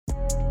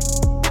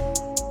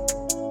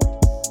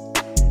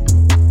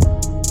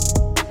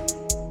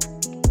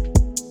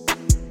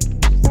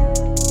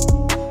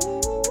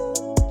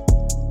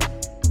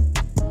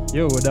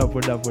Yo, what up,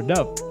 what up, what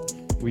up?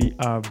 We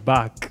are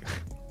back.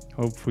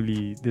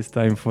 Hopefully, this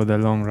time for the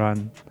long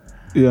run.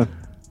 Yeah,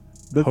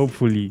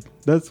 Hopefully.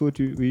 that's what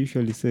we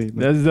usually say.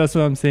 But That's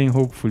what I'm saying,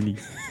 hopefully.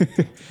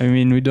 I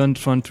mean, we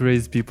don't want to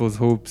raise people's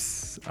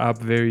hopes up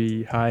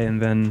very high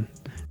and then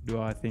do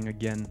our thing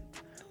again.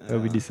 Where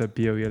we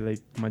disappear. We are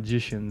like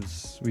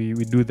magicians. We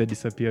do the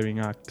disappearing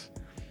act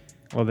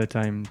all the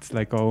time. It's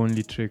like our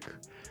only trick.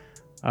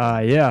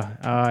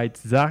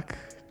 It's Zach.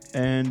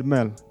 and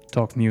Mel,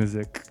 Talk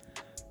music.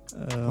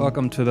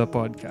 Welcome to the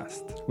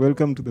podcast.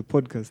 welcome to the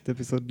podcast,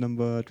 episode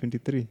number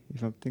 23.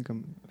 If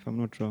I'm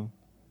not wrong.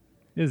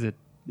 Is it?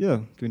 Yeah,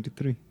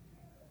 23.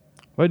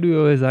 Why do we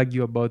always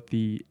argue about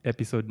the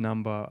episode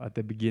number at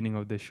the beginning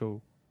of the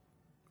show?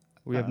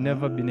 We have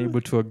never been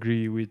able to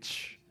agree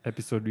which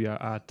episode we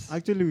are at.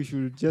 Actually, we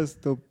should just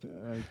stop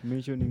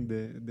mentioning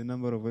the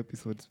number of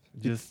episodes.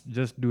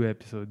 Just do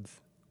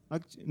episodes.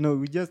 No,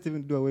 we just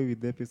even do away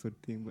with the episode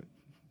thing. But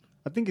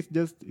I think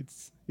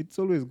it's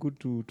always good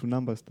to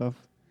number stuff.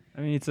 I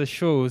mean, it's a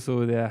show,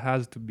 so there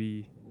has to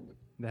be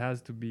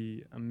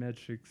a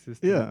metric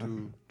system Yeah.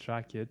 to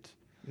track it,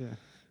 Yeah.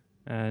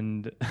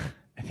 and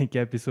I think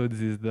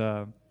episodes is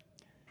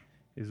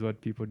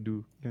what people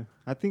do. Yeah,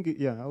 I think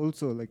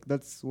also like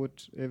that's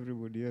what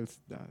everybody else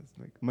does.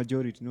 Like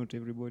majority, not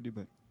everybody,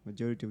 but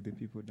majority of the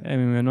people do. I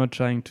mean, we're not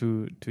trying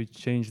to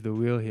change the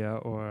wheel here,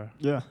 or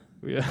Yeah,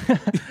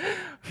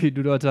 we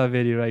do not have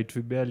any right.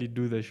 We barely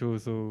do the show,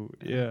 so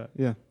yeah.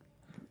 yeah.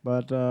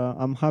 But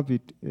I'm happy.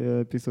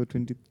 Episode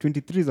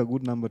 23 is a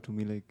good number to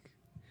me. Like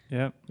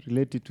Yeah.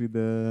 related with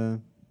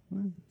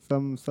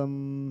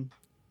some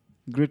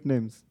great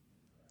names,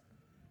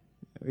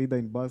 either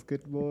in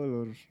basketball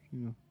or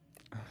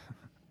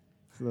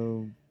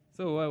So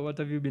So what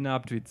have you been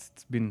up to?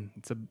 It's been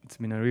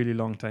a really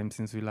long time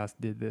since we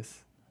last did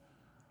this.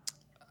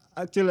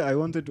 actually, I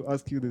wanted to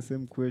ask you the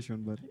same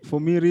question, but for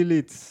me,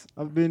 really,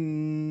 I've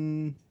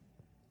been,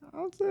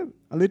 I would say,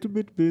 a little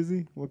bit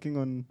busy working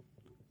on,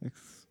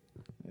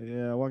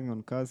 working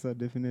on CASA,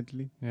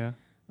 definitely. Yeah.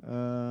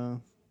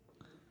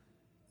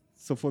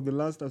 So for the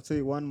last, I'd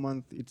say 1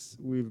 month,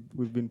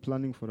 we've been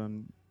planning for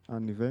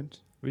an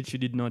event. Which you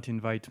did not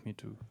invite me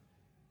to.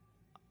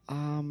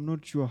 I'm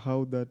not sure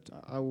how that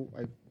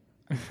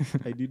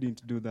I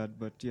didn't do that,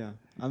 but yeah.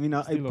 I mean,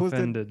 I Still posted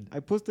offended. I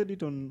posted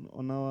it on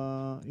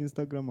our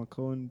Instagram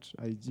account,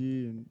 IG,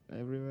 and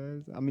everywhere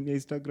else. I mean,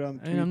 Instagram,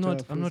 I Twitter,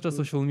 mean, I'm not a Facebook.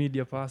 social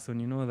media person.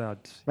 You know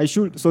that. I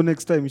should. So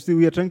next time, you see,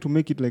 we are trying to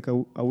make it like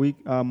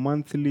a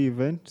monthly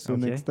event. So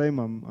Okay. next time,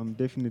 I'm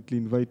definitely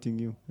inviting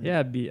you. Yeah,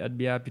 I'd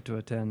be happy to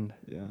attend.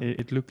 Yeah.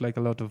 It looked like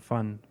a lot of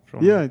fun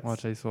from Yeah,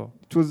 what I saw.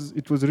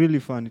 It was really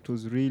fun. It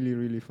was really,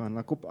 really fun.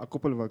 A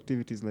couple of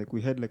activities, like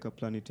we had like a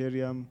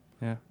planetarium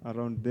Yeah.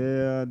 around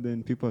there.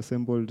 Then people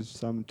assembled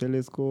some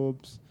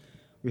telescopes.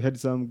 We had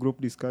some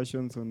group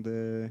discussions on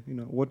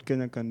what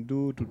Kenya can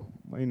do to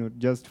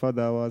just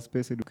further our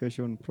space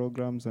education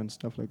programs and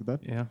stuff like that.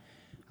 Yeah.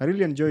 I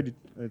really enjoyed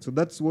it. So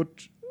that's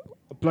what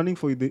planning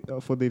for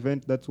the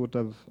event. That's what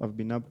I've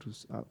been up to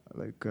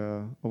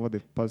over the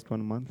past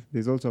 1 month.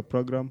 There's also a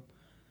program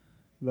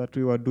that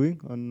we were doing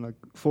on like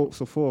four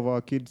of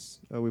our kids.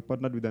 We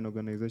partnered with an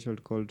organization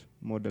called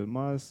Model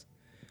Mars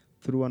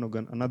through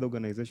another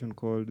organization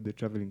called the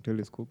Traveling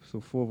Telescope. So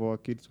 4 of our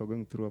kids were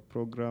going through a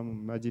program,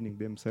 imagining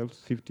themselves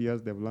 50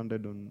 years they've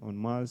landed on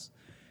Mars,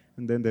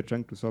 and then they're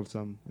trying to solve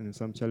some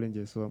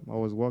challenges. So I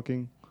was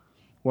working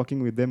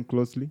with them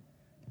closely,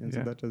 and Yeah.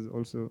 so that has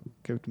also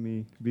kept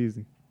me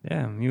busy.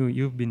 Yeah.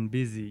 You've been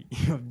busy.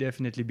 You've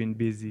definitely been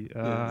busy.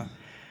 Yeah.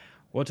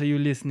 What are you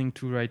listening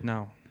to right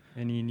now?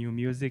 Any new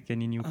music?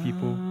 Any new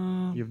people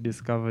you've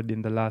discovered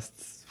in the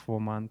last 4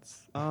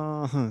 months?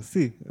 Let's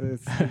see.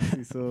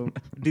 So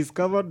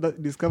discovered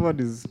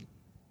is.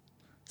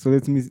 So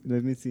let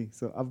me see.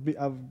 So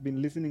I've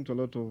been listening to a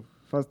lot of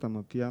first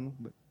Amapiano,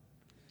 but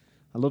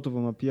a lot of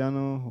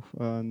Amapiano,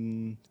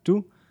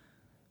 two,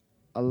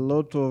 a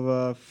lot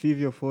of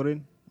Fivio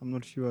Foreign. I'm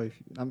not sure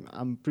if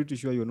I'm pretty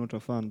sure you're not a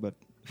fan, but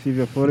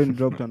Fivio Foreign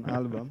dropped an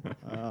album.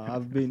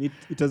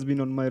 It has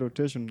been on my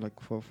rotation like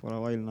for a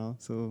while now.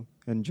 So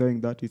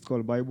enjoying that. It's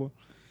called Bible.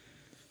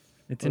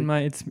 It's in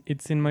my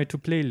to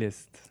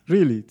playlist.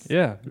 Really,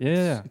 Yeah.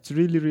 It's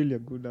really, really a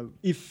good album.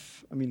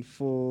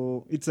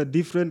 It's a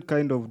different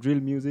kind of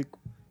drill music.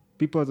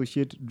 People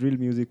associate drill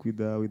music with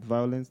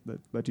violence,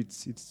 but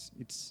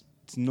it's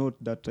not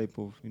that type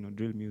of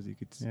drill music.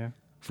 It's Yeah.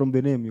 from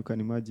the name you can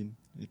imagine.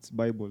 It's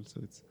Bible,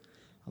 so it's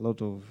a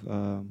lot of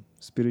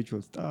spiritual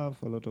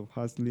stuff, a lot of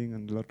hustling,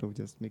 and a lot of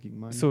just making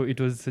money. So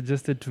it was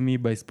suggested to me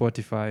by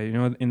Spotify,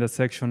 in the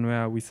section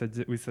where we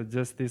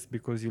suggest this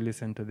because you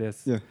listen to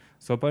this. Yeah.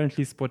 So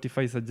apparently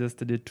Spotify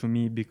suggested it to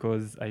me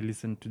because I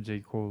listened to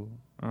J. Cole.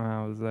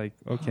 I was like,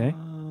 okay.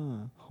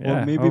 Or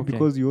Yeah, maybe okay.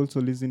 because you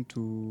also listen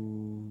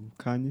to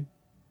Kanye.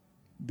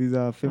 These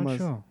are Not famous.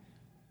 sure.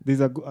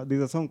 There's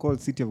a song called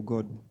City of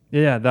God.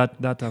 Yeah, that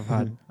I've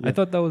had. Yeah. I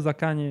thought that was a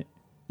Kanye.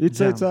 It's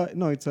Jam.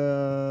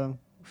 a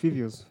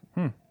Fivio's.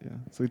 Hmm. Yeah.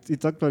 So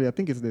it's actually, I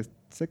think it's the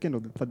second or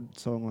the third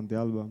song on the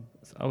album.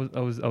 So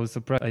I was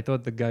surprised. I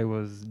thought the guy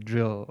was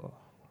drill.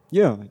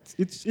 Yeah,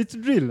 it's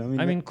drill.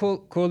 I mean,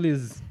 Cole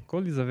is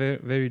a very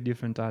very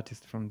different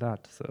artist from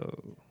that.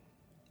 So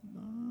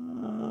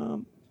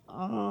um,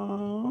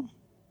 uh,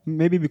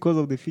 maybe because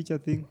of the feature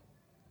thing,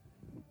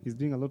 he's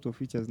doing a lot of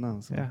features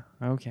now. So yeah,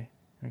 okay.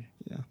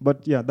 yeah,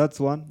 but yeah, that's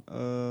one.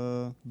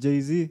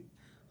 Jay-Z,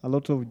 a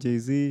lot of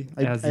Jay-Z.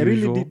 As I really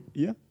usual. did.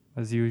 Yeah,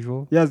 As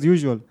usual. yeah, as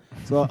usual.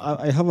 So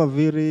I have a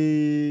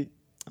very.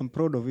 I'm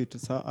proud of it.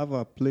 So I have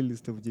a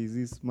playlist of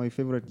Jay-Z's, my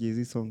favorite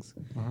Jay-Z songs,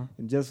 Uh-huh.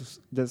 and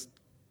just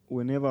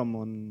whenever I'm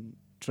on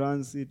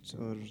transit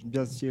or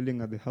just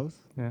chilling at the house,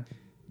 Yeah.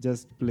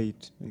 just play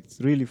it. It's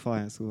really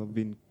fire. So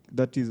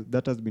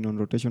that has been on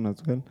rotation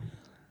as well.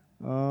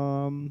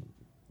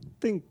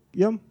 Think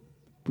yeah,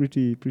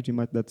 pretty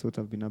much that's what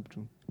I've been up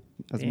to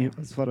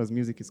as far as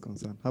music is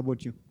concerned. How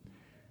about you?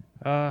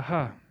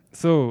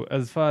 So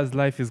as far as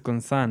life is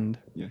concerned,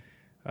 Yeah.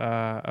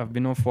 I've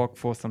been off work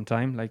for some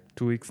time, like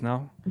 2 weeks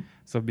now.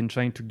 So I've been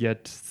trying to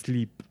get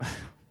sleep.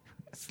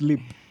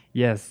 Sleep.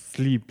 Yes,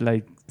 sleep.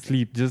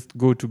 Just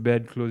go to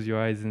bed, close your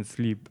eyes, and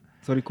sleep.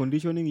 Sorry,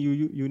 conditioning.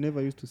 You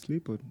never used to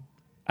sleep, or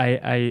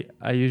I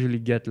usually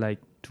get like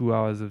 2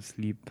 hours of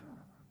sleep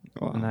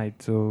wow. a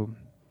night. So,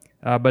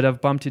 but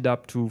I've pumped it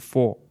up to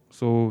 4.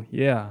 So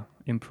yeah,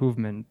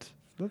 improvement.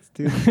 That's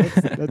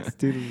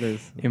still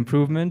less.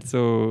 Improvement.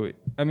 So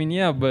I mean,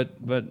 yeah, but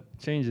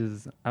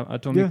changes,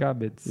 atomic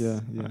habits.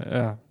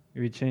 Yeah.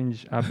 We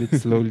change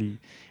habits slowly.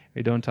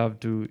 We don't have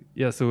to.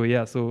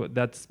 So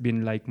that's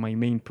been like my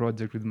main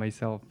project with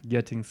myself: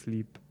 getting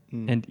sleep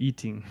and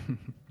eating.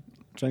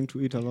 Trying to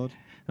eat a lot.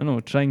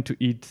 No, trying to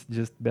eat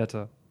just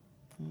better.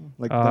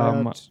 Like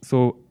diet.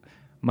 So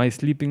my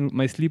sleep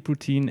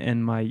routine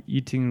and my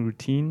eating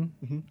routine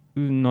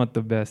not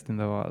the best in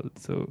the world.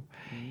 So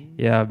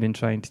yeah, I've been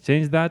trying to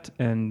change that,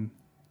 and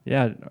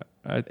yeah,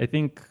 I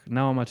think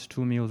now I'm at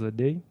 2 meals a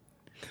day,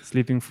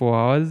 sleeping 4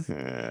 hours.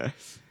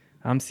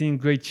 I'm seeing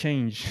great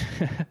change.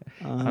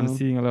 I'm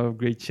seeing a lot of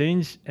great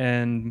change,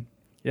 and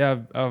yeah,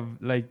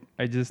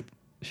 I just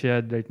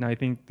shared right now. I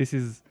think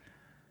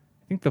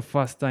the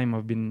first time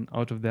I've been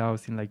out of the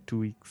house in like 2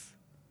 weeks.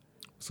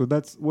 So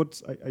that's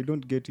I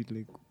don't get it.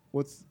 Like,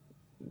 what's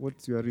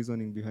your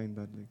reasoning behind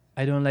that? Like,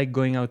 I don't like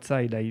going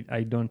outside.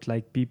 I don't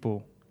like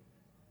people.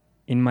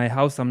 In my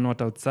house, I'm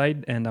not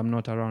outside and I'm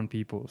not around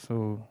people.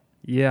 So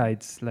yeah,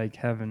 it's like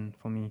heaven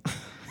for me.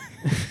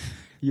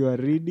 you are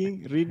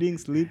reading,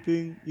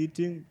 sleeping,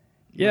 eating.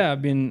 Yeah,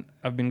 I've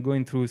been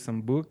going through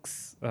some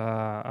books.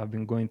 I've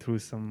been going through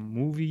some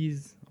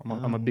movies.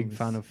 I'm a big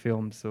fan of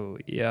films. So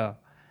yeah.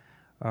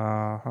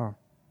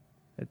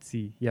 Let's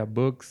see. Yeah,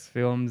 books,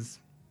 films,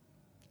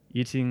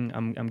 eating.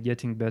 I'm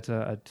getting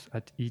better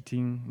at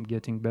eating. I'm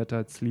getting better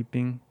at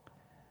sleeping.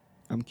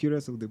 I'm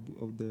curious of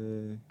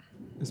the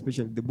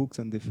especially the books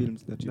and the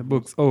films that you. The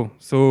books. Oh,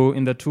 so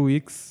in the 2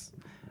 weeks,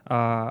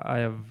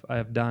 I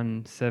have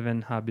done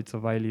 7 Habits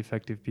of Highly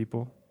Effective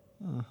People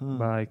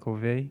by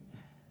Covey,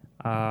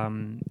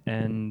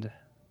 and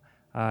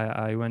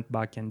I went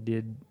back and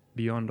did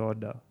Beyond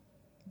Order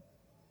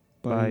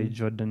by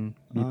Jordan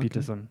B.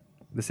 Peterson,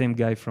 the same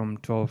guy from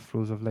 12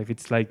 Rules of Life.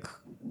 It's like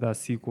the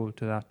sequel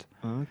to that.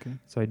 Okay.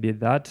 So I did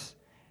that,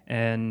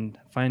 and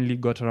finally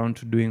got around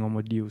to doing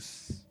Homo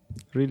Deus.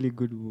 Really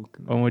good book.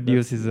 Homo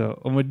Deus is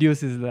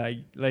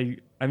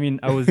like I mean,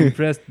 I was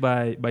impressed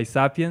by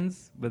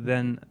Sapiens, but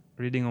then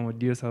reading Homo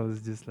Deus, I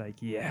was just like,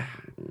 yeah.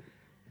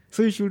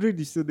 So you should read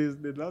this. So there's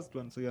the last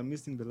one. So you're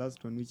missing the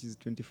last one, which is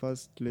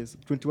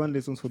 21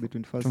 lessons for the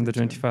 21st From century.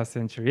 the 21st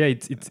century. Yeah,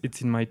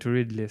 it's in my to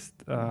read list.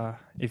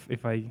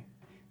 If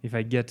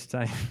I get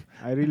time.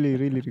 I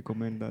really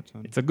recommend that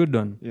one. It's a good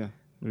one. Yeah,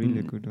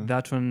 really good one.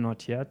 That one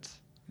not yet.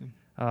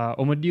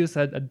 Homo Deus,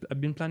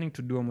 I've been planning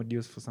to do Homo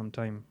Deus for some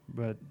time,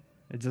 but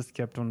I just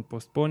kept on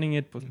postponing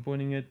it,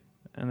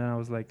 and then I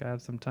was like, I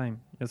have some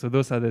time. Yeah, so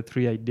those are the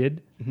 3 I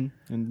did.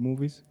 And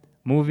movies?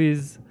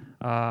 Movies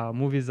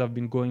I've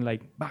been going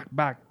like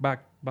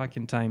back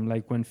in time,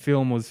 like when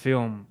film was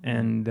film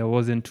and there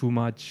wasn't too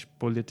much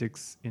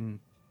politics in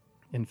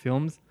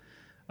films.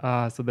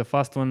 So the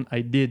first one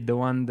I did, the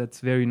one that's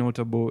very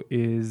notable,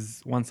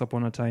 is Once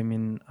Upon a Time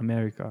in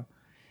America.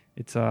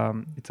 It's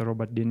a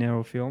Robert De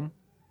Niro film.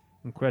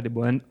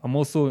 Incredible. And I've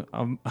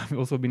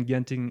also been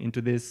getting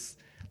into this,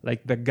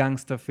 like the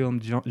gangster film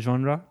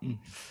genre.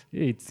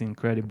 It's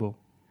incredible.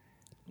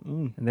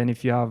 And then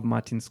if you have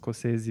Martin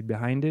Scorsese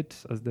behind it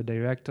as the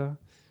director,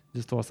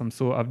 just awesome.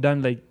 So I've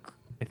done like,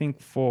 I think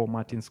 4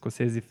 Martin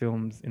Scorsese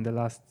films in the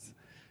last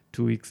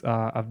 2 weeks.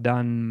 I've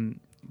done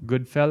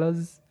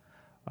Goodfellas.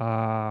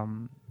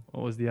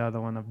 What was the other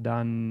one? I've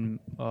done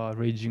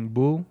Raging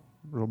Bull,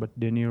 Robert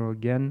De Niro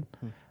again.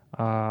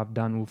 I've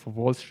done Wolf of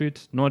Wall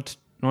Street. Not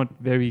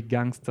very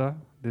gangster.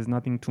 There's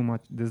not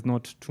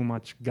too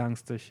much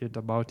gangster shit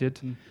about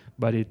it,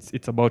 but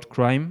it's about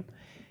crime,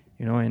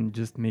 and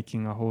just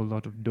making a whole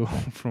lot of dough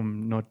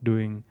from not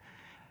doing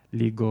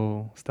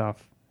legal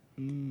stuff.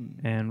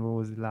 And what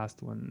was the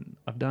last one?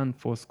 I've done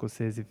 4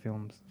 Scorsese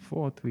films. 4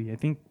 or 3. I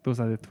think those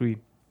are the 3.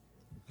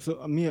 So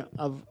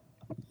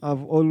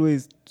I've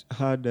always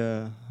had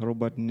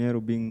Robert De Niro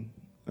being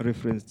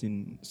referenced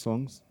in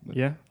songs. But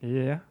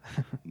Yeah.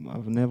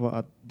 I've never.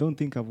 I don't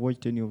think I've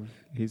watched any of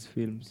his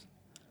films.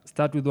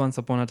 Start with Once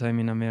Upon a Time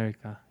in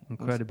America. Once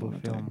Incredible Upon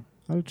a film. Time.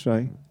 I'll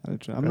try.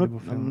 Incredible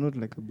I'm film. not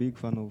like a big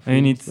fan of. I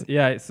mean, films, it's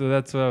yeah. So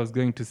that's what I was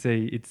going to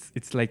say.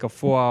 It's like a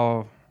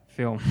 4-hour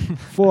film. but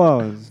 4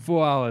 hours.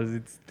 4 hours.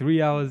 It's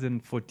 3 hours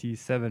and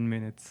 47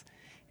 minutes,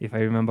 if I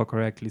remember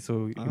correctly.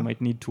 So Ah. you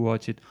might need to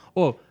watch it.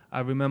 Oh, I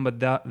remember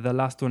that the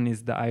last one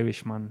is The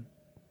Irishman.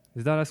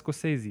 Is that a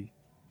Scorsese?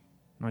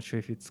 Not sure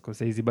if it's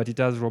Scorsese, but it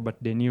has Robert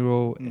De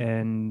Niro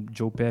and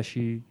Joe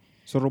Pesci.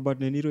 So Robert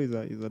De Niro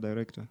is a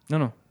director.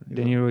 No.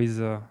 De Niro is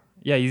a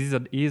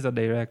he is a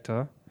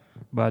director,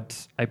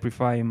 but I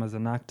prefer him as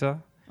an actor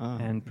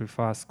and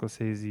prefer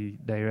Scorsese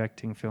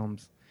directing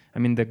films. I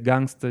mean, the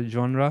gangster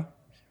genre,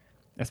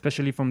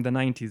 especially from the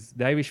 90s.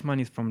 The Irishman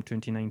is from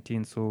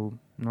 2019, so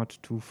not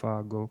too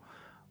far ago.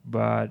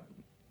 But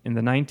in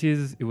the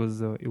 90s, it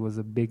was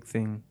a big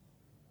thing.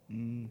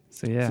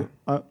 So yeah.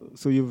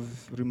 So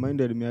you've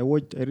reminded me.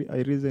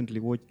 I recently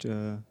watched.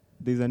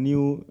 There's a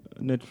new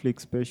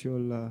Netflix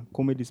special,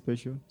 comedy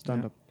special,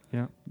 stand up,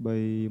 Yeah.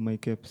 by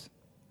Mike Epps.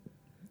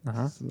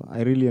 Uh-huh. So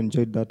I really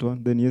enjoyed that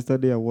one. Then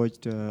yesterday I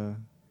watched.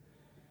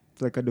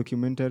 It's like a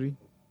documentary,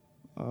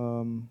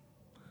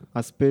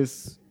 a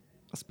space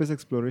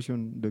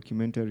exploration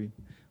documentary,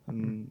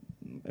 on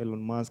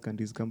Elon Musk and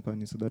his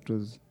company. So that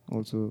was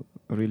also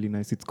really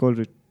nice. It's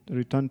called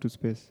Return to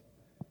Space.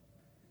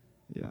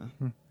 Yeah.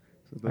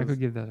 So I could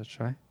give that a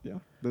try. Yeah,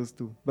 those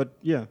two. But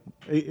yeah,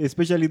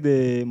 especially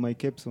the My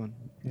Caps one,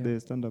 Yeah. the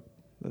stand-up,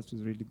 that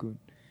was really good.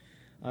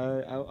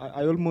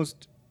 I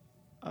almost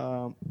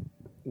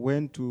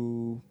went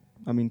to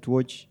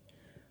watch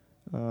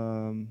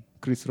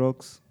Chris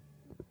Rock's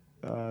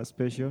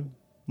special.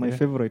 My Yeah.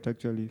 favorite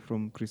actually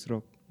from Chris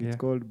Rock. It's Yeah.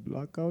 called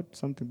Blackout.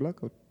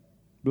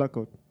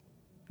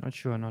 Not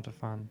sure, not a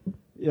fan.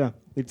 Yeah,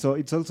 it's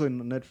also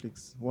in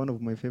Netflix. One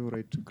of my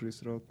favorite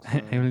Chris Rock.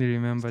 I only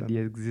remembered he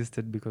stand-up.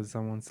 existed because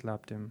someone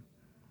slapped him.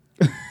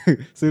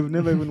 So you've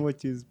never even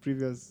watched his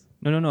previous.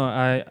 No.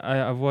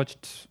 I've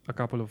watched a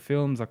couple of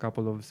films, a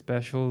couple of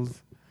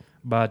specials,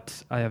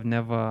 but I've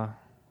never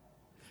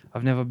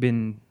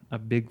been a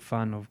big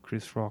fan of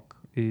Chris Rock.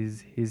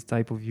 His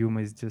type of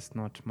humor is just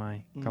not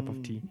my cup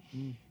of tea.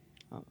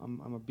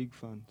 I'm a big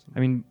fan. So.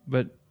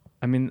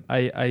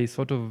 I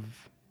sort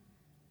of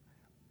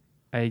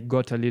I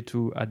got a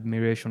little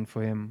admiration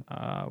for him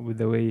with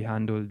the way he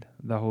handled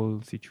the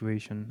whole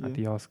situation at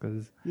the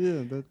Oscars.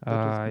 Yeah, that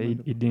was He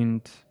commendable.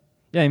 didn't.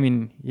 Yeah, I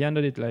mean, he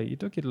handled it like he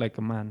took it like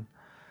a man,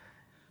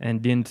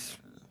 and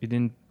he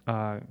didn't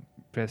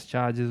press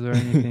charges or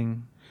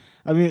anything.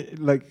 I mean,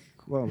 like,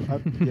 wow,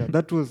 yeah,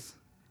 that was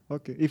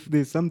okay. If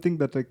there's something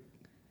that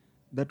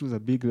was a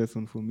big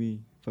lesson for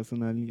me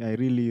personally. I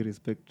really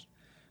respect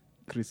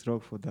Chris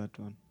Rock for that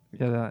one.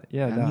 He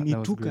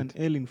was took great.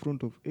 an L in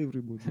front of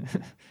everybody.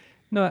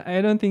 No,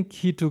 I don't think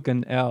he took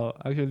an L.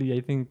 Actually,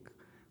 I think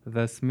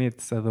the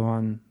Smiths are the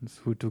ones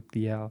who took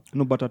the L.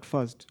 No, but at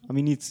first, I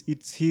mean,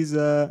 it's his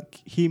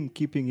him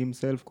keeping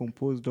himself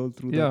composed all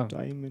through Yeah. that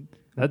time, and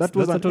That's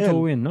was a an total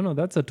L. win. No,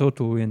 that's a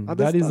total win. At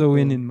the That is a start,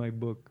 win though. in my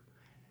book.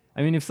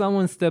 I mean, if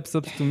someone steps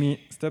up to me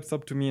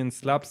and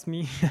slaps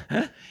me,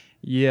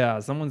 yeah,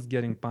 someone's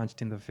getting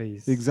punched in the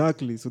face.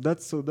 Exactly. So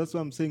that's what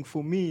I'm saying.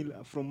 For me,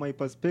 from my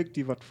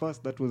perspective, at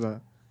first, that was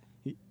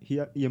he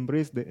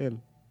embraced the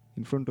L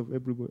in front of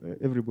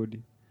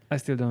everybody. I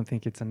still don't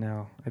think it's an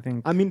L. I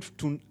think. I mean,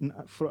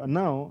 for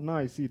now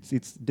I see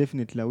it's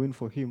definitely a win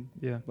for him.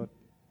 Yeah. But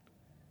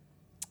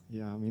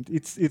yeah, I mean,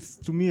 it's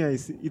to me, I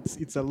see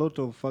it's a lot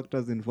of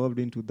factors involved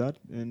into that,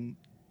 and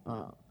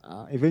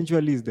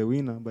eventually is the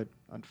winner. But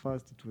at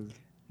first, it was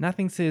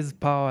Nothing says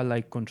power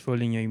like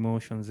controlling your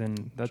emotions,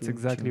 and that's True,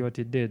 exactly true. what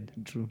he did.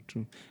 true,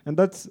 and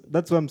that's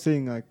what I'm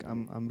saying. Like,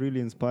 I'm really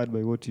inspired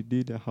by what he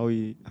did, how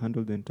he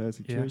handled the entire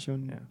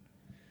situation.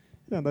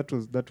 Yeah. That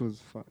was that was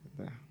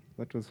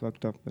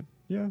fucked up, but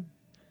yeah,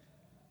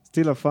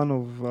 still a fan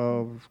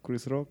of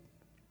Chris Rock.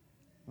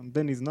 And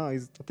then I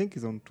think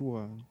he's on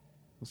tour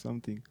or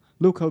something.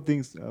 Look how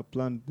things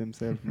planned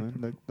themselves,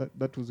 man. Like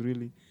that was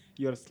really,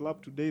 you are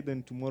slapped today,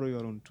 then tomorrow you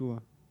are on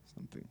tour,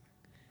 something.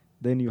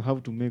 Then you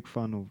have to make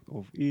fun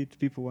of it.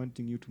 People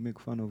wanting you to make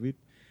fun of it,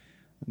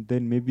 and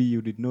then maybe you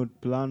did not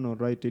plan or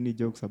write any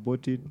jokes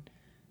about it.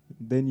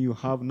 Then you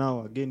have to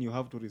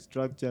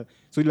restructure.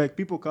 So like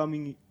people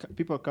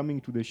are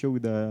coming to the show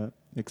with the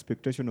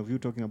expectation of you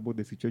talking about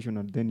the situation,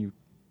 and then you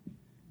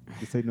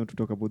decide not to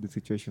talk about the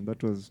situation.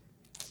 That was,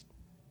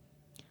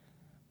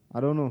 I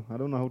don't know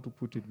how to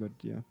put it, but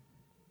yeah,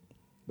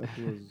 that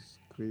was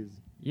crazy.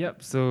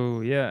 Yep.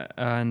 So yeah,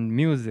 and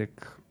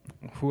music.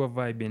 Who have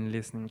I been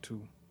listening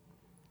to?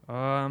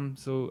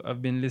 So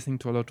I've been listening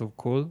to a lot of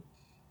Cole.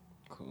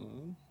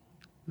 Cool.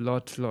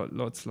 Lots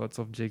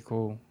of J.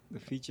 Cole. The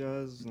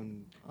features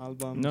and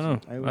albums. No,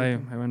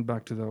 and I went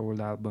back to the old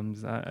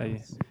albums.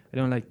 I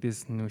don't like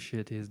this new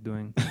shit he's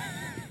doing.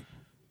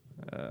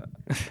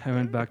 I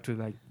went back to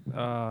like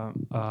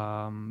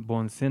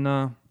Born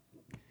Sinner,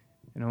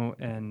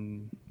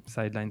 and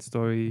Sideline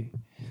Story.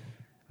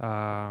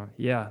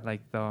 Yeah,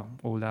 like the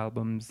old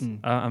albums. Mm.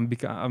 I'm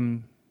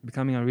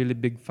becoming a really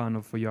big fan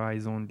of For Your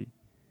Eyes Only.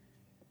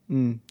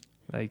 Mm.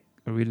 Like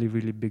a really,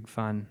 really big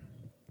fan.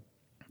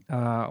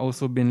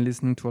 Also been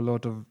listening to a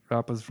lot of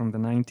rappers from the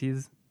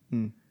 90s.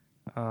 Mm.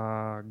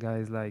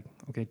 Guys like,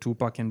 okay,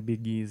 Tupac and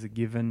Biggie is a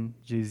given.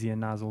 Jay-Z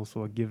and Nas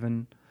also a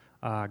given.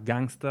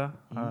 Gangsta.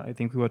 I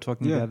think we were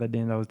talking the Yeah. other day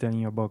and I was telling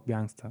you about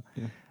Gangsta.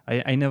 Yeah.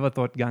 I never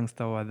thought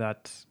Gangsta were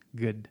that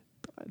good.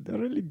 They're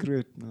really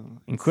great now.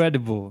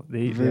 Incredible.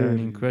 They're an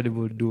very-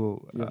 incredible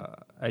duo. Yeah.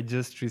 I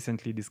just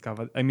recently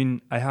discovered. I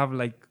mean, I have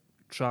like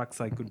tracks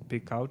I could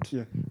pick out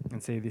Yeah.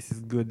 and say this is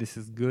good,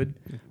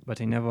 Yeah. but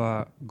I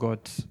never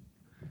got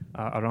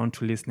around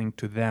to listening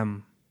to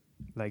them,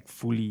 like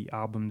fully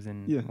albums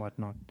and Yeah.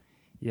 whatnot.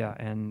 Yeah,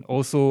 and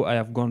also I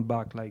have gone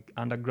back like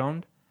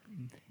underground,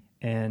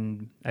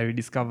 and I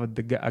rediscovered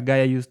a guy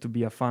I used to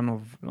be a fan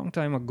of a long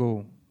time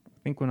ago. I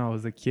think when I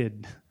was a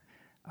kid,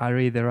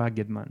 R.A. the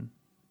Rugged Man.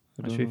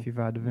 I Not don't sure know. if you've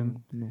heard of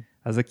him. No.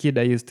 As a kid,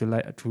 I used to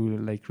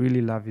like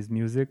really love his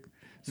music.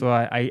 So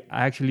I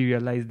actually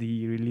realized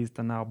he released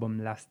an album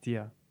last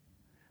year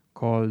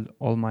called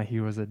All My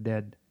Heroes Are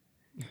Dead,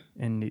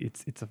 and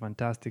it's a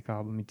fantastic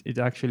album. It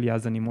actually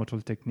has an Immortal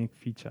Technique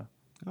feature,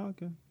 Oh,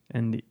 okay.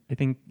 and I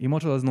think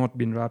Immortal has not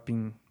been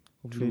rapping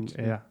Of too, late,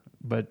 yeah,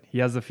 but he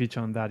has a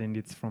feature on that, and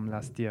it's from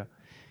last year.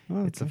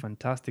 Oh, It's a okay.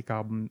 fantastic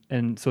album,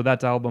 and so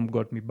that album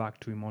got me back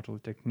to Immortal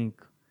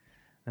Technique.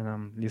 And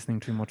I'm listening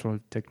to Immortal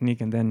Technique,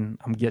 and then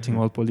I'm getting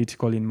all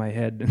political in my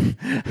head.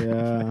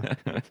 Yeah.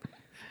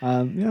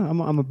 Yeah,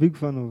 I'm a big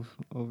fan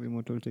of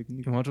Immortal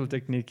Technique. Immortal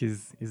Technique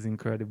is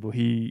incredible.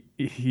 He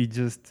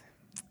just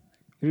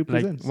He like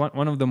represents.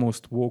 one of the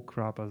most woke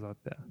rappers out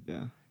there.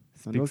 Yeah.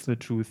 Speaks also- the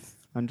truth.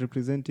 And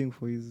representing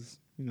for his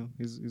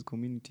his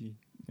community.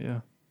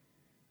 Yeah.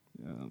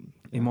 Yeah.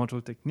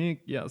 Immortal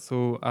Technique. Yeah.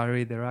 So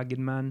R.A. the Rugged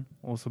Man.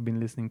 Also been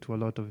listening to a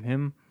lot of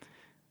him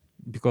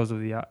because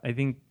of I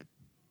think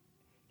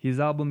his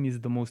album is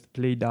the most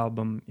played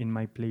album in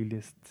my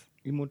playlist.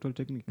 Immortal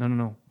Technique.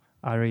 No.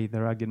 R.A.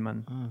 the Rugged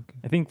Man. Ah, okay.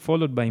 I think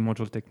followed by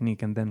Immortal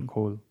Technique and then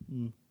Cole.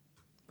 Mm.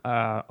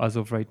 As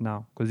of right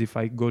now, because if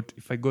I go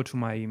to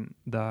my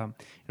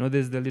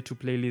there's the little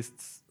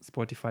playlists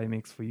Spotify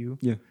makes for you,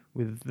 Yeah.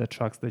 with the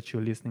tracks that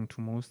you're listening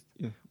to most.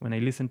 Yeah. When I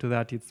listen to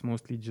that, it's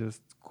mostly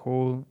just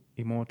Cole,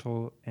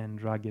 Immortal,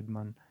 and Rugged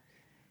Man.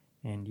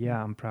 And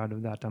yeah, I'm proud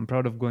of that. I'm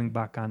proud of going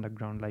back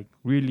underground, like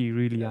really,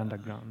 really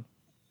underground.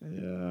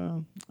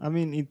 Yeah. I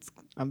mean,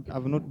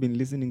 I've not been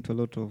listening to a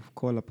lot of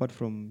Cole apart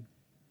from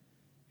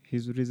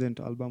his recent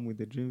album with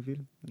the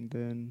Dreamville, and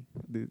then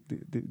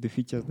the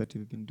features that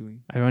he's been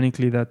doing.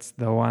 Ironically, that's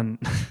the one.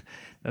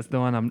 That's the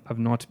one I've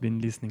not been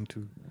listening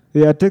to.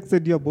 Yeah, I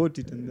texted you about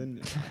it, and then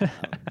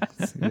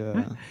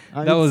yeah,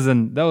 And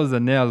That was a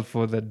nail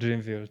for the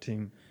Dreamville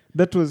team.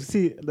 that was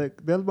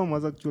like the album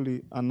was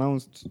actually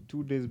announced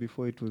 2 days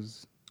before it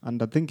was,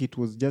 and I think it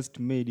was just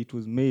made. It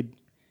was made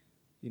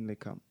in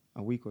like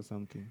a week or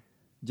something,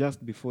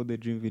 just before the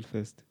Dreamville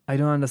Fest. I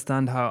don't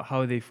understand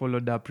how they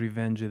followed up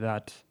Revenge with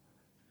that.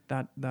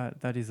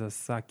 That is a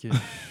suckish,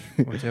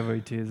 whatever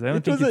it is. I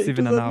don't think it's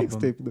even an album.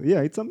 Mixtape, though.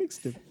 Yeah, it's a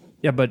mixtape.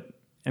 Yeah, but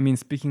I mean,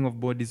 speaking of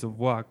bodies of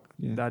work,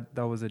 Yeah.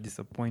 that was a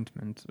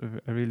disappointment,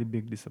 a really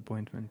big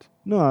disappointment.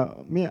 No,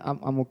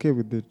 I'm okay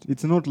with it.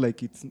 It's not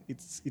like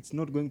it's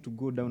not going to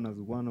go down as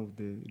one of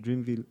the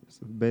Dreamville's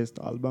best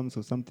albums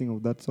or something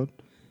of that sort.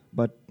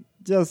 But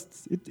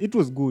just it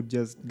was good.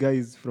 Just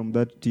guys from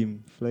that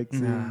team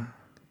flexing,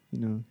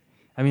 Nah.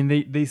 I mean,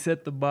 they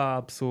set the bar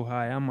up so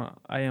high.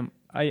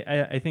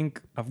 I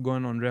think I've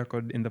gone on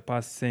record in the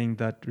past saying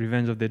that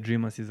Revenge of the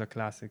Dreamers is a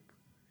classic.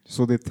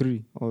 So the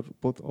three or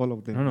all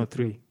of them. No,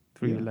 three,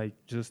 Yeah. like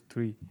just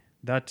three.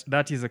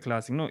 That is a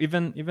classic. No,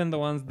 even the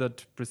ones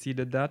that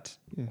preceded that,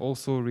 Yeah.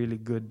 also really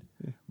good.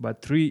 Yeah.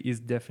 But 3 is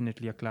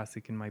definitely a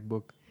classic in my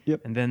book.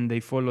 Yep. And then they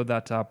follow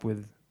that up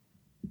with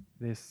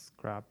this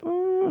crap.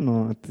 Oh,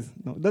 no,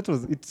 that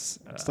was it's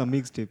a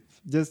mixtape.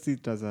 Just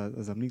it as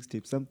a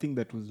mixtape, something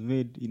that was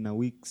made in a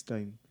week's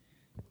time,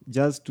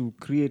 just to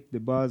create the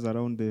buzz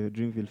around the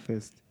Dreamville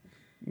Fest.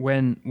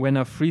 When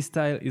a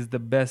freestyle is the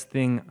best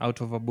thing out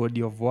of a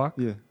body of work,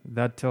 Yeah,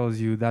 that tells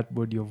you that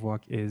body of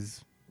work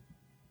is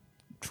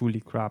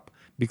truly crap.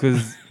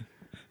 Because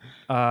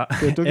We're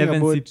talking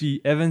Evan about-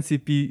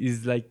 CP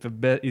is like the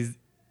best.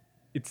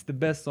 It's the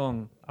best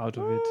song out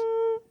of it.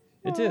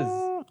 It is.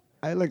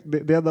 I like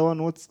the other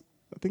one. I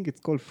think it's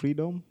called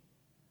Freedom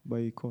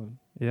by Cole.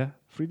 Yeah,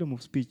 Freedom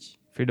of speech.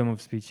 freedom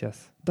of speech.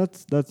 Yes.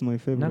 That's my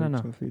favorite No.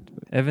 of it.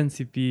 Evan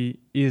CP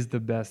is the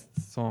best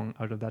song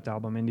out of that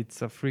album, and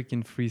it's a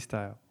freaking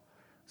freestyle.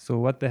 So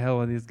what the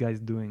hell are these guys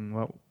doing?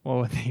 What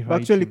were they writing?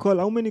 Actually, Cole,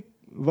 how many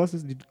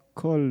verses did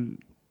Cole?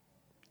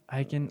 I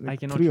like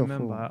cannot 3 or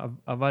remember. 4.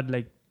 I've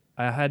had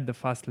I had the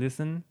first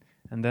listen,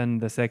 and then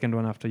the second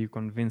one after you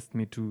convinced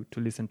me to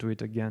listen to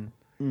it again.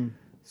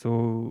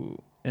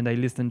 So, and I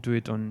listened to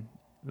it on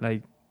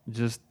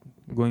just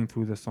going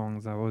through the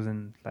songs. I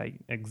wasn't like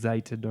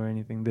excited or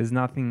anything. There's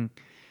nothing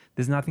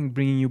there's nothing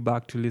bringing you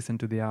back to listen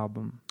to the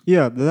album.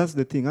 Yeah, that's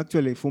the thing.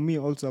 Actually, for me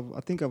also,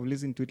 I think I've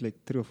listened to it like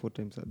 3 or 4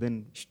 times.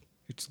 Then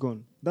it's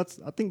gone.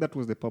 I think that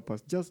was the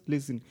purpose. Just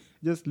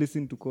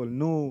listen to Cole.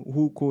 Know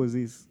who Cause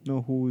is.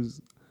 Know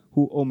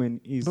who Omen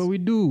is. But we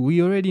do.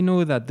 We already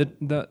know that.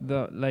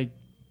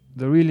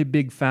 The really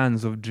big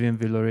fans of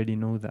Dreamville already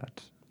know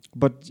that.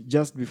 But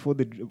just before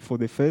for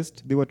the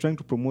fest, they were trying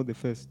to promote the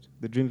fest,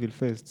 the Dreamville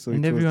Fest. So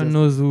and it was everyone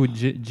knows who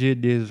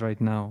Jade is right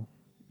now.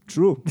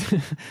 True.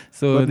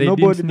 So but they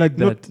nobody, didn't need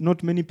that.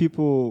 not many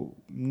people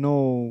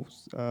know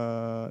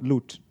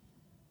Loot.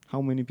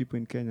 How many people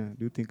in Kenya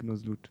do you think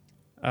knows Loot?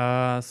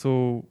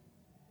 So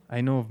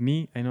I know of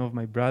me. I know of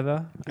my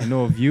brother. I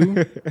know of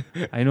you.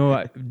 I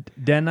know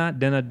Dana.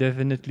 Dana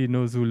definitely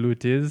knows who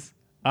Loot is.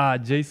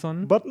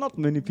 Jason. But not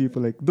many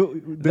people. Like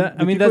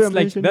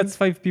that's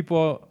 5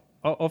 people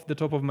off the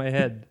top of my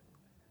head,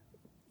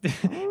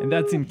 and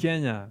that's in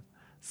Kenya.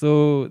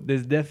 So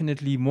there's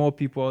definitely more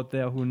people out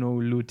there who know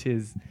who Loot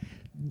is.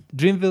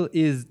 Dreamville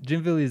is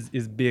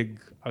big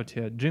out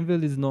here.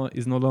 Dreamville is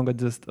no longer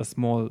just a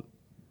small.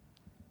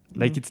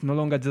 Like it's no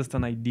longer just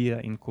an idea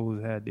in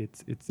Cole's head.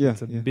 It's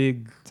a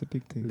big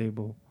thing.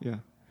 Label. Yeah.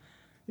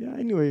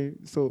 Anyway,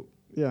 so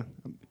yeah,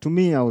 to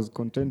me I was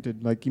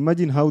contented. Like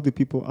imagine how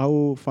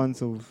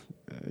fans of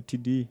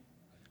TD,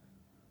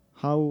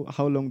 how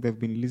long they've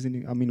been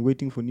listening. I mean,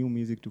 waiting for new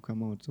music to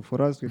come out. So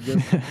for us, we're just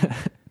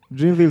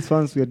Dreamville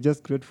fans. We are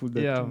just grateful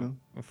that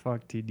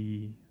fuck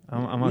TD.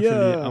 I'm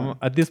actually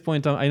at this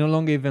point. I no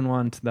longer even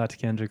want that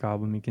Kendrick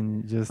album. You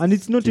can just and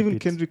it's not even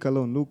Kendrick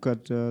alone. Look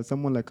at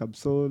someone like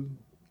Absol.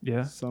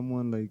 Yeah.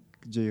 Someone like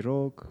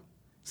J-Rock.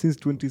 Since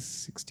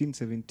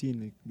 2016-17,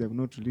 like they've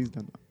not released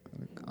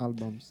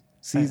albums.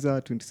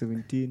 Caesar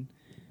 2017.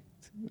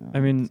 I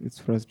mean, it's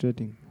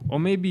frustrating.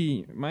 Or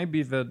maybe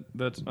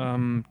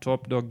that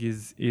Top Dog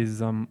is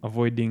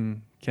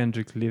avoiding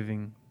Kendrick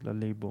leaving the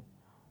label.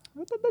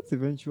 That's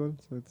eventual,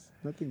 so it's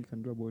nothing you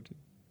can do about it.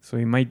 So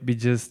he might be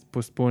just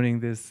postponing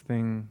this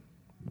thing.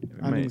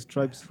 Earning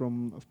stripes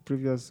from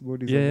previous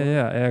bodies.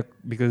 Yeah.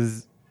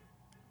 Because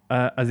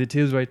as it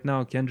is right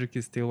now, Kendrick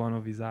is still one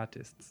of his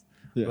artists.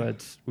 Yeah.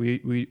 But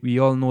we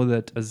all know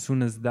that as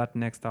soon as that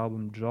next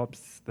album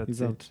drops, that's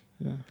he's it. Out.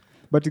 Yeah.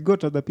 But he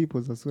got other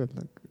people's as well,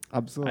 like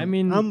Absol. I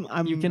mean,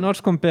 you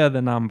cannot compare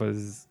the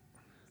numbers.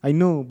 I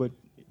know, but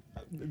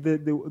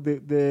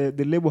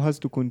the label has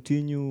to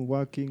continue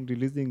working,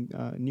 releasing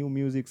new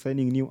music,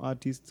 signing new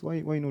artists.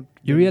 Why not?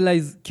 You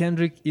realize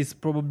Kendrick is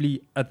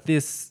probably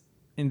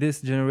in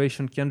this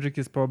generation, Kendrick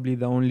is probably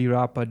the only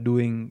rapper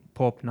doing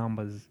pop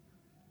numbers.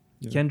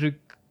 Yeah.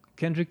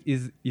 Kendrick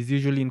is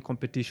usually in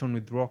competition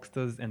with rock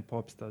stars and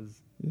pop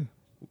stars. Yeah.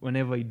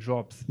 Whenever he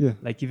drops. Yeah.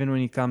 Like even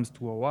when it comes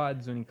to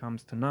awards, when it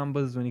comes to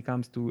numbers, when it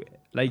comes to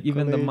like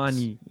even the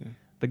money. Yeah.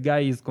 The guy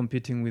is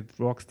competing with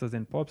rock stars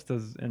and pop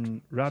stars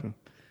and rap. Sure.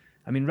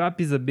 I mean,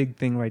 rap is a big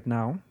thing right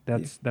now.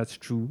 That's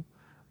true.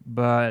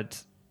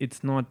 But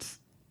it's not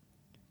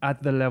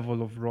at the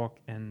level of rock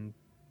and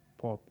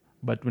pop.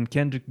 But when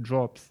Kendrick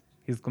drops,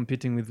 he's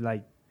competing with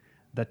like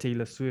the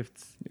Taylor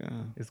Swifts. Yeah.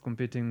 He's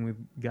competing with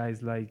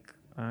guys like,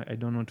 I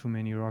don't know too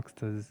many rock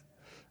stars.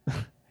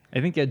 I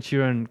think Ed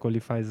Sheeran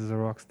qualifies as a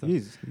rock star.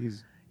 He's.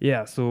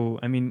 Yeah, so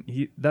I mean,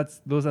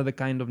 those are the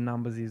kind of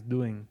numbers he's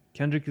doing.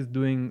 Kendrick is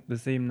doing the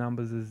same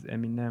numbers as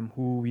Eminem,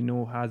 who we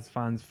know has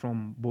fans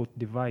from both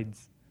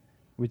divides,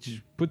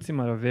 which puts him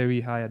at a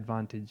very high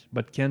advantage.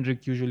 But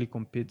Kendrick usually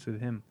competes with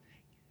him.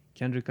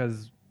 Kendrick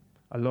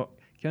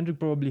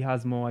probably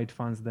has more white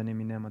fans than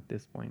Eminem at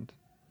this point.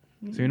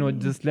 So,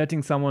 just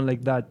letting someone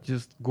like that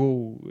just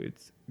go,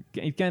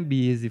 it can't be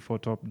easy for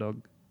Top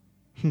Dog.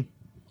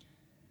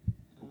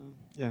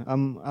 Yeah,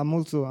 I'm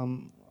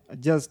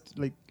just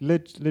like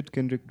let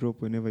Kendrick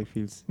drop whenever he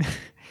feels.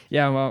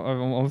 Yeah,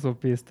 I'm also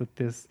pissed at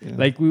this. Yeah.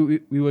 Like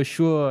we were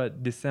sure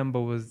December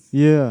was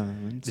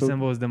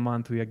the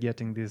month we are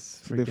getting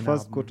this freaking the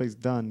first album. quarter is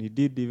done. He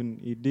did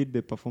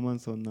the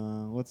performance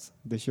on what's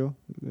the show?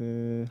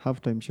 The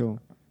halftime show.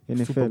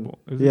 NFL. Super Bowl.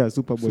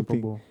 Super Bowl. Super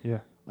Bowl. Yeah.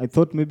 I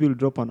thought maybe he'll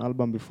drop an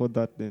album before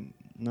that, then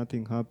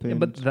nothing happened. Yeah,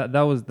 but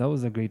that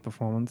was a great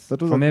performance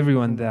from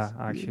everyone there,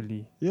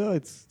 actually. Yeah,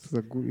 it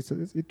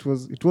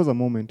was a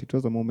moment. It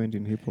was a moment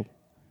in hip hop.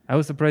 I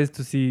was surprised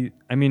to see.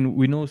 I mean,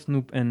 we know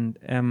Snoop and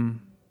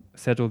M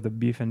settled the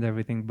beef and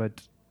everything,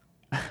 but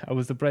I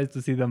was surprised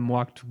to see them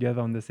walk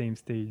together on the same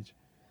stage.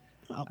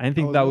 I didn't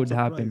think that would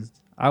happen.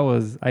 I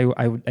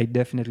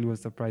definitely was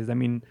surprised. I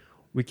mean,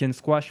 we can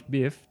squash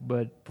beef,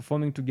 but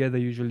performing together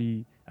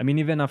usually. I mean,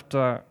 even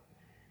after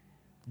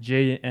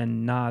Jay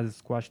and Nas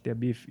squashed their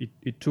beef,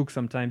 it took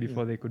some time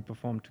before they could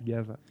perform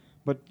together.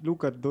 But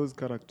look at those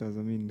characters.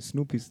 I mean,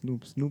 Snoop is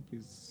Snoop.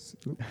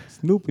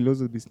 Snoop will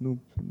also be Snoop.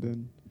 And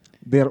then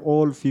they're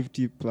all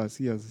 50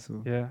 plus years.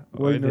 So yeah,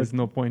 there's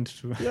no point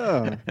to.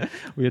 Yeah,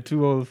 we are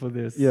too old for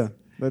this. Yeah,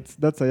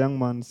 that's a young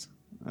man's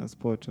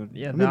sport.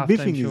 Yeah, I mean,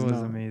 beefing is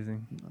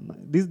amazing.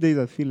 These days,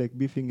 I feel like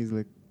beefing is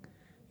like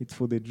it's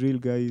for the drill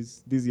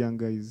guys, these young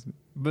guys.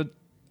 But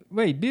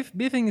Wait,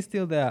 beefing is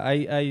still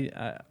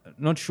there.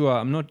 Not sure.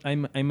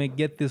 I might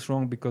get this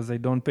wrong because I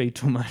don't pay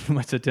too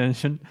much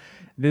attention.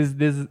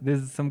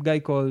 There's some guy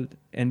called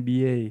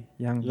NBA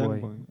Young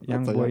Boy That's a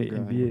young guy.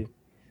 NBA.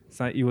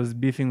 So he was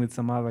beefing with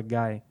some other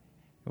guy.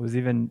 It was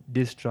even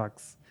diss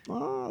tracks.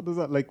 Those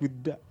are like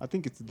with. I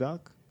think it's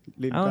Dark.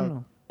 Lil I don't Dark.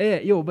 know.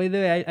 Hey, yo, by the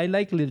way, I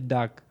like Lil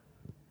Durk.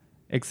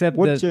 Except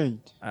What that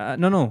changed?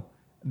 no.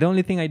 The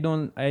only thing I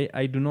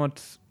do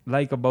not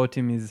like about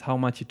him is how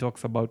much he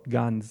talks about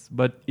guns.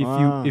 But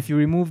if you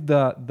remove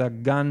the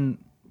gun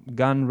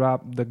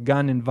rap, the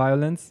gun and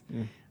violence,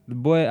 Yeah. the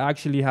boy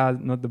actually has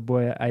not the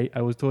boy.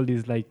 I was told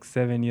he's like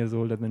 7 years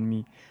older than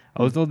me.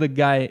 I was told the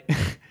guy,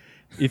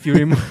 if you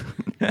remove,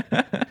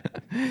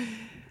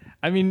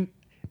 I mean,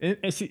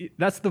 see,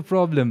 that's the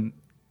problem.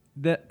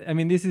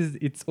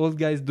 It's old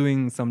guys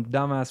doing some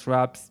dumbass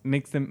raps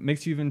makes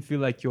you even feel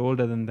like you're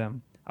older than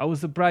them. I was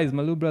surprised.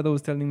 My little brother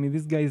was telling me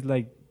this guy is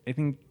like, I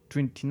think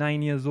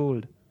 29 years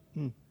old.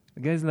 The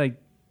guy's like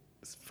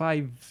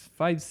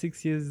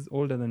 6 years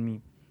older than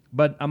me.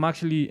 But I'm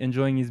actually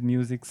enjoying his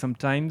music.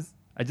 Sometimes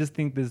I just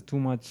think there's too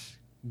much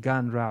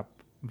gun rap,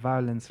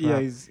 violence rap. Yeah,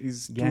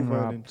 he's too gang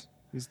rap. violent.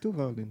 He's too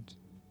violent.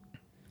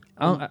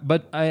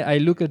 But I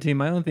look at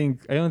him. I don't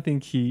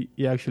think he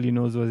actually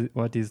knows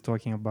what he's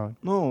talking about.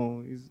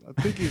 No,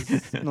 I think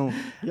he's no.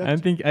 I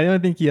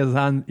don't think he has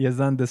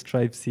done the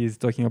stripes he's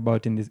talking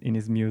about in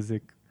his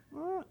music.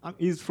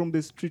 He's from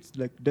the streets,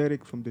 like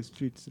direct from the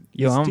streets.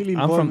 Yo, He's still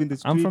involved in the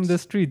streets. I'm from the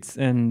streets,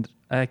 and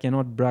I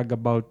cannot brag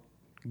about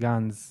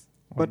guns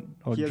or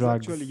he has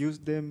drugs. actually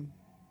used them.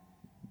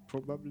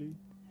 Probably,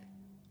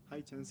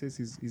 high chances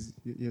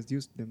he has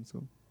used them.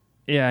 So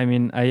Yeah, I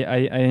mean,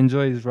 I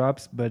enjoy his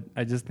raps, but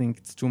I just think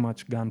it's too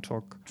much gun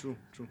talk. true.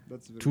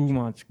 That's very Too true.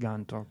 much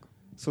gun talk.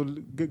 So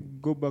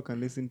go back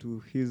and listen to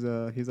his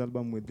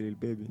album with Lil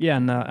Baby. Yeah,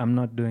 no, I'm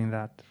not doing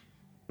that.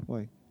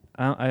 Why?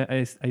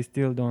 I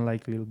still don't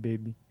like Lil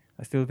Baby.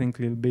 I still think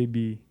Lil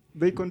Baby.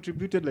 They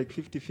contributed like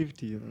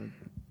 50-50.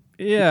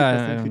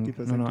 Yeah, 50%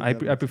 no, to the I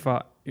album.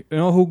 prefer. You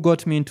know who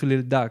got me into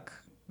Lil Durk?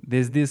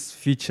 There's this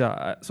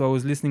feature. So I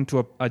was listening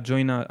to a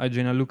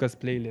Joyner Lucas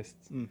playlist.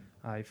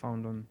 I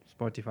found on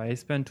Spotify. I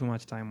spend too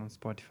much time on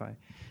Spotify.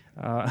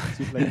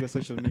 So it's like your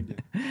social media.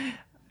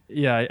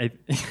 Yeah,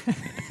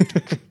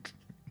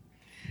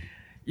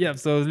 yeah.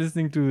 So I was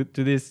listening to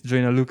this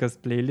Joyner Lucas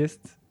playlist.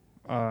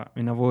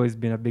 And I've always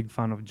been a big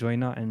fan of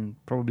Joyner, and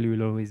probably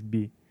will always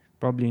be.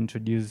 Probably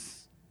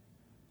introduce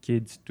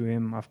kids to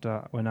him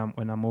after when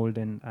I'm old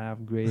and I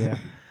have gray hair.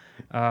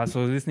 So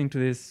I was listening to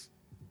this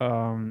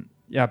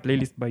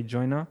playlist by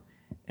Joyner,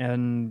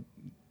 and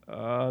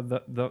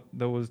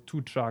there was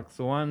 2 tracks.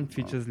 So one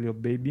features Lil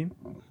Baby,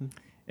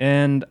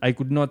 and I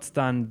could not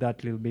stand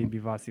that Lil Baby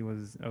verse. I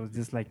was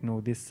just like,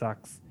 no, this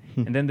sucks.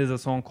 And then there's a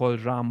song called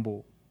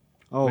Rambo,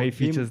 where he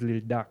features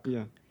Lil Durk.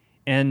 Yeah.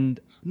 And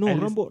No, I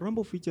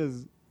Rambo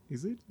features.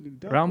 Is it Lil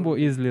Durk? Rambo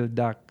is Lil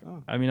Durk.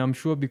 Oh. I mean, I'm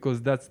sure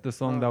because that's the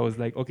song that was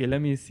like, okay, let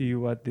me see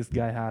what this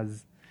guy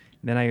has.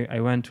 Then I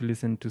went to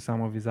listen to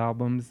some of his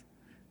albums.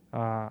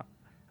 I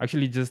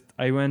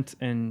went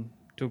and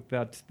took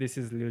that This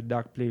Is Lil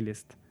Durk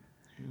playlist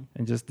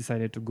and just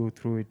decided to go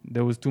through it.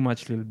 There was too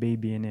much Lil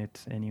Baby in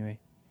it anyway.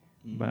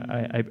 But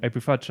I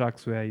prefer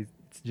tracks where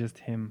it's just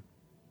him.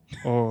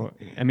 Or,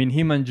 I mean,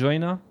 him and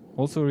Joyner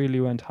also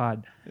really went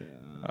hard.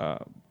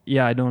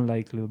 I don't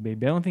like Lil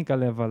Baby. I don't think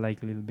I'll ever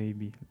like Lil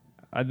Baby.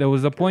 There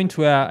was a point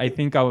where I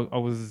think I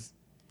was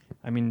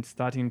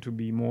starting to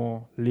be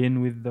more lean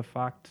with the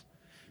fact.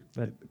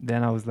 But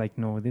then I was like,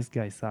 no, this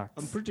guy sucks.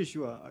 I'm pretty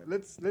sure.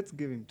 Let's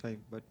give him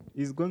time, but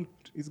he's going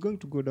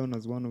to go down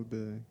as one of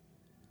the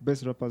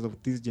best rappers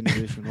of this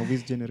generation, of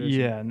his generation.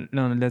 Yeah,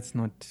 no, let's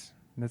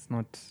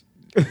not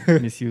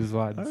misuse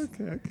words.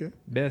 Okay.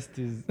 Best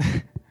is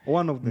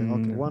One of them.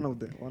 Okay, one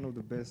of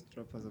the best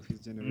rappers of his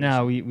generation.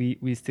 now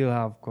we still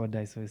have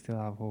Kodai, so we still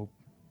have hope.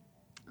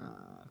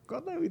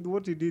 Koda with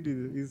what he did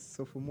in his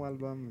sophomore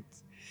album,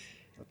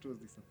 that was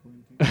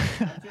disappointing.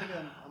 Actually,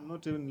 I'm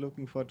not even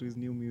looking forward to his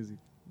new music.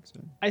 So.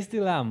 I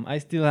still am.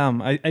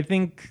 I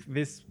think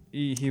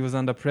he was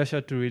under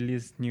pressure to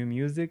release new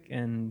music,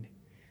 and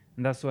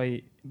that's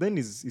why. Then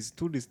he's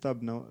too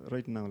disturbed now.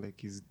 Right now, like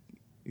he's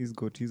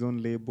got his own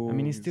label. I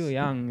mean, he's still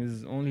young.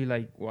 He's only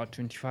like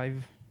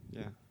 25.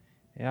 Yeah.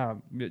 Yeah.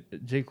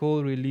 J.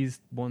 Cole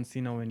released Born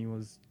Sinner when he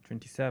was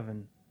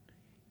 27.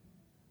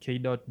 K.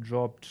 Dot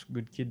dropped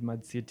Good Kid,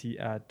 Mad City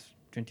at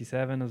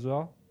 27 as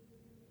well.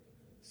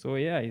 So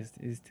yeah,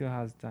 he still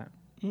has time.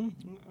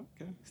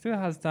 Okay. Still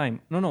has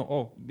time. No.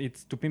 Oh,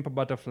 it's To Pimp a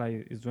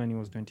Butterfly is when he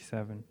was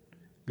 27.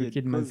 Good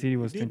Kid, Mad City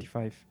was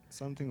 25.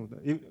 Something of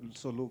that.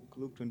 So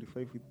look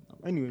 25.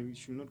 Anyway, we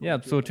should not. Yeah.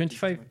 So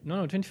 25.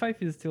 No. 25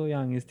 is still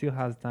young. He still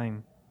has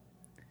time.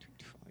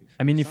 25.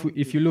 I mean,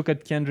 if you look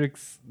at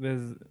Kendrick's,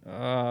 there's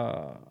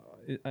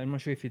I'm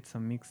not sure if it's a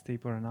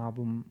mixtape or an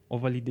album,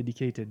 Overly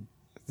Dedicated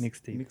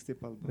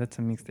mixtape. Album. That's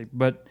a mixtape.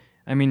 But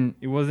I mean,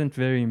 it wasn't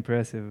very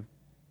impressive.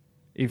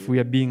 If we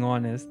are being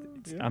honest,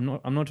 Yeah.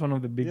 I'm not one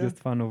of the biggest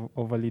fan of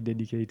Overly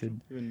Dedicated.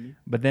 Even me.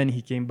 But then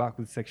he came back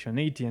with Section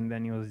 80, and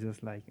then he was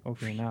just like,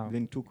 okay, now.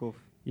 Then took off.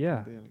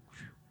 Yeah. There, like,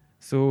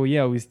 So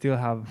yeah, we still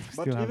have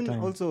but still have even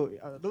time. also,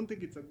 I don't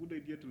think it's a good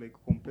idea to like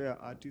compare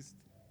artists,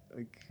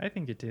 like I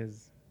think it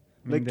is.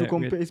 I mean, like to they're-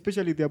 we're- compare,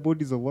 especially their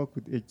bodies of work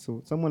with age.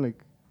 So someone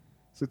like,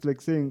 so it's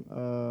like saying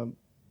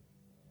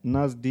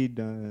Nas did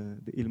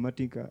the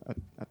Illmatic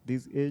at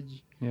this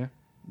age. Yeah.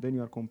 Then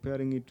you are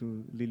comparing it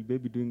to Lil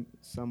Baby doing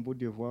some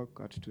body of work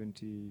at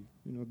 20, you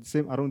know, the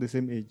same around the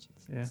same age.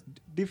 Yeah. It's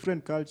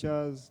different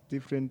cultures,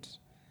 different,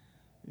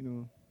 you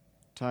know,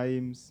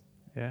 times.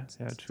 Yeah.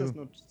 Yeah. It's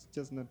True.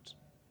 just not.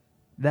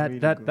 That really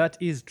that good. that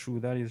is true.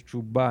 That is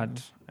true.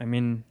 But I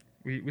mean,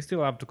 we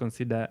still have to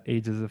consider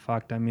age as a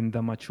fact. I mean,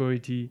 the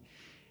maturity.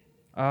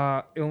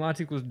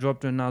 Illmatic was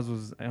dropped when Nas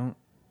was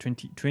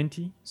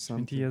 20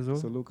 Something. years old,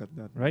 So look at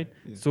that. right?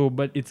 Yeah. So,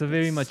 but it's a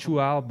very That's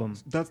mature album.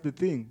 That's the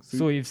thing.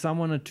 So if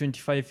someone at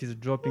 25 is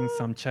dropping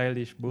some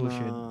childish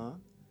bullshit, Nah.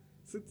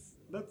 So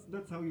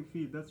that's how you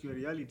feel. That's your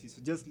reality.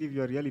 So just live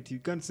your reality. You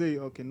can't say,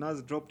 okay,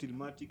 Nas dropped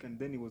Illmatic and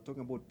then he was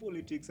talking about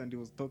politics and he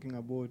was talking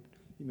about,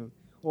 you know,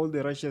 all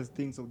the righteous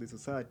things of the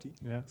society.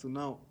 yeah. So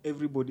now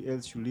everybody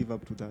else should live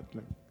up to that.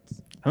 Like,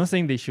 I'm not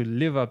saying they should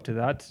live up to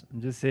that.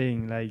 I'm just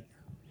saying, like,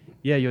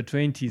 yeah, you're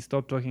 20.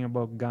 Stop talking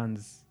about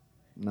guns.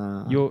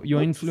 nah. You're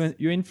That's-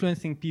 you're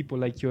influencing people,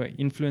 like you're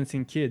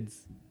influencing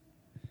kids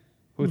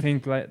who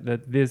think like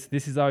that this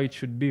is how it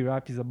should be.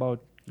 Rap is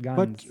about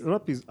guns. But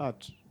rap is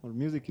art, or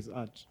music is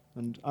art,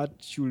 and art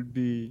should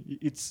be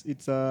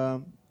it's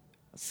a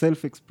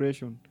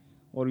self-expression,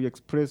 or you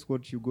express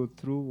what you go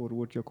through or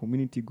what your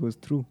community goes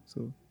through.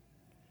 So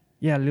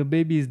Yeah, Lil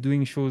Baby is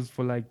doing shows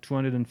for like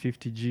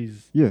 250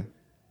 G's. yeah,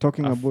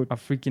 talking a about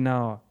freaking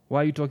hour.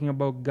 Why are you talking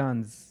about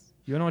guns?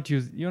 You're not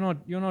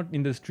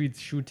in the streets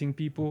shooting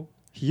people.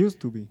 he used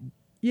to be.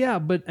 Yeah,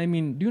 but I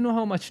mean, do you know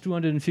how much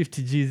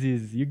 250 G's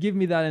is? You give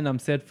me that and I'm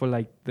set for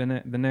like the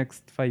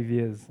next 5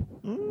 years.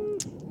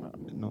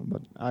 No,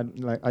 but I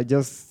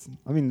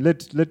mean,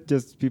 let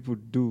just people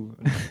do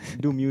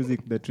music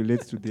that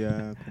relates to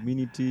their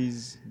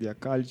communities, their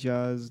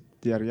cultures,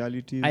 their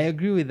realities. I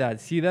agree with that.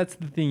 See, that's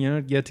the thing. You're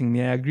not getting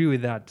me. I agree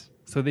with that.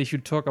 So they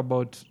should talk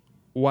about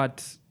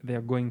what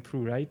they're going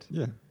through, right?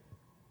 Yeah.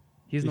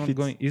 He's If not it's-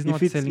 going. He's if not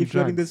it's- selling If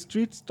you're in the drugs.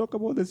 streets, talk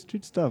about the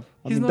street stuff.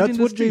 I He's mean, not that's in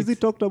the what Jay-Z streets.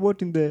 talked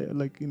about in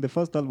the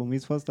first album,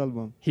 his first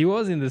album. He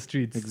was in the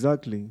streets.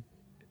 Exactly.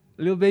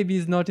 Lil Baby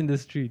is not in the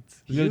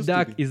streets. He Lil used to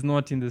Durk be. is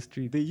not in the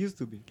streets. They used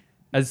to be.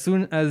 As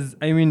soon as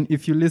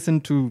if you listen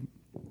to,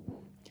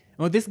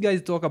 these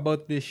guys talk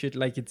about this shit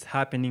like it's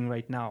happening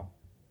right now.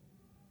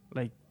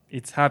 Like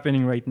it's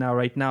happening right now.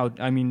 Right now,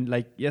 I mean,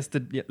 like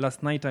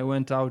last night I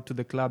went out to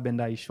the club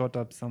and I shot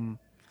up some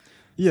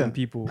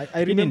people. I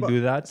He remember, didn't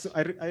do that. So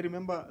I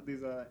remember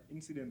there's an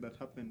incident that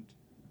happened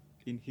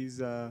in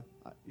his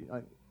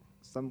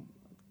some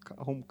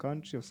home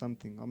country or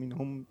something. I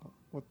mean,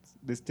 what's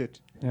the state?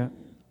 Yeah.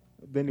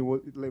 Then he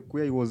was like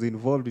where he was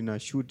involved in a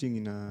shooting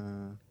in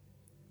I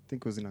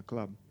think it was in a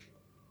club.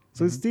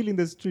 So he's still in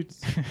the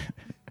streets.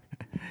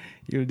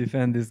 You'll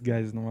defend these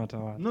guys no matter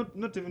what.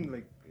 not even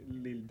like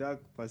Lil Durk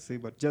per se,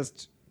 but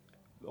just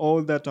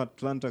all that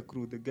Atlanta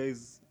crew, the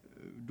guys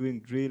doing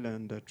drill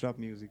and trap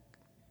music.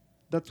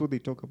 That's what they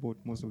talk about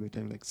most of the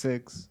time, like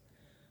sex,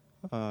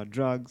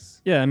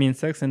 drugs. Yeah, I mean,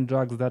 sex and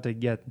drugs, that I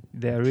get.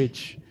 They're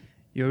rich.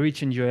 You're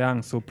rich and you're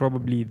young, so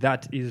probably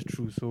that is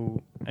true.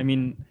 So, I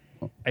mean,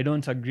 I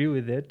don't agree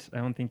with it. I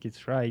don't think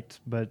it's right,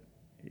 but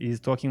he's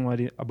talking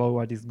about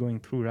what he's going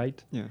through,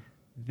 right? Yeah.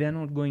 They're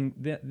not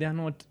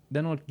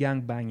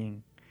gang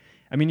banging.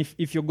 I mean,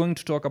 if you're going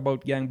to talk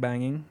about gang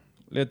banging,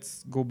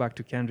 let's go back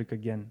to Kendrick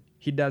again.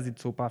 He does it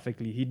so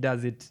perfectly. He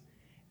does it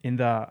in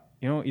the,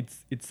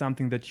 it's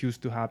something that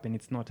used to happen.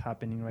 It's not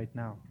happening right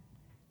now.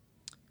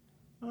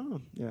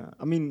 Oh, yeah.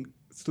 I mean,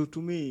 so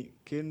to me,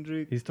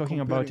 Kendrick. He's talking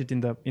about it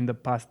in the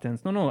past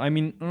tense. No,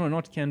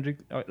 not Kendrick.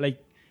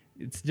 Like,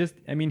 it's just,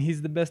 I mean,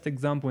 he's the best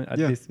example at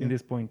in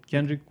this point.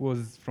 Kendrick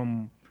was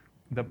from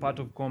the part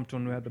of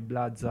Compton where the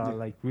Bloods are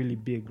like really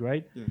big,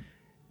 right? Yeah.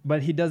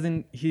 But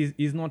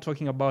he's not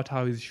talking about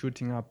how he's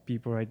shooting up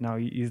people right now.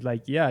 He's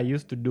like, yeah, I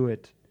used to do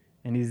it,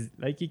 and he's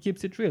like, he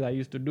keeps it real. I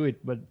used to do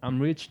it, but I'm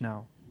rich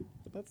now.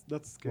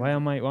 That's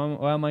Kendrick.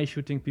 Why am I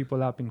shooting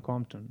people up in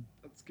Compton?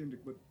 That's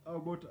Kendrick. But how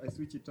about I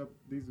switch it up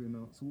this way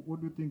now? So what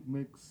do you think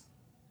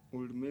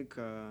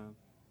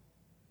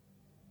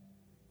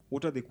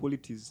what are the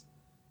qualities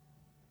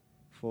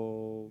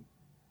for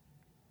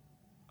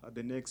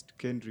the next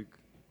Kendrick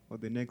or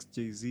the next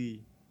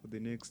Jay-Z or the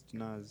next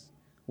Nas?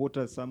 What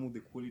are some of the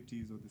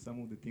qualities or some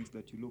of the things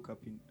that you look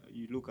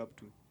up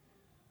to?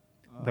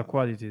 The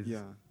qualities.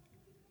 Yeah.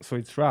 So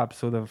it's rap.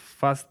 So the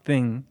first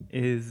thing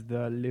is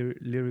the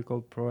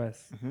lyrical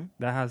prowess. Mm-hmm.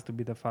 That has to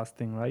be the first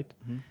thing, right?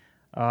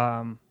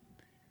 Mm-hmm.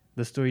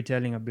 The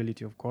storytelling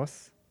ability, of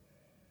course,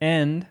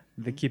 and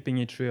the keeping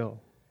it real.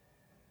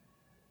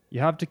 You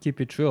have to keep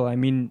it real. I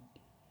mean,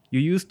 you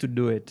used to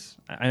do it.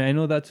 I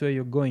know that's where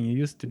you're going. You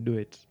used to do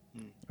it,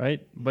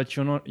 right? But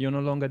you're no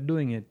longer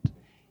doing it.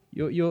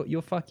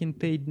 You're fucking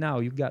paid now.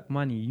 You got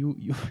money. You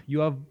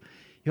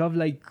have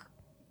like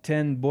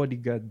 10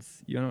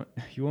 bodyguards. You know,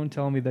 you won't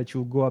tell me that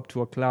you'll go up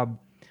to a club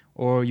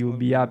or you'll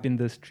be up in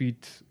the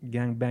street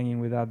gang banging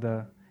with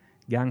other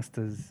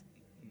gangsters.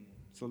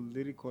 So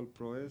lyrical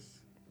prowess,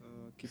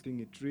 keeping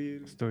it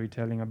real,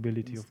 Storytelling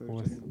ability, of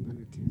course.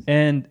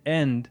 abilities.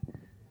 And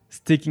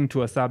sticking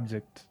to a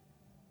subject.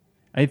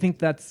 I think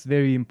that's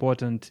very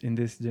important in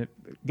this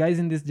guys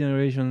in this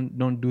generation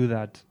don't do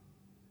that.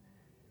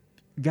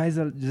 Guys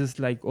are just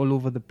like all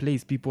over the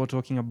place. People are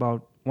talking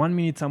about 1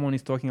 minute someone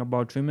is talking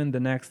about women, the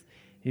next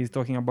he's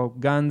talking about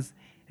guns,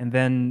 and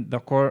then the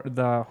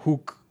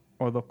hook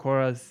or the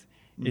chorus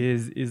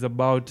is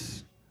about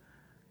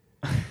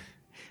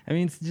I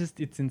mean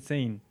it's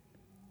insane.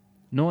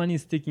 No one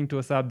is sticking to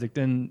a subject,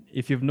 and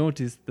if you've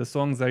noticed, the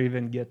songs are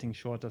even getting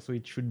shorter, so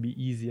it should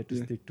be easier to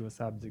stick to a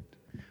subject.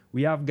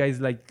 We have guys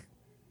like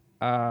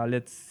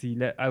let's see,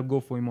 I'll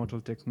go for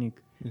Immortal Technique.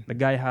 The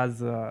guy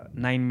has a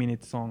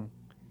 9-minute song,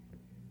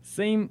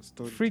 same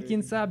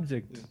freaking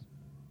subject,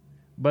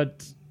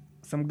 but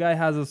some guy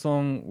has a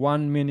song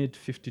 1 minute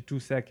 52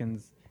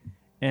 seconds,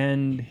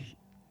 and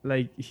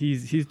like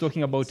he's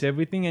talking about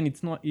everything, and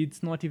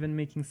it's not even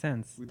making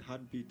sense with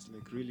heartbeats,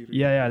 like really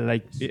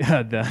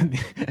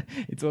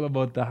it's all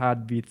about the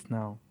heartbeats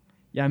now.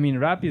 I mean,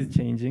 rap is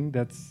changing,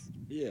 that's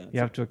you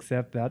have to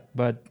accept that,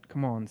 but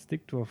come on,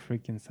 stick to a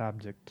freaking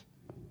subject.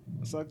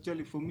 So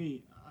actually for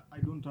me, I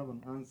don't have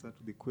an answer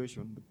to the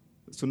question, but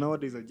so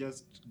nowadays I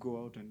just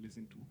go out and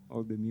listen to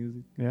all the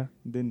music,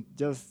 then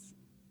just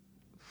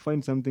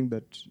find something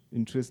that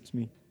interests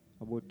me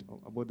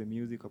about the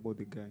music, about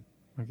the guy.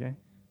 Okay.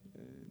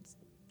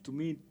 To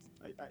me,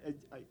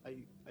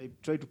 I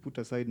try to put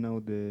aside now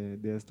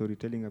their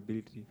storytelling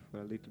ability for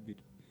a little bit,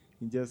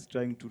 in just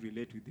trying to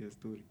relate with their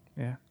story.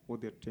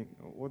 What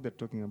they're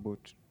talking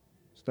about.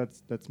 So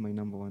that's my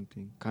number one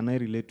thing. Can I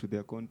relate to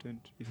their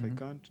content? If I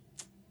can't,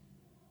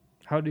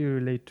 how do you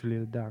relate to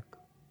Lil Durk?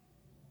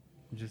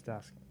 Just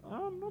ask.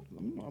 I'm not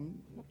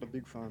a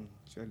big fan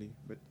actually,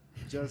 but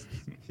just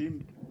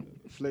him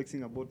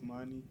flexing about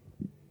money.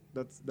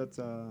 That's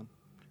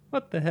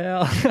what the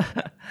hell?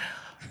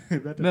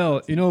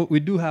 No, we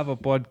do have a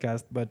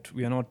podcast, but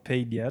we are not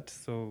paid yet.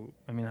 So,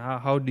 I mean,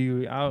 how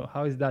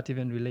is that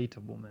even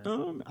relatable,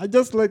 man? I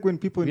just like when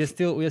people... We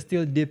are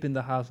still deep in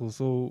the hustle.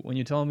 So when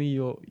you tell me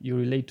you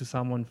relate to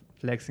someone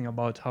flexing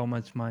about how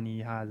much money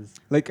he has.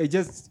 Like,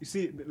 you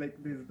see,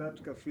 like there's that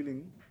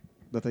feeling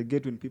that I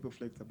get when people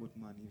flex about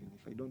money, even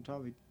if I don't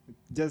have it.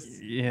 Just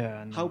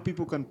how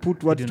people can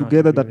put words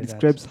together that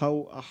describes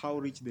how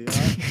rich they are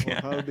or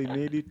how they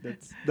made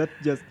it. That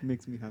just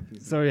makes me happy.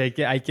 Sorry,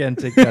 I can't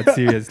take that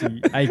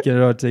seriously. I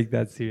cannot take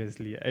that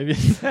seriously. I mean,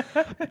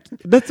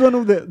 that's one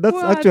of the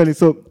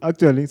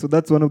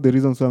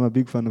reasons why I'm a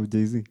big fan of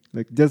Jay-Z.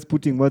 Like just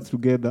putting words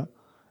together,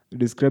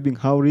 describing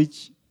how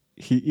rich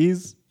he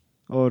is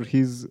or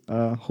his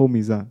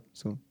homies are.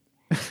 So.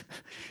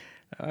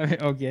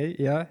 Okay,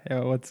 yeah.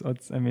 What's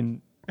I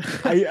mean,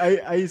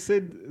 I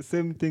said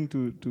same thing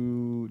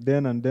to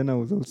Dan, and Dan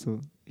was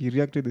also, he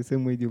reacted the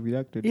same way you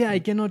reacted. Yeah, so. I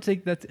cannot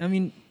take that. I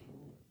mean,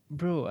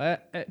 bro,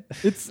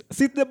 it's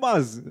sit the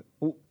bars.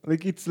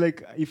 Like it's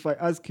like if I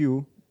ask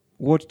you,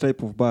 what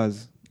type of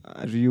bars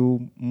are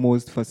you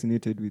most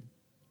fascinated with?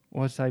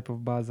 What type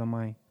of bars am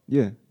I?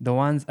 Yeah, the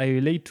ones I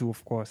relate to,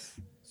 of course.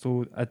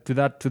 So to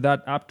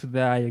that up to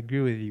there, I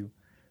agree with you.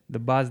 The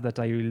bars that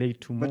I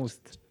relate to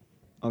most.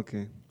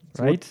 Okay.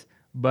 So right,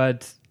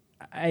 but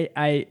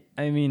I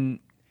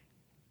mean,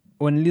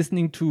 when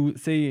listening to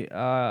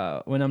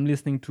when I'm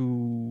listening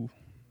to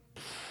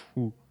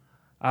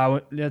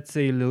let's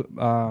say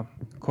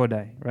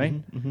Kodai, right?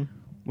 Mm-hmm.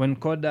 When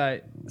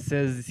Kodai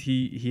says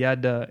he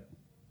had a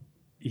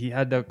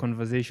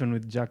conversation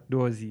with Jack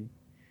Dorsey,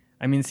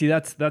 I mean, see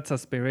that's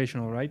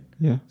aspirational, right?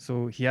 Yeah.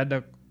 So he had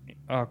a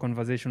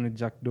conversation with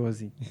Jack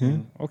Dorsey.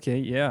 Mm-hmm. Okay,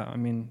 yeah. I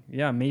mean,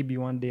 yeah, maybe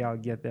one day I'll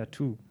get there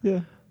too.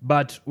 Yeah.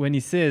 But when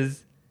he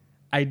says,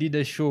 I did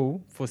a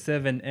show for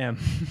 7M.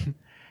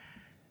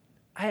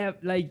 I have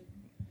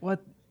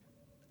what?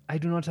 I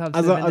do not have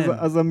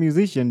 7M. As a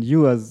musician,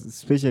 you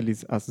especially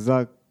as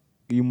Zach,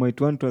 you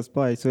might want to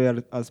aspire. So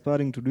you're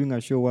aspiring to doing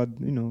a show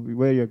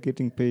where you're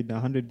getting paid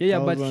 100,000. Yeah,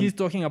 but he's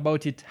talking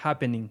about it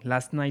happening.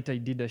 Last night I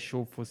did a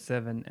show for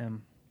 7M.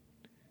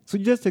 So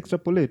just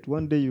extrapolate.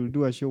 One day you'll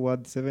do a show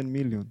worth 7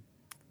 million.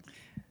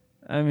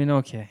 I mean,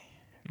 okay.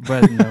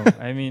 But no,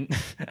 I mean...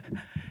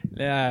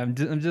 Yeah,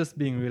 I'm just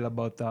being real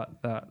about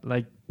that.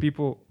 Like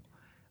people,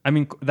 I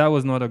mean, that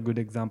was not a good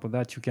example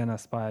that you can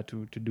aspire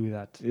to do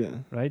that. Yeah.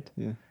 Right?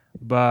 Yeah.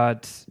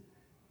 But,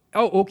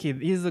 okay,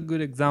 here's a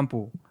good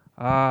example.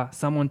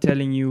 Someone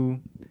telling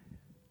you,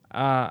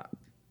 I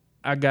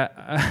got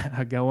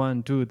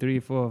 1, 2, 3,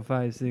 4,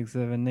 5, 6,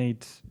 7,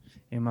 8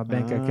 in my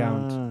bank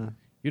account.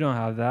 You don't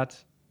have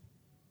that.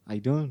 I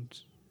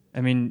don't. I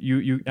mean,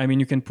 you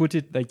can put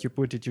it like you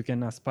put it. You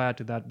can aspire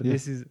to that, but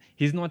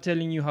he's not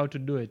telling you how to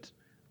do it.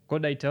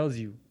 Kodai tells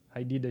you,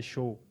 I did a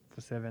show for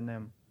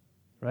 7M,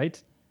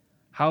 right?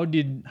 How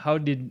did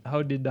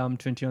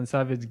 21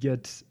 Savage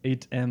get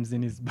 8 M's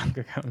in his bank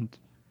account?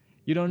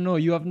 You don't know.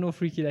 You have no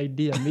freaking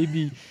idea.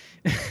 Maybe,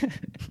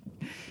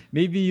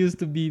 maybe he used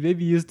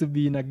to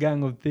be in a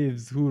gang of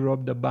thieves who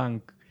robbed a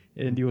bank,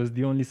 and he was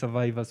the only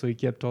survivor, so he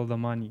kept all the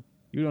money.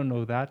 You don't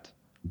know that.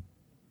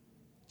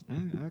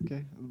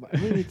 Okay. But I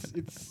mean,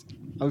 it's.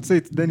 I would say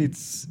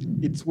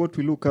it's what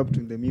we look up to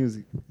in the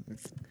music.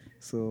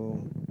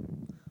 So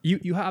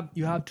You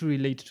have to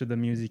relate to the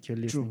music you're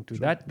listening to.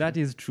 True. That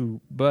is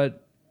true.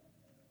 But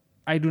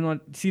I do not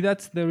see.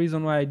 That's the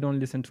reason why I don't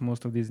listen to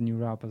most of these new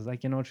rappers. I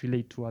cannot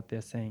relate to what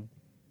they're saying.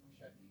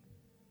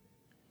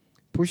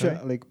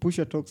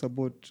 Pusha talks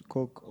about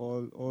coke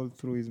all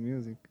through his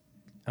music.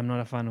 I'm not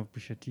a fan of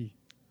Pusha T.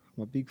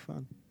 I'm a big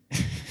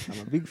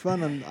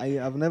fan. And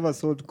I've never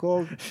sold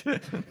coke.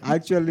 I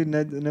actually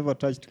never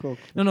touched coke.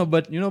 No,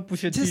 but you know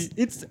Pusha T.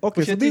 It's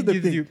okay. Pusha So T this is the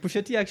gives thing. you.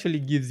 Pusha T actually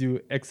gives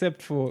you,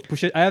 except for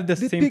Pusha. I have the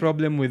same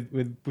problem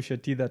with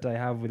Pusha T that I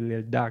have with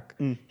Lil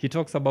Durk. He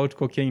talks about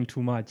cocaine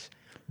too much,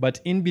 but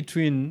in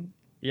between,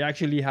 he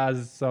actually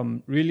has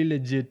some really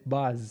legit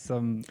bars.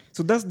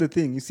 So that's the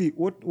thing. You see,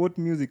 what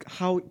music?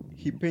 How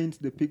he paints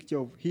the picture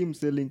of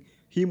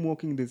him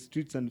walking the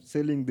streets and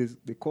selling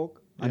the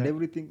coke and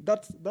everything.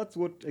 That's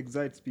what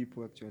excites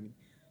people actually.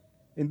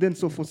 And then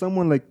so for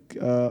someone like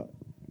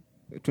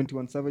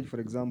 21 Savage, for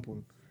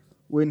example,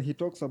 when he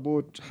talks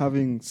about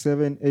having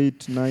 7,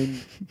 8,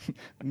 9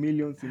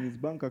 millions in his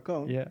bank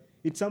account,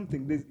 it's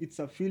something. It's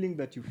a feeling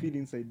that you feel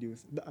inside you,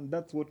 and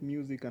that's what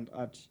music and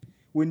art.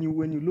 When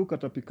you look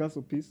at a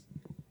Picasso piece,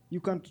 you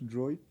can't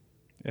draw it.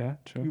 Yeah,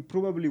 true. You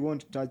probably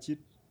won't touch it,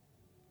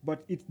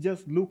 but it's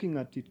just looking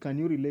at it. Can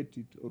you relate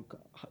it, or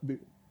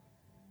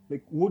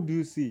like what do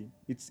you see?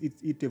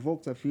 It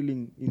evokes a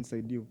feeling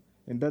inside you,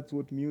 and that's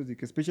what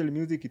music, especially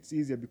music, it's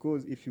easier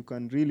because if you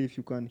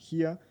can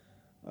hear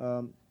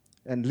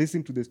and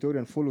listen to the story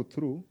and follow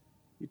through,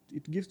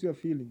 it gives you a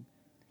feeling.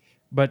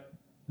 But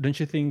don't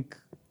you think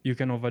you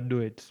can overdo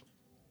it?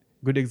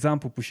 Good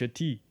example, Pusha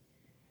T.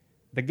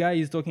 The guy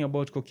is talking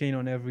about cocaine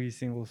on every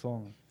single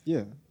song.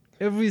 Yeah.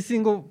 Every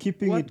single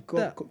keeping his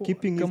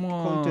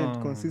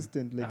content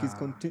consistent, like he's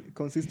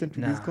consistent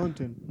with his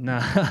content.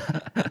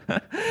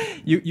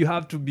 You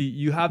have to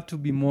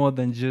be more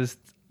than just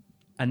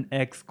an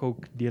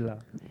ex-coke dealer.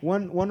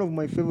 One of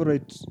my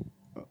favorite,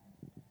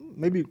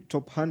 maybe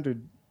top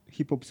 100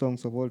 hip hop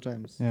songs of all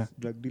times. Yeah.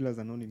 Drug Dealers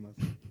Anonymous.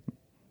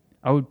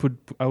 I would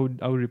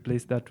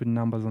replace that with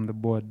Numbers on the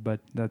Board,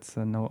 but that's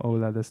a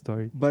whole other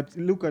story. But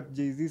look at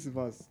Jay-Z's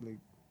verse, like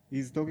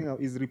he's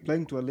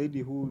replying to a lady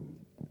who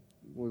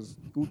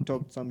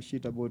talked some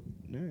shit about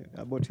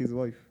his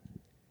wife.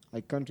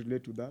 I can't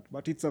relate to that,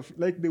 but it's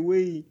like the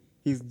way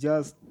he's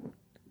just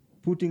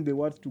putting the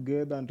words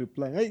together and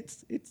replying.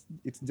 It's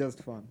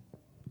just fun.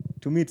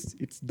 To me,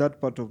 it's that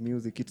part of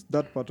music. It's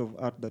that part of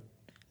art that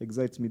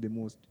excites me the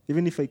most.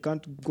 Even if I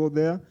can't go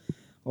there,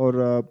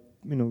 or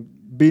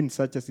be in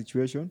such a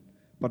situation,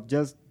 but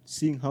just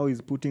seeing how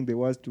he's putting the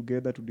words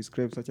together to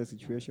describe such a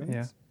situation.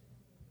 Yeah.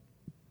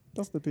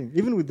 That's the thing.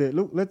 Even with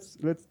let's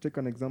take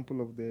an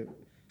example of the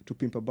To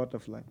Pimp a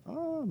Butterfly.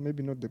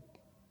 Maybe not the.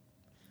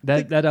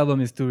 That album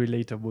is too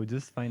relatable.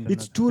 Just find another.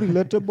 It's too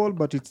relatable,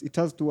 but it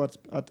has two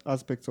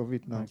aspects of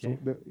it now. Okay.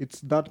 So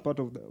it's that part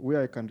of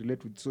where I can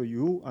relate with. So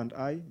you and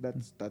I,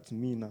 that's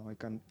me now. I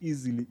can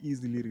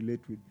easily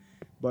relate with.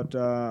 But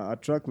a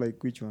track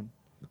like which one?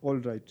 All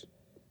Right.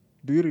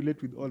 Do you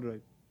relate with All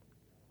Right?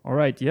 All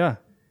Right. Yeah.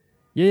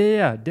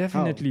 Yeah.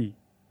 Definitely.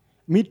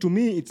 To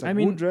me, it's a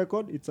good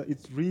record.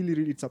 It's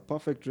really it's a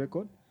perfect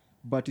record.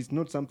 But it's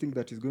not something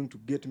that is going to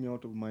get me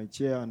out of my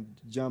chair and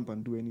jump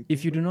and do anything.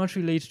 If you do not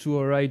relate to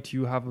All Right,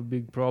 you have a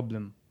big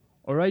problem.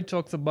 All Right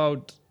talks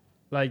about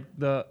like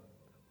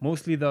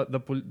mostly the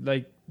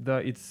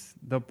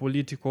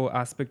political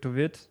aspect of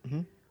it.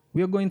 Mm-hmm.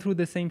 We are going through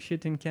the same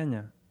shit in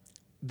Kenya.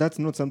 That's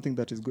not something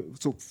that is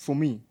good. So for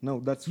me,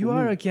 now that's for you me.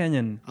 are a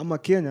Kenyan. I'm a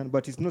Kenyan,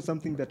 but it's not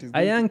something that is.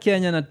 I am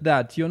Kenyan at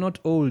that. You're not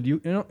old. You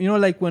know,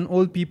 like when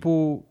old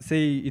people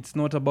say it's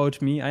not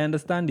about me. I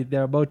understand it.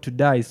 They're about to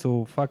die,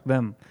 so fuck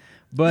them.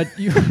 But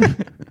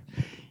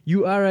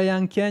you are a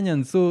young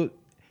Kenyan, so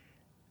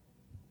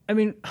I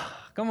mean,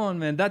 come on,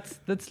 man.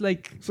 That's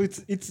like. So it's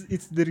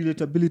the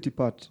relatability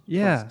part.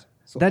 Yeah, first.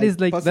 So that is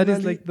like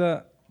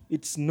the.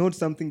 It's not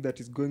something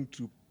that is going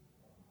to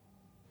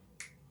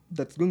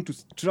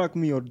struck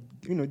me, or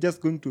just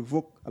going to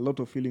evoke a lot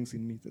of feelings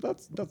in me. So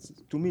that's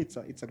to me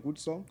it's a good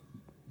song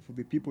for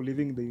the people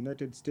living in the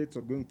United States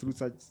or going through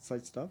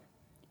such stuff.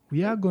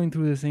 We are going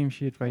through the same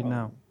shit right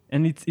now,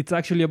 and it's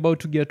actually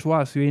about to get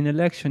worse. We're in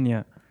election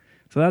year,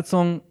 so that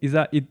song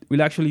it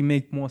will actually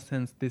make more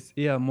sense this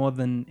year more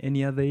than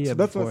any other year. So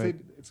that's what I said.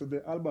 So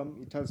the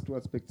album, it has two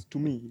aspects to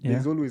me. Yeah.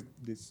 There's always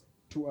this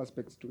two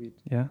aspects to it.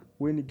 Yeah.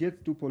 When it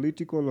gets too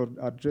political or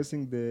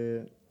addressing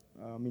the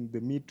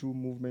Me Too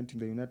movement in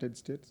the United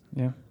States,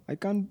 yeah, I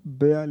can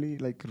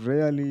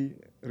rarely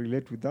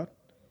relate with that.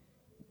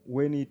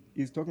 When it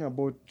is talking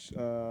about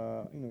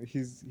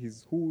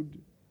his hood,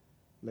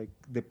 like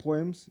the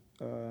poems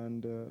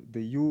and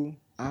the you,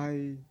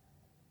 I,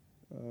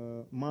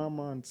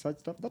 mama and such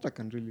stuff, that I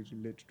can really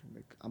relate to.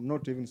 Like I'm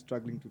not even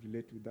struggling to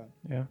relate with that.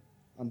 yeah.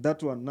 And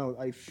that one now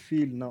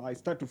I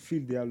start to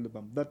feel the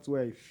album. That's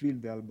where I feel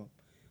the album.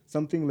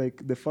 Something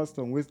like the first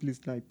one, Wesley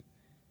Snipe,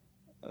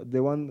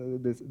 the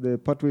one the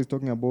part where he's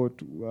talking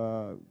about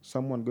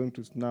someone going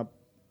to snap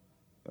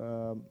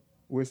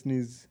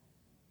Wesley's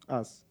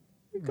ass.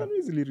 You can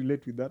easily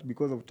relate with that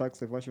because of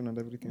tax evasion and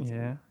everything. So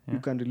Yeah, you yeah.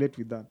 can relate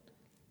with that.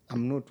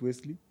 I'm not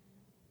Wesley.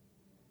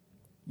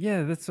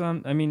 Yeah, that's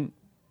what I mean,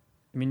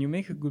 you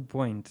make a good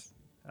point.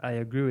 I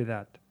agree with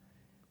that.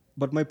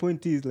 But my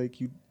point is like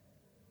you.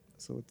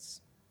 So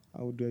it's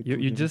how do I? You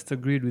put it? just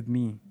agreed with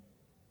me.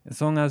 A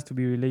song has to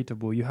be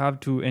relatable. You have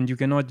to, and you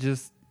cannot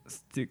just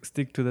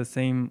stick to the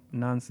same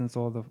nonsense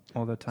all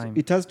the time.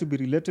 It has to be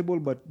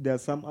relatable, but there are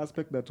some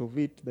aspect that of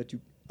it that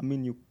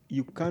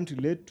you can't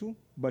relate to,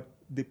 but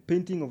the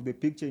painting of the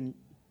picture,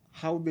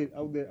 how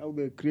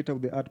the creator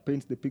of the art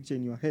paints the picture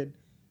in your head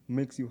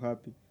makes you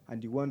happy,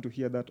 and you want to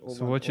hear that over.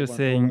 So and what you're over and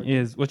saying over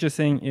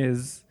again.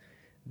 is,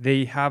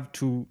 they have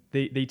to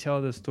they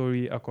tell the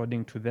story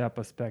according to their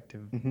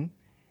perspective, Mm-hmm.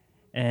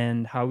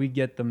 and how we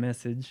get the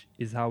message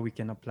is how we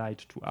can apply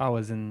it to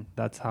ours, and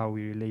that's how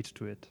we relate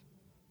to it.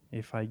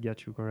 If I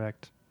get you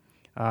correct,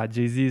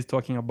 Jay-Z is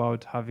talking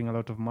about having a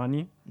lot of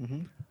money,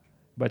 Mm-hmm.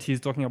 but he's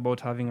talking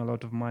about having a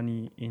lot of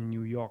money in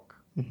New York,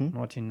 Mm-hmm.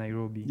 not in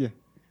Nairobi. Yeah.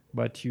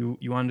 But you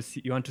want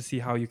to see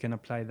how you can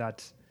apply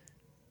that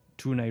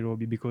to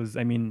Nairobi, because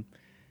I mean,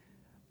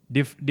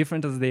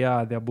 different as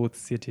they're both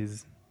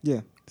cities.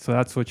 Yeah. So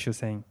that's what you're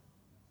saying.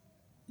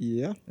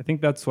 Yeah. I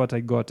think that's what I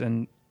got,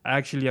 and I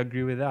actually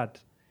agree with that.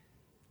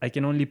 I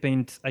can only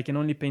paint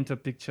a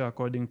picture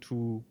according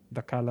to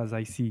the colors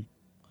I see.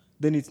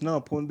 Then it's now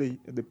upon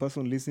the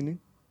person listening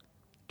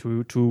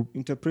To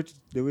interpret it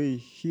the way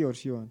he or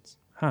she wants.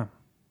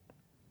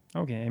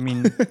 Okay, I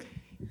mean,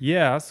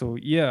 yeah. So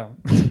yeah,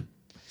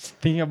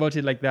 thinking about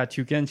it like that,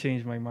 you can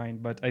change my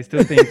mind, but I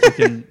still think you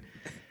can.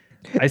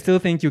 I still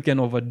think you can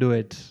overdo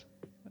it.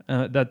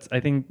 I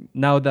think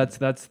now that's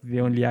the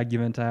only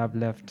argument I have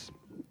left.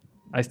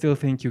 I still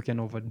think you can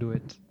overdo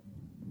it.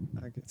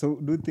 Okay. So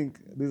do you think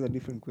this is a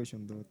different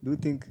question though? Do you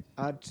think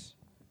art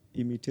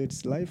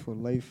imitates life or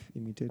life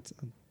imitates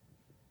art?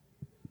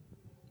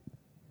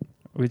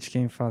 Which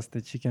came first,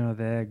 the chicken or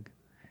the egg?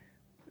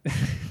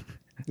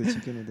 The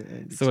chicken or the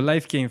egg? So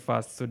life came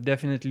first. So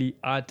definitely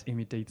art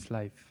imitates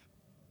life.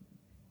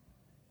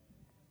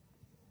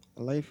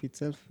 Life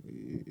itself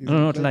is No,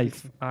 not life.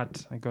 itself?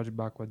 Art. I got it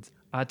backwards.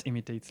 Art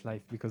imitates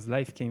life because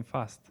life came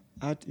first.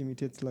 Art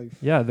imitates life.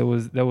 Yeah, there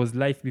was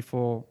life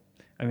before.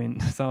 I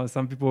mean,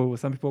 some people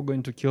are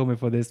going to kill me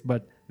for this,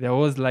 but there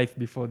was life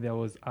before there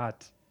was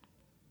art.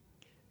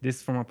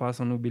 This from a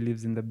person who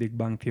believes in the Big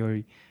Bang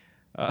Theory.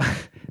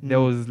 There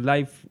was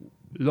life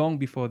long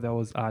before there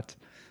was art.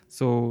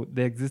 So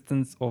the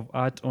existence of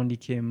art only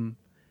came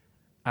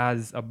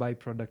as a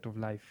byproduct of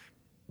life.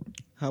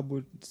 How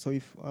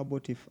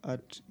about if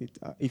art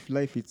if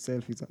life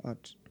itself is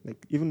art?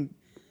 Like even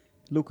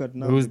look at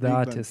now Who's the the Big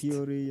artist? Bang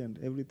Theory and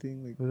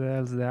everything. Like Who the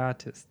hell's the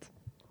artist?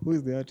 who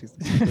is the artist?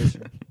 That's the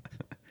question.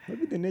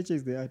 Maybe the nature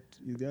is the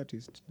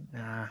artist.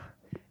 Nah.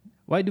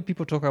 Why do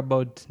people talk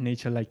about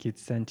nature like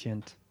it's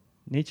sentient?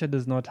 Nature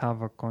does not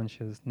have a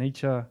conscience.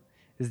 Nature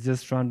is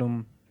just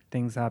random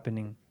things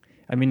happening.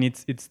 I mean,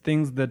 it's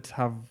things that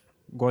have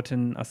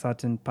gotten a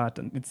certain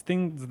pattern. It's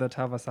things that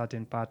have a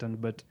certain pattern,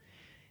 but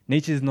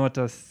nature is not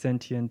a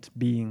sentient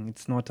being.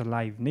 It's not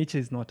alive. Nature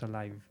is not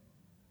alive.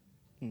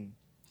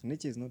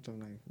 Nature is not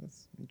alive.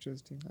 That's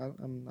interesting. I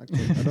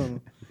don't know.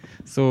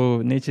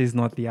 So nature is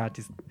not the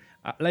artist.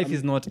 Life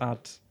is not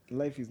art.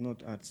 Life is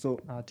not art. So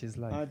Art is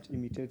life. art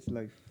imitates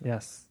life.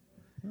 Yes.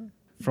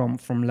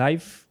 From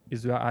life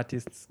is where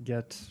artists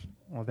get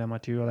all their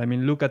material. I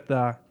mean, look at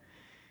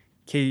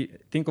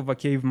think of a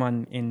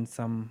caveman in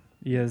some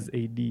years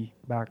AD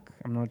back.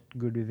 I'm not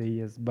good with the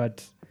years,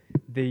 but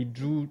they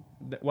drew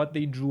what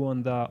they drew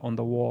on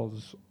the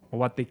walls, or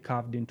what they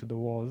carved into the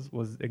walls,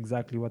 was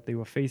exactly what they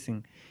were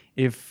facing.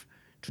 If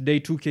today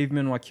 2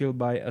 cavemen were killed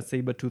by a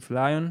saber-toothed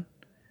lion,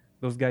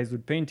 those guys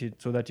would paint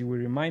it so that it will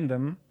remind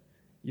them,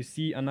 you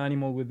see an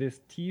animal with its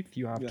teeth,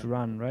 you have to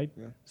run, right?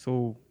 Yeah.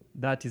 So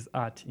that is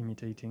art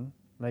imitating.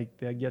 Like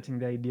they're getting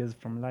the ideas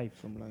from life.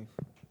 From life.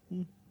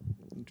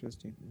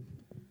 Interesting.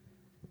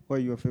 Who are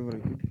your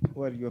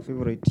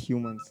favorite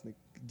humans? Like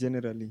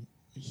generally,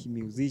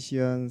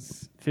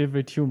 musicians.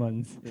 Favorite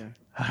humans. Yeah.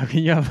 I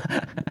mean, you have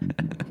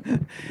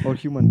Or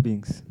human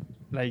beings.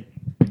 like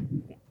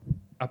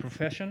a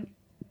profession.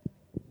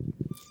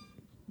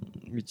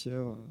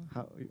 Whichever,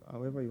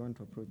 however you want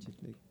to approach it.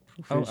 Like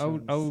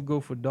I would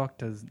go for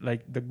doctors,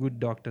 like the good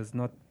doctors,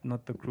 not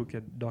the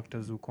crooked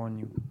doctors who con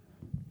you.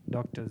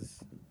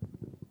 Doctors.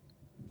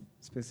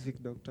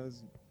 specific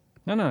doctors.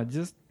 No,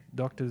 just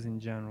doctors in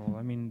general.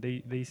 I mean,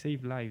 they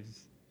save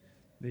lives.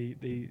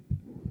 They're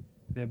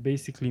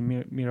basically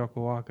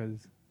miracle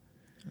workers.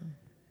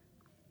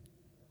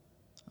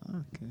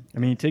 Okay. I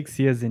mean, it takes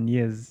years and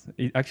years.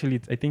 I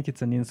think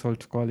it's an insult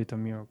to call it a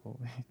miracle.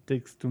 It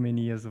takes too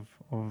many years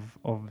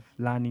of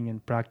learning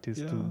and practice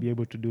to be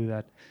able to do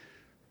that.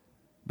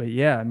 But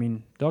yeah, I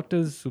mean,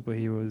 doctors,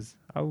 superheroes.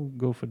 I would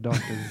go for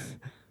doctors.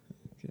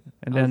 Okay.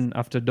 And I was- then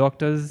after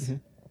doctors,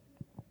 Mhm.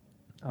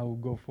 I will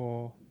go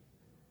for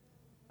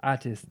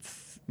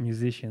artists,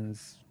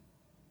 musicians,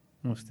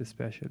 most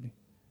especially.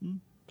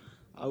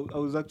 I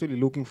was actually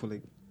looking for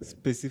like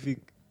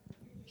specific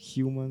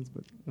humans,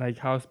 but Like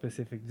how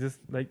specific? Just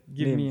like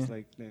give names, me.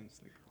 like names,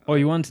 like Oh,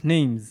 you want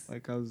names?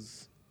 like I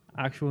was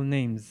Actual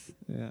names.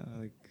 yeah,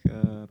 like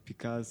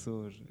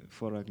Picasso or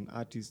for an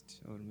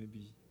artist, or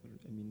maybe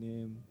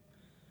Eminem.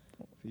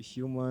 For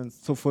humans,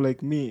 so for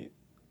like me,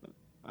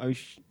 I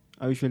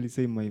usually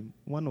say my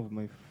one of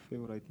my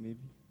favorite, maybe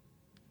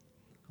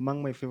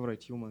among my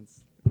favorite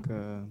humans, like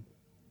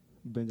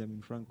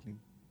Benjamin Franklin.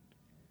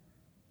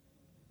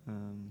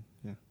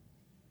 Yeah.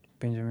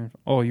 Benjamin.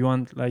 Oh, you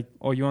want like?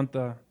 Oh, you want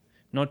the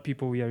not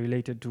people we are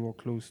related to or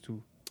close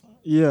to.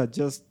 Yeah,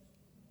 just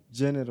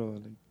general,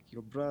 like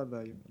your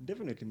brother.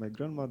 Definitely, my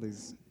grandmother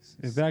is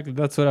Exactly.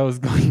 That's what I was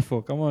going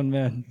for. Come on,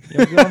 man.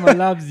 Your grandma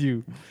loves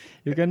you.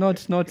 You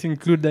cannot not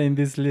include her in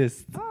this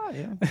list.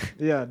 yeah,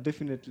 yeah,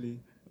 definitely,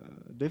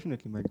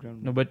 definitely my grandma.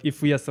 No, but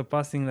if we are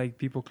surpassing like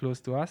people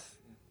close to us,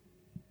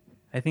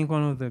 I think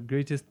one of the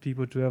greatest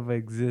people to ever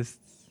exist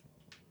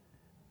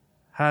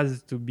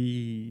has to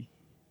be.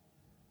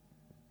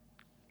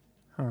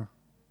 Huh.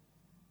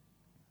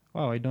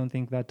 Wow, I don't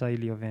think that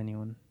highly of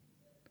anyone.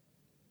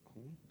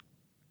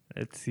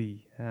 Let's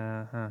see.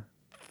 I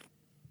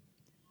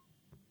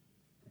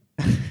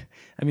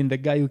mean, the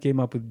guy who came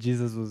up with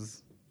Jesus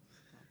was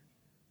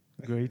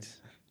great.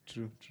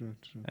 True.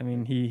 I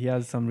mean, he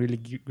has some really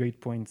great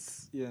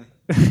points. Yeah.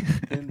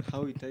 Then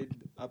how he tied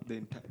up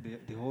the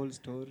whole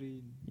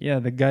story. Yeah,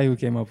 the guy who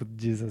came up with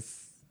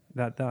Jesus.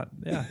 That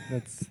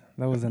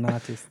was an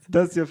artist.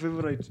 That's your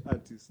favorite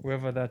artist.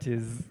 Whoever that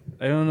is,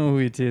 I don't know who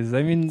it is.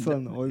 I mean,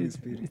 Son, Holy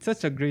Spirit. it's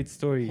such a great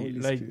story. Holy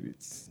like,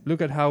 Spirits.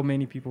 look at how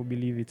many people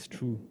believe it's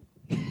true.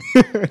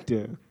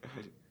 Yeah.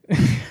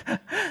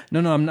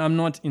 No, I'm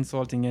not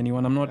insulting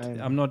anyone. I know.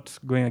 I'm not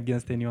going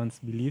against anyone's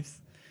beliefs.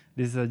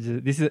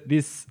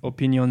 These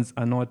opinions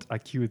are not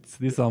acute.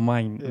 These are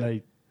mine. Yeah.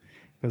 Like,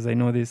 because I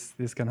know this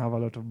can have a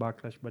lot of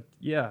backlash. But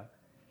yeah,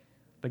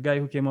 the guy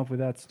who came up with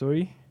that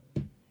story,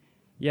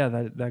 yeah,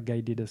 that guy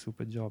did a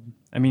super job.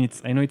 I mean,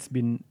 I know it's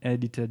been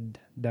edited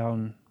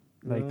down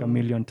like a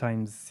million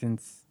times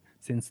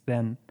since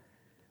then.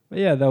 But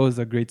yeah, that was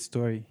a great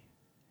story.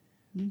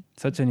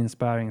 Such an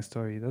inspiring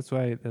story. That's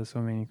why there's so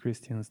many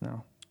Christians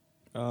now.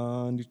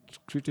 And it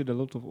created a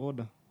lot of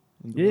order.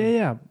 in the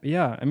world.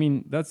 Yeah. I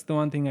mean, that's the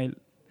one thing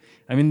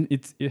I mean,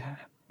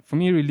 for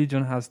me,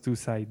 religion has two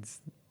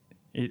sides.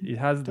 It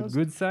has the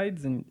good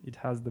sides and it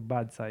has the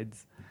bad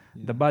sides.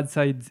 Yeah. The bad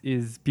sides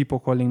is people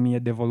calling me a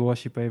devil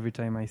worshipper every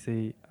time I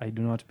say I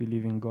do not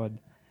believe in God.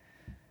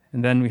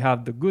 And then we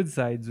have the good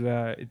sides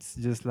where it's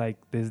just like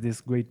there's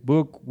this great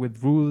book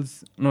with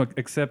rules. No,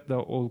 except the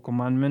Old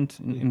Commandment.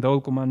 In the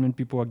Old Commandment,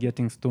 people are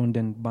getting stoned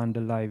and burned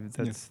alive.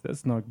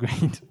 That's not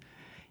great.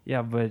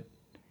 Yeah, but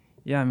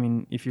yeah, I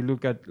mean, if you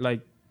look at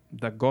like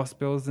the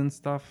Gospels and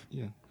stuff,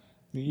 Yeah.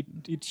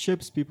 It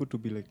shapes people to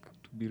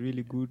be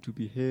really good, to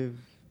behave.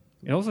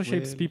 it also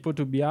shapes well. people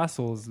to be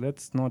assholes.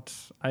 Let's not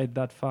hide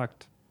that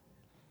fact.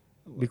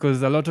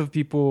 Because a lot of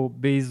people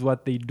base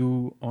what they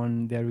do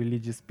on their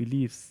religious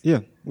beliefs, Yeah,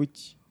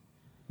 which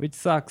which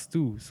sucks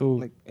too. So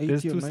like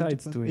there's 80 or two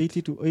sides to 90%,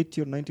 it.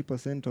 80 or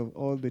 90% of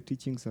all the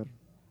teachings are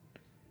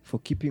for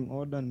keeping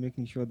order and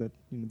making sure that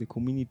the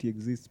community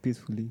exists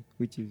peacefully,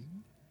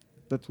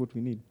 that's what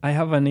we need. I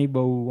have a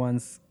neighbor who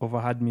once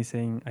overheard me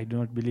saying, I do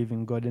not believe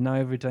in God. And now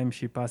every time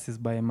she passes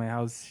by my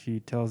house, she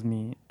tells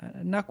me,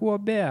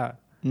 nakuombea.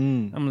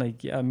 I'm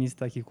like, yeah, mi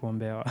sitaki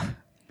kuombewa.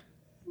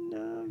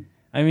 No.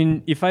 I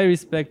mean, if I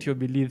respect your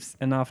beliefs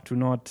enough to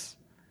not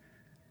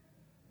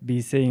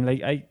be saying,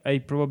 like, I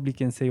probably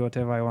can say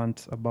whatever I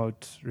want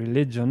about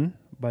religion,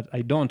 but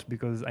I don't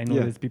because I know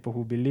Yeah. there's people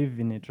who believe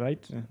in it,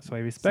 right? Yeah. So I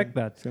respect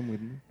that. Same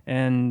with me.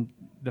 And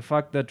the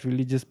fact that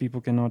religious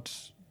people cannot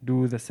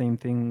do the same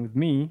thing with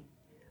me,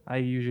 I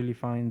usually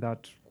find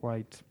that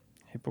quite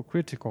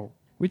hypocritical,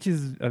 which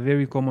is a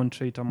very common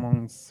trait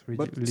amongst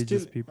But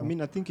religious still, people. I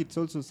mean, I think it's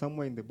also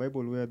somewhere in the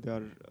Bible where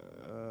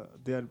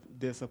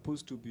they're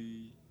supposed to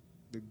be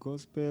the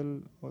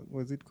gospel. What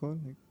was it called?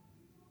 Like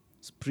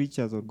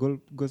preachers or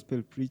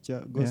gospel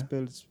preacher,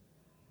 gospels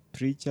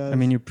preachers. I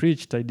mean, you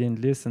preached, I didn't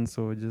listen,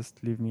 so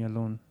just leave me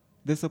alone.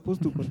 They're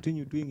supposed to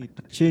continue doing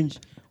it. Change.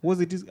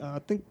 I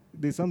think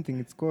there's something.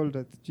 It's called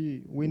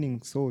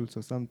winning souls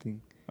or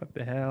something. What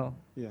the hell?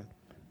 Yeah.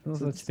 No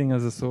So such thing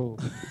as a soul.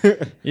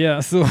 Yeah,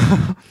 so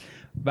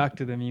back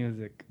to the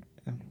music.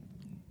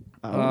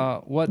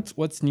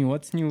 What's new?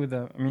 What's new with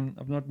I mean,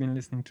 I've not been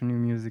listening to new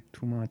music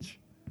too much.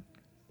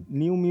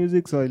 New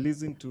music, so I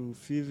listen to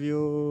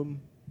Fivio.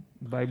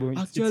 Bible.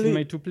 It's Actually, in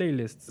my two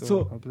playlists,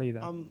 so I'll play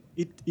that.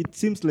 It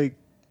seems like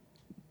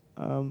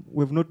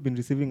we've not been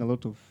receiving a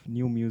lot of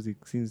new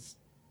music since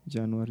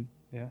January.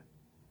 Yeah.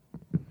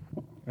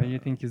 What do you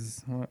think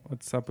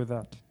what's up with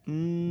that?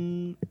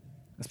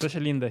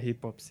 Especially in the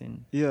hip hop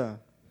scene. Yeah.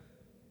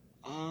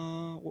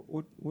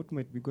 What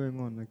might be going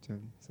on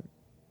actually? So,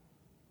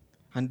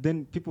 And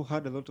then people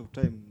had a lot of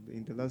time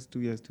in the last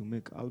 2 years to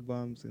make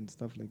albums and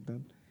stuff like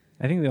that.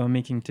 I think they were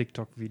making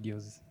TikTok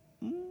videos.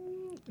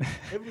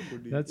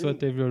 Everybody. That's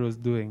what everyone was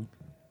doing.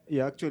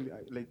 Yeah, actually,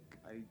 I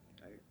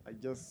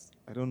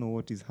don't know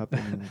what is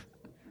happening.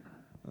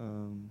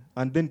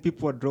 And then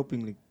people are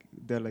dropping like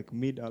they're like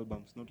mid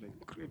albums, not like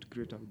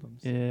great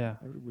albums. Yeah.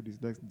 Everybody's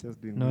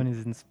just doing. No one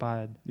is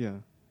inspired. Yeah.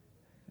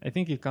 I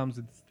think it comes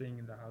with staying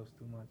in the house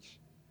too much.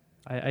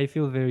 I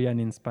feel very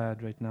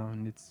uninspired right now,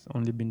 and it's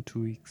only been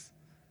 2 weeks.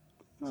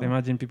 So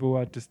imagine people who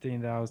had to stay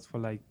in the house for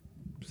like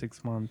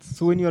 6 months.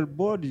 So when you're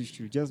bored, you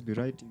should just be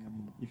writing. I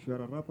mean, if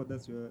you're a rapper,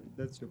 that's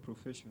your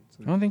profession.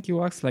 So I don't think it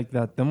works like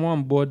that. The more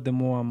I'm bored, the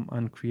more I'm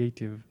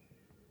uncreative.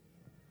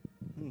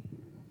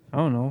 I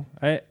don't know.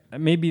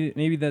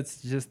 Maybe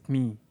that's just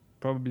me.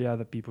 Probably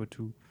other people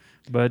too.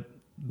 But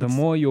the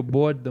more you're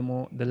bored,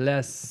 the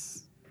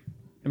less.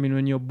 I mean,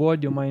 when you're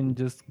bored, your mind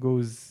just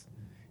goes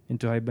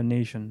into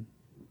hibernation.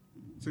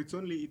 So it's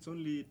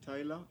only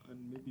Tyler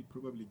and maybe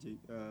probably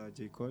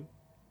J. Cole.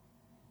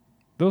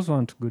 Those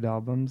weren't good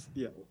albums.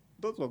 Yeah,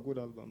 those were good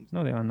albums.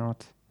 No, they are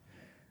not.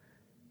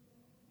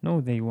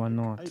 No, they were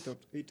not.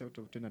 8 out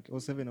of 10 or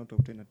 7 out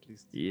of 10 at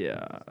least.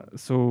 Yeah.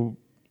 So.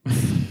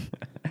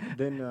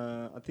 Then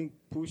I think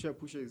Pusha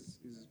is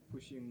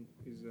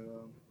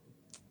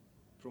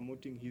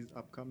promoting his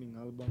upcoming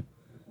album.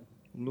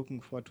 I'm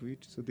looking forward to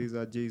it. So there's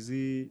a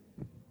Jay-Z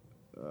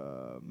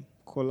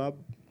collab.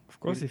 Of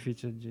course, he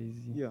featured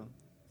Jay-Z. Yeah.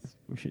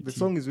 The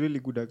song is really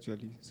good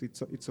actually. So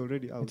it's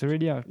already out. It's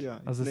already out. Yeah.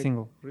 As a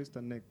single. Wrist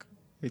and Neck.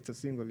 It's a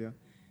single, yeah.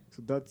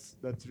 So that's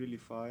really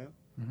fire.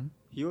 Mm-hmm.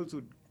 He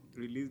also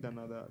released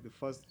the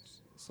first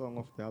song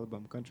of the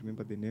album. Can't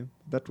remember the name.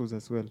 That was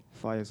as well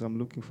fire. So I'm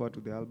looking forward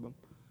to the album.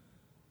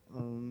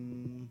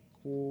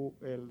 Who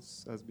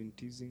else has been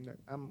teasing? Like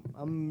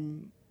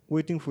I'm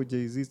waiting for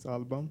Jay-Z's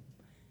album.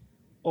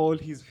 All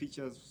his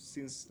features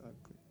since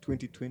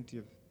 2020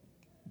 have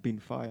been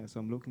fire.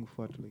 So I'm looking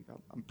forward to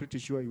I'm pretty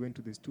sure he went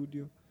to the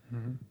studio.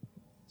 Mm-hmm.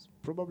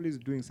 Probably is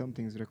doing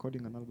something. He's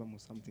recording an album or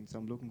something. So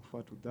I'm looking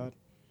forward to that.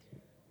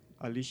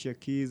 Alicia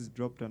Keys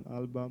dropped an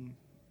album.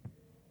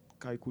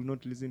 I could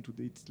not listen to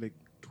it's like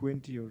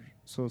 20 or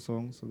so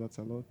songs, so that's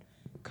a lot.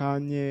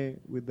 Kanye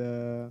with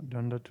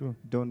Donda 2.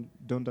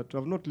 Donda 2.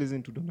 I've not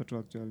listened to Donda 2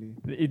 actually.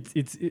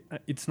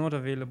 It's not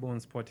available on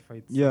Spotify.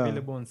 It's Yeah.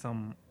 available on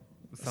some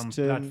STEM,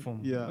 platform.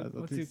 Yeah,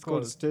 What's it's it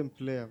called called? STEM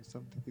Player or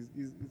something.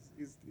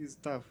 It's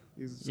tough.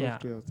 It's Yeah.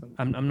 software or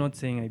something. I'm not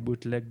saying I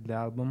bootlegged the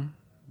album,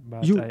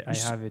 but You- I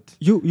have it.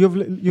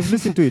 You've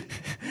listened to it.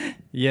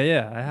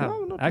 Yeah, I have.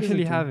 No, not I actually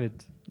listened to have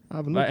it.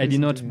 I've But I did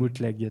listened not to it.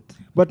 bootleg it.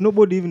 But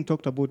nobody even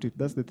talked about it.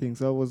 That's the thing.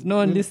 So I was No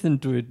one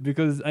listened to it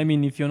because, I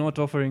mean, if you're not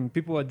offering,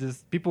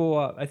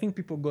 I think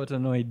people got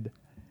annoyed.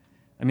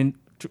 I mean,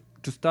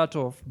 to start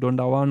off,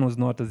 Donda 1 was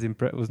not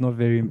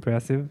very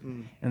impressive.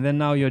 And then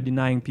now you're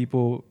denying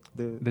people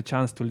the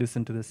chance to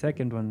listen to the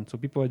second one. So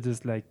people are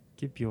just like,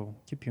 keep your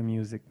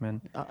music,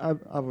 man.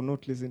 I've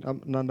not listened.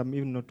 I'm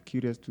even not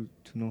curious to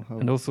know how.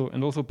 And also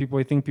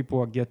I think people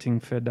are getting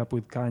fed up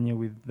with Kanye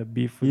with the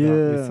beef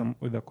with,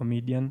 with a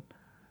comedian.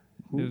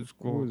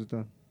 Who is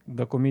that?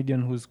 The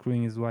comedian who's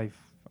screwing his wife.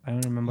 I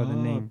don't remember the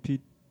name.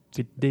 Pete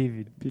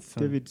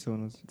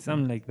Davidson.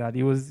 Something like that.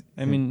 It was,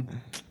 I mean,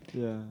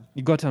 yeah.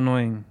 it got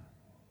annoying.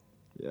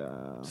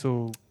 Yeah.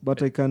 So,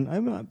 but I'm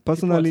people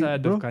personally, are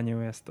tired bro, of Kanye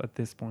West at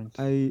this point.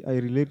 I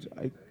relate.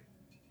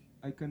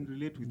 I can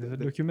relate with There's a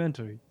that.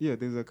 documentary. Yeah,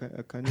 there's a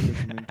Kanye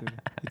documentary.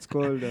 It's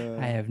called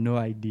I have no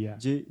idea.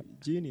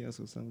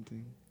 Genius or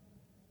something.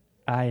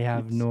 I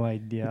have no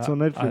idea. It's on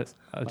Netflix.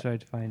 I'll try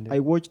to find it. I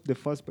watched the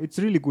first. It's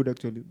really good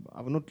actually.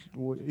 I've not.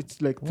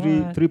 It's like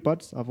What? three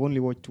parts. I've only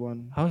watched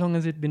one. How long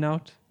has it been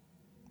out?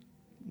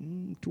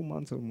 2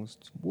 months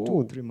almost. Whoa. 2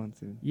 or 3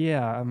 months. Yeah.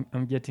 Yeah,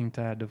 I'm getting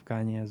tired of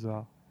Kanye as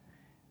well.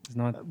 It's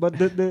not. But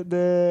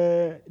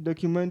the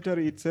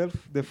documentary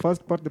itself, the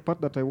first part, the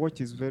part that I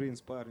watched is very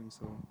inspiring.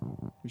 So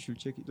we should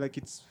check it. Like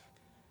it's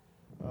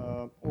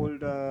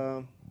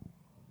older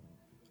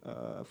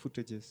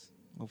footages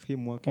of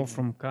him working. Oh,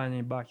 from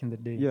Kanye back in the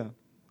day. Yeah.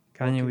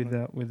 Kanye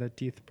working with a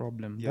teeth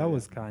problem. Yeah, that yeah.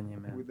 was Kanye,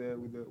 man. With the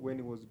when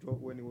he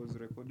was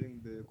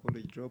recording the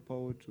College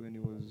Dropout,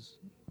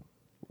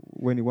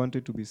 when he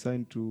wanted to be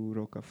signed to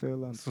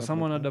Rockefeller. And So stuff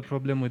someone like had a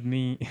problem with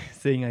me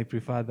saying I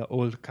prefer the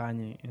old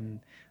Kanye, and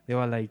they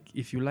were like,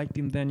 "If you liked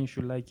him then, you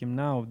should like him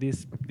now."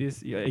 This,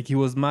 like, he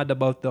was mad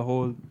about the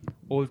whole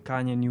old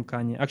Kanye, new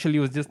Kanye. Actually, he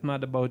was just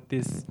mad about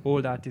this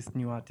old artist,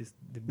 new artist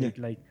debate,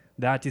 like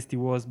the artist he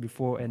was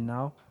before and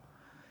now.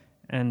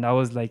 And I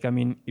was like, I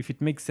mean, if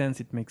it makes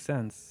sense, it makes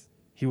sense.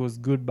 He was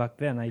good back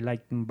then. I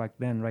liked him back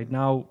then. Right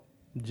now,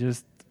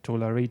 just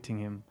tolerating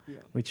him,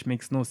 which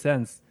makes no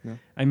sense. Yeah.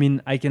 I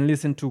mean, I can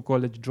listen to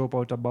College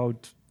Dropout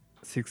about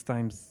 6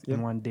 times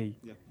in one day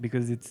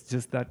because it's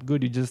just that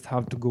good. You just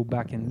have to go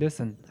back and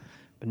listen.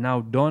 But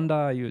now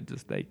Donda, you're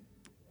just like,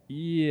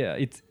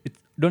 it's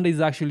Donda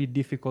is actually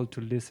difficult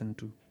to listen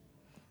to.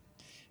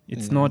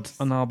 It's not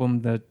an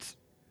album that...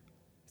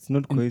 It's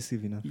not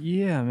cohesive enough.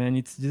 Yeah, man,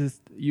 it's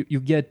just,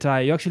 you get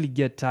tired. You actually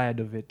get tired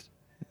of it.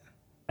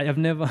 I have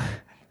never...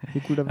 He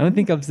could have. I don't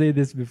think I've said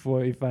this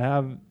before. If I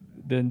have,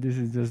 then this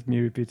is just me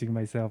repeating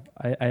myself.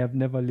 I have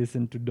never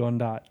listened to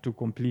Donda to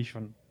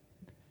completion.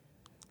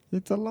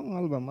 It's a long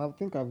album. I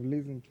think I've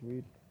listened to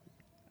it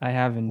I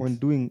haven't. when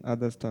doing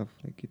other stuff.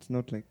 Like it's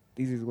not like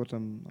this is what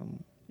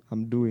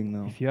I'm doing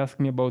now. If you ask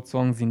me about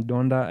songs in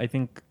Donda, I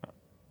think,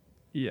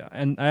 yeah,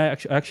 and I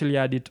actually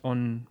had it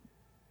on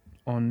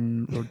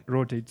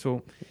rotate,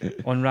 so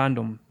on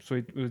random. So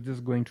it was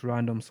just going to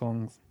random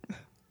songs.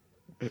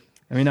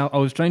 I mean, I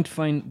was trying to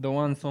find the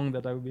one song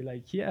that I would be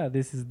like, yeah,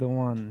 this is the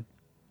one.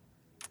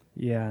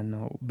 Yeah,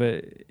 no,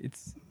 but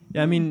it's.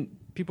 I mean,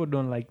 people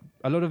don't like.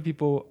 A lot of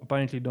people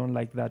apparently don't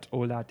like that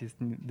old artist,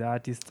 the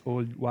artist's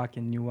old work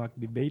and new work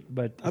debate.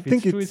 But if I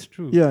think it's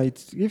true. Yeah,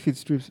 if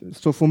it's true.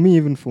 So for me,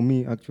 even for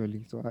me,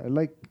 actually, so I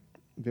like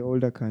the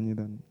older Kanye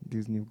than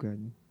this new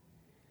Kanye.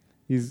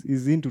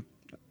 He's into,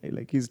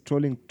 like, he's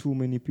trolling too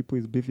many people.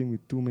 He's beefing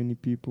with too many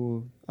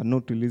people and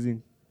not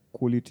releasing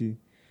quality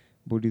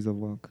bodies of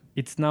work.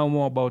 It's now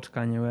more about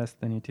Kanye West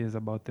than it is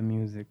about the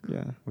music,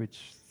 Yeah.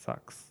 which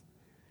sucks.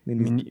 Then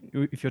I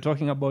mean, if you're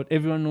talking about,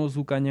 everyone knows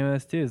who Kanye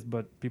West is,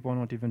 but people are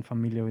not even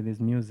familiar with his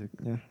music.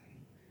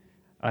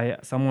 yeah.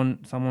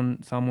 Someone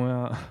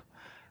somewhere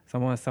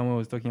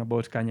was talking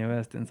about Kanye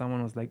West, and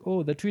someone was like,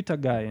 "Oh, the Twitter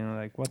guy,"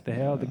 like, what the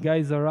hell? The guy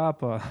is a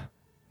rapper,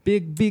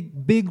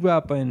 big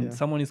rapper, and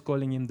someone is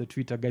calling him the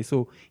Twitter guy.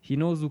 So he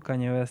knows who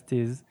Kanye West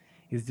is.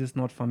 He's just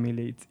not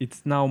familiar.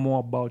 It's now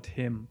more about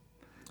him.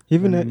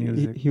 Even than the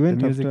music. he went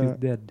the music after is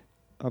dead.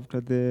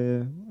 after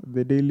the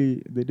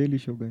Daily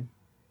Show guy.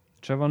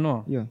 Trevor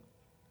Noah. Yeah.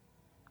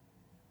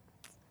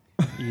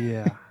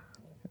 Yeah.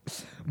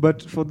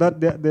 But for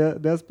that,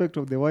 the aspect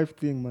of the wife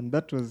thing, man,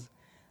 that was,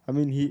 I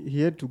mean,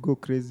 he had to go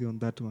crazy on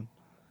that one.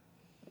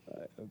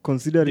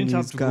 Considering Didn't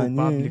have his to Kanye.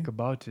 go public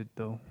about it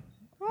though.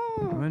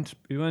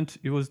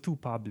 It was too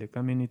public.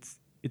 I mean, it's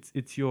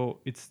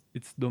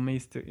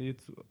domestic.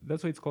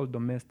 That's why it's called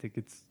domestic.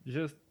 It's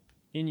just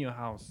in your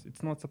house.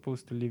 It's not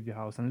supposed to leave your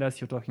house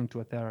unless you're talking to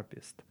a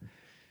therapist.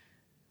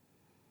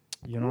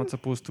 You're not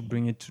supposed to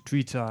bring it to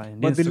Twitter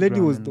and But Instagram. the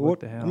lady was and the what what?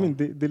 the hell. I mean,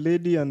 the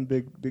lady and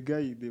the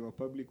guy, they were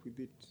public with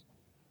it.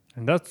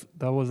 And that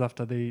was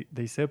after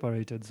they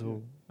separated.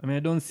 So I mean, I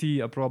don't see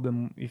a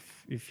problem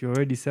if you're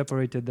already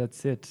separated.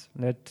 That's it.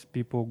 Let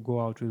people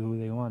go out with who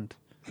they want.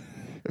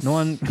 No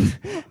one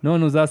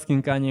was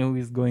asking Kanye who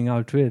he's going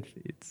out with.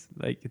 It's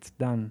like, it's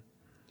done.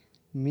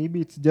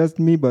 Maybe it's just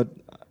me, but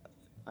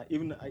I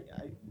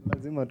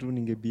lazima tu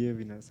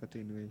ningebehave in a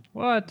certain way.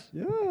 What?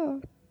 Yeah.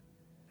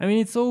 I mean,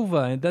 it's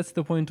over. And that's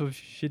the point of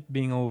shit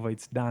being over.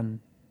 It's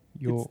done.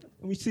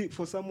 We see,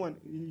 for someone,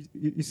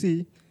 you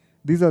see,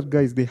 these are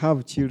guys, they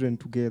have children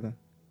together.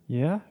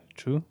 Yeah,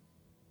 true.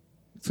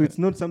 So it's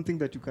not something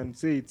that you can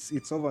say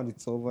it's over and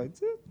it's over.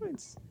 It's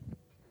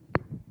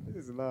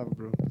this is love,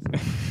 bro.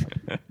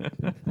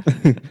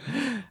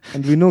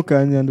 And we know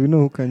Kanye, and we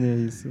know who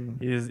Kanye is. So.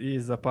 He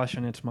is a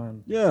passionate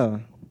man. Yeah.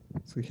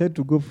 So he had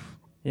to go.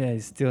 Yeah,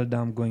 he's still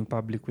damn going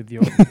public with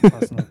your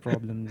personal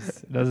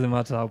problems. Doesn't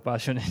matter how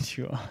passionate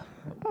you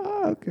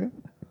are. Okay.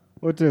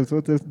 What else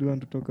do you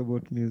want to talk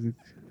about music?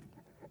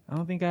 I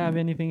don't think I have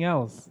anything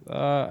else.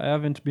 I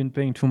haven't been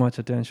paying too much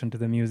attention to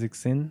the music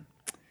scene,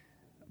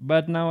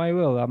 but now I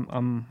will.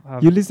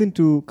 You listened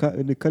to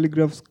the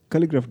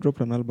Calligraph dropped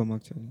an album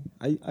actually.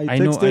 I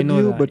texted know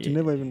you, that. but you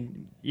never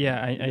even.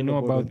 Yeah, I know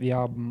about the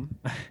album.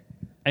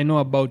 I know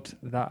about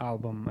that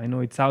album. I know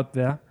it's out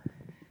there,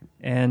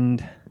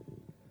 and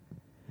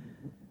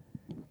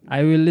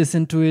I will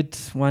listen to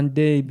it one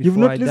day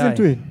before I die. You've not listened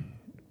to it?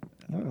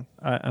 No.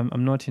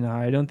 I'm not in a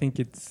hurry. I don't think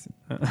it's...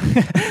 I've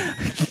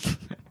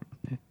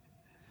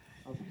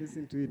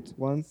listened to it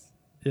once.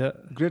 Yeah.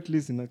 Great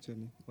listen,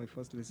 actually. My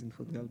first listen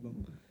for the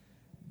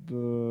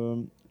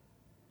album.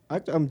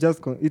 I'm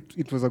just...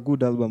 It was a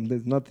good album.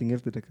 There's nothing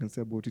else that I can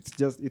say about it. It's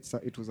just...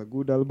 It was a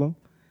good album.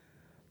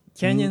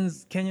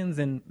 Kenyans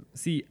and...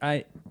 See,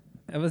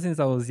 ever since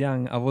I was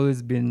young, I've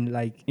always been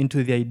like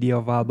into the idea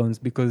of albums,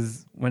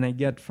 because when I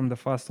get from the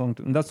first song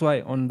and that's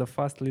why on the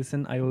first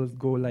listen I always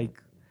go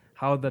like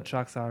how the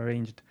tracks are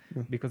arranged,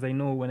 because I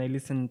know when I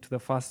listen to the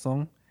first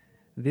song,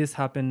 this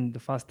happened the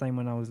first time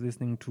when I was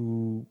listening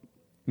to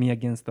Me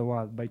Against the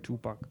World by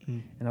Tupac,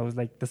 and I was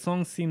like, the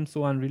song seems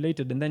so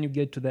unrelated, and then you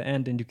get to the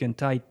end and you can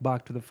tie it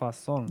back to the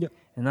first song,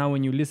 and now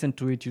when you listen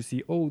to it you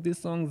see, oh,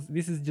 this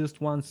is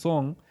just one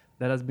song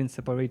that has been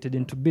separated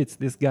into bits.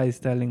 This guy is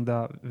telling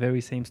the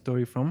very same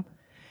story from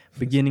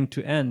beginning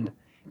to end.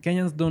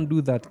 Kenyans don't do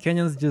that.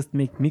 Kenyans just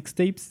make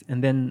mixtapes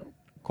and then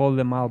call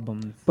them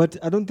albums. But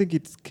I don't think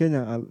it's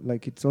Kenya,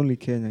 like it's only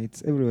Kenya.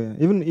 It's everywhere.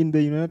 Even in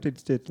the United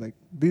States, like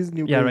these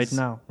new guys. Right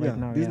now.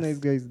 These nice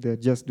guys, they're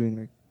just doing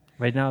like.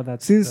 Right now,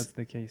 that's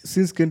the case.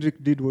 Since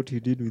Kendrick did what he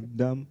did with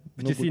Damn.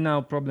 But you see now,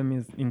 problem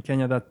is in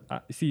Kenya that,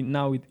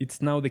 it's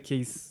now the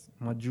case,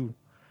 Maju.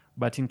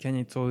 But in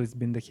Kenya, it's always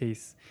been the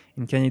case.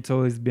 In Kenya, it's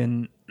always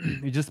been,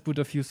 you just put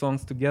a few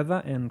songs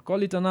together and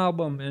call it an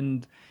album,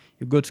 and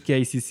you go to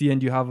KICC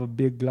and you have a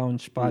big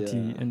launch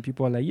party, and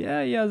people are like,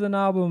 yeah, he has an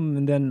album.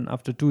 And then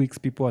after 2 weeks,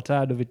 people are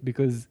tired of it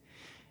because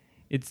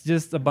it's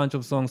just a bunch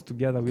of songs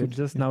together. We're Good,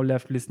 just now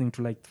left listening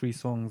to like 3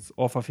 songs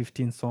off a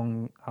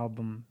 15-song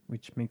album,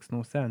 which makes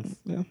no sense.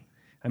 Yeah.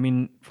 I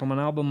mean, from an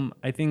album,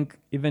 I think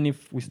even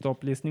if we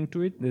stop listening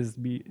to it,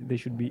 there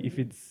should be, if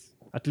it's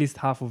at least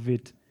half of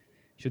it,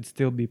 should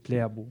still be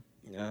playable.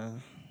 Yeah.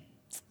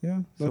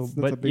 Yeah. So, That's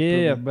a but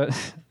big problem.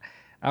 but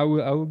I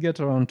will get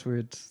around to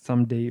it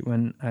someday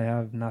when I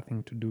have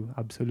nothing to do,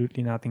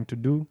 absolutely nothing to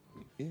do.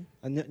 Yeah.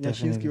 And Nyashinsky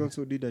Definitely.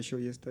 also did a show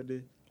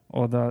yesterday.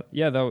 Or that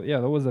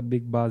was a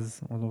big buzz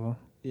all over.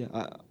 Yeah,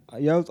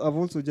 I've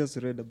also just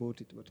read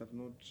about it, but I've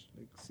not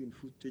like seen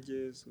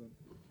footages.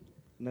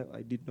 No,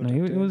 I did not. No,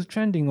 it attend. was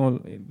trending all.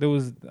 There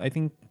was, I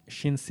think,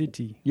 Shin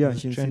City. Yeah,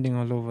 was Shin trending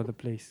all over the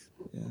place.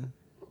 Yeah.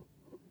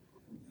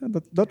 Yeah,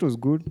 that was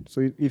good.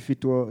 So if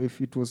it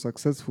was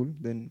successful,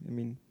 then I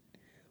mean,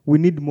 we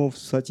need more of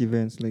such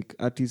events, like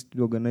artists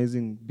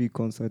organizing big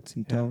concerts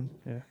in town.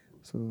 Yeah.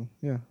 So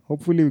yeah,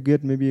 hopefully we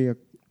get maybe a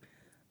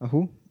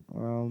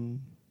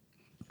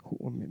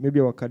maybe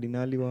our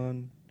Cardinali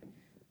one,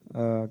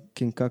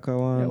 King Kaka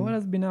one. Yeah. What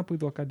has been up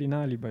with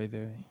Wakadinali, by the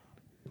way?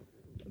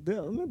 I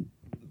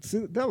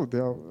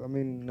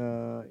mean,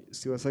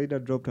 Suicida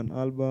dropped an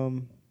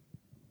album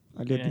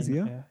earlier this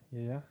year.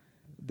 Yeah.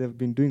 They've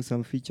been doing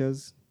some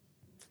features.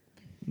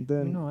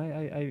 Then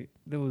I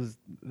there was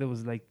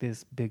like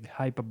this big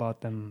hype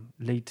about them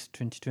late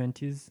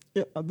 2020s.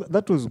 yeah,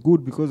 that was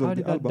good because How of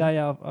did the that album. die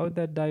off? How did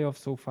that die off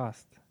so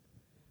fast?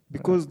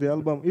 Because the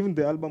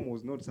album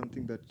was not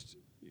something that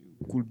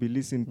could be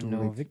listened to.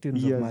 No, like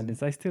Victims years. of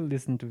Madness. I still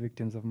listen to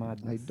Victims of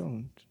Madness. I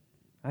don't.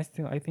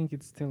 I think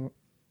it's still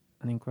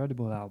an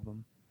incredible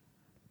album.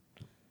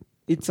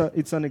 It's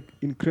an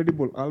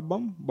incredible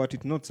album, but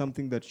it's not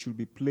something that should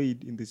be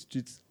played in the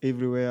streets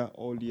everywhere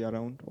all year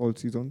round, all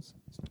seasons.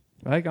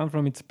 Where I come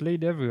from, it's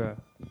played everywhere.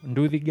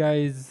 Nduthi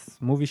guys,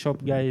 movie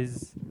shop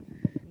guys,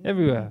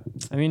 everywhere.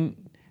 I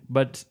mean,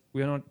 but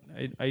we're not.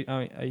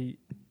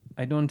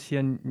 I don't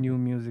hear new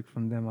music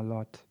from them a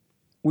lot.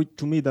 Which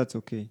to me that's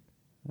okay.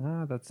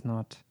 That's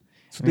not.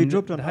 So I they mean,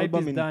 dropped the an hype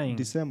album is in dying.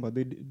 December.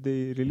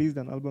 They released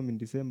an album in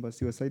December.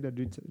 Suicida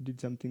did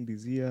something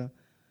this year.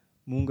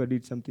 Munga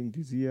did something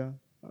this year.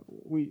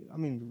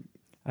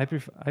 I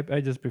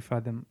just prefer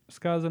them.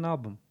 Scar's an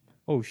album.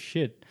 Oh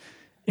shit.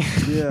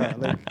 Yeah,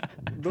 like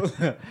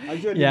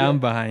actually, Yeah, I'm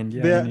behind.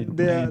 Yeah, I need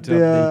to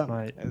update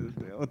my.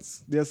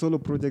 their solo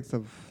projects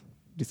have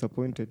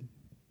disappointed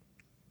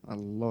a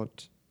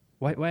lot.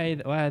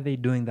 Why are they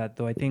doing that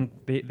though? I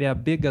think they are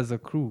big as a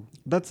crew.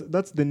 That's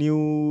the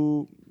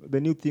new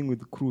thing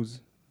with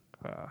Cruz.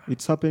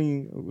 It's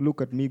happening.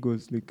 Look at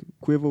Migos. Like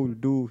Quavo will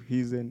do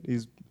his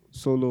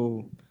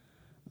solo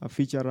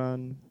feature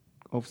run.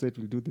 Offset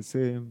will do the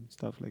same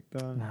stuff like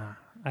that. Nah,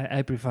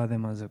 I prefer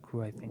them as a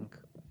crew. I think.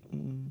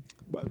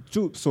 But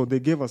true. So they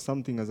gave us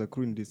something as a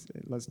crew in this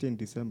last year in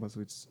December. So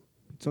it's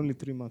only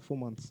 4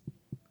 months.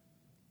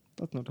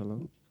 That's not a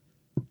lot.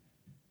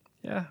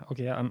 Yeah.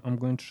 Okay. I'm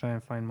going to try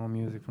and find more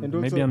music from And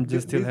them. also Maybe I'm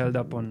just this- still held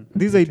up on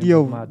This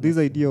Madness.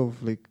 idea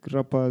of like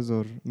rappers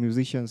or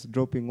musicians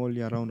dropping all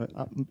year round.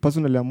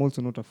 Personally, I'm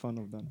also not a fan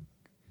of that.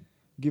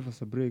 Give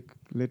us a break.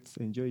 Let's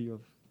enjoy your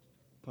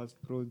past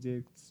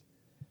projects.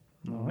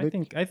 No,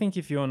 I think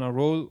if you're on a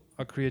roll,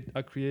 a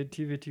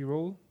creativity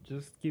roll,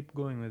 just keep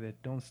going with it.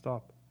 Don't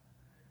stop.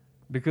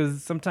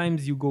 Because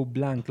sometimes you go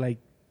blank, like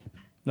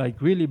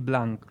really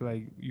blank,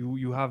 like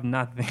you have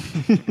nothing.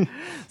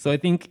 So I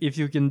think if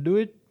you can do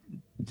it,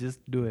 just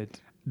do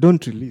it.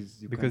 Don't release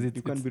Because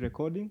you can be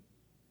recording.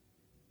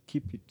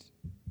 Keep it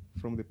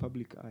from the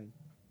public eye.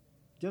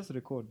 Just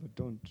record, but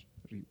don't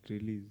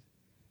release.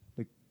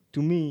 Like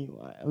to me,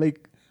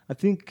 I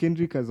think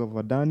Kendrick has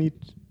overdone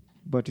it,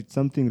 but it's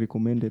something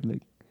recommended.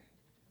 Like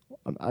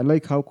I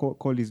like how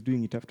Cole is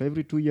doing it. After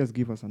every 2 years,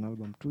 give us an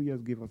album. 2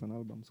 years, give us an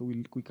album. So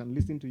we can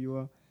listen to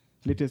your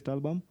latest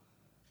album.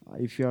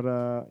 If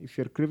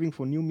you're craving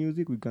for new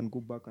music, we can go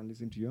back and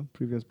listen to your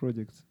previous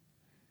projects.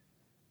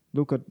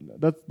 Look at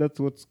that's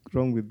what's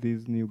wrong with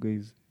these new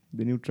guys,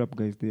 the new trap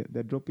guys.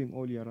 They're dropping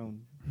all year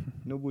round.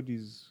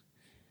 Nobody's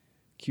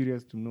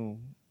curious to know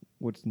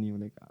what's new.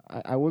 Like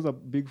I was a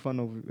big fan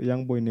of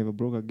Youngboy Never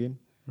Broke Again,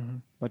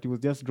 but he was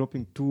just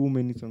dropping too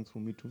many songs for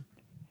me to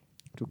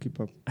keep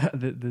up.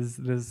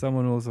 There's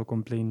someone who also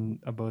complained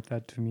about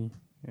that to me.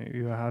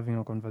 We were having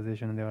a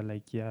conversation and they were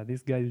like, "Yeah,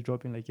 this guy is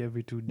dropping like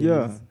every 2 days."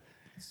 Yeah,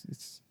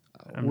 it's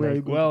I'm where are you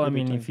like, going well, to I get the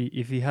mean, time?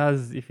 if he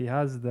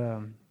has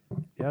the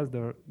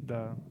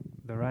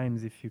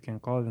rhymes, if you can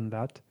call them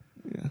that,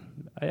 Yeah.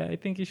 I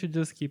think he should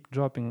just keep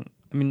dropping.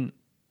 I mean,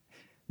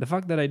 the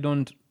fact that I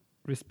don't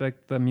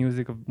respect the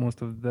music of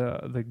most of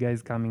the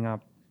guys coming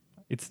up,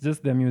 it's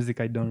just their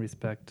music I don't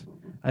respect.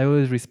 I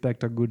always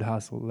respect a good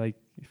hustle. Like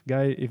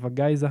if a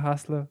guy is a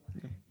hustler,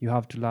 you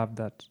have to love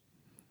that.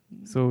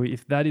 So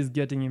if that is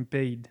getting him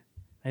paid,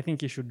 I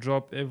think he should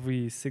drop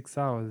every 6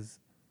 hours.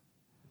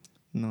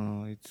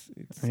 No, it's.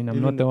 I mean,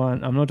 I'm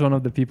not one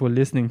of the people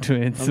listening to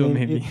it, I so mean,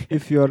 maybe.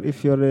 if you're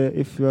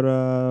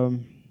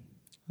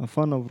a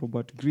fan of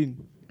Robert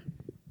Greene,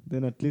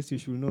 then at least you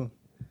should know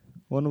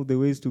one of the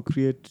ways to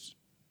create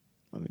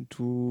I mean,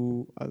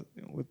 to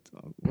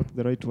what's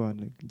the right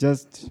word? Like,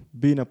 just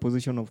be in a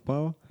position of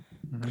power,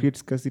 create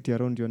scarcity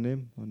around your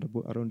name and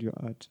around your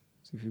art.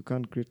 So if you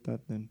can't create that,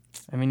 then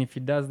I mean, if he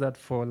does that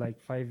for like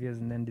 5 years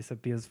and then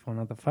disappears for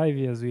another 5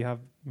 years, we have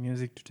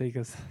music to take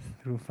us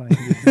through 5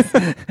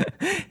 years.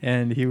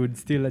 And he would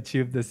still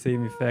achieve the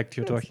same effect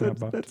you're talking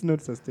about. that's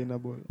not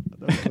sustainable.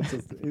 That's not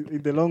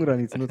in the long run,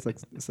 it's not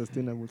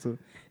sustainable. So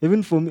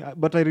even for me,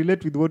 but I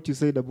relate with what you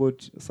said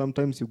about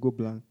sometimes you go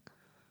blank.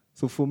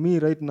 So for me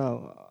right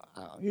now,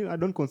 I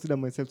don't consider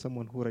myself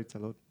someone who writes a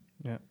lot.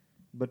 Yeah.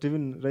 But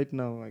even right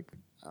now, like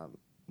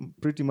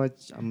pretty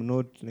much I'm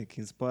not like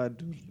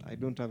inspired. I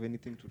don't have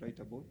anything to write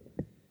about.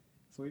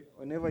 So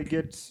whenever I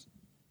get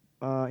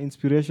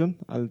inspiration,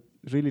 I'll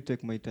really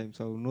take my time.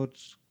 So I will not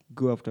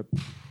go after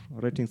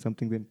writing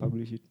something then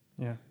publish it.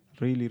 Yeah.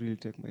 Really, really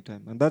take my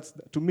time. And that's,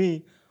 to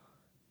me,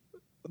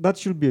 that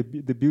should be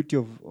the beauty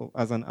of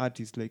as an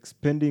artist, like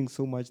spending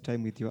so much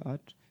time with your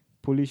art,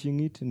 polishing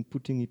it and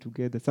putting it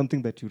together,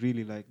 something that you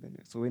really like. Then,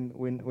 so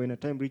when a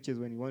time reaches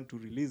when you want to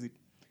release it,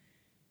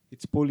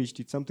 it's polished.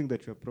 It's something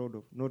that you're proud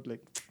of. Not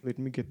like, let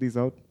me get this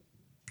out,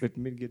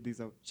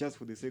 just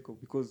for the sake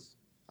of, because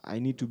I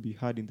need to be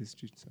heard in the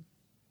streets.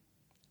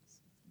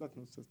 That's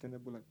not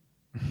sustainable.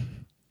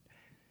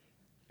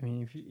 I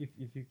mean, if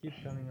you keep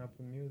coming up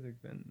with music,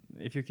 then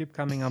if you keep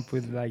coming up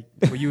with, like,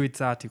 for you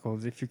it's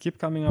articles. If you keep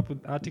coming up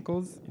with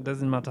articles, it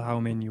doesn't matter how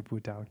many you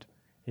put out.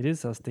 It is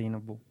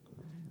sustainable.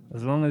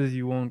 As long as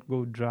you won't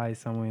go dry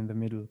somewhere in the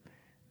middle,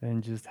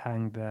 then just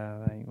hang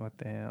there, like, what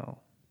the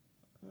hell.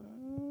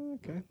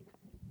 Okay.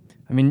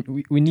 I mean,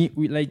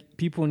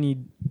 people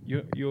need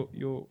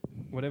your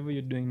whatever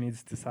you're doing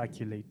needs to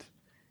circulate,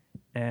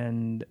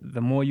 and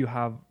the more you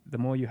have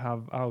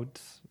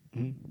out,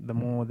 the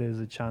more there's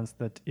a chance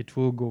that it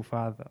will go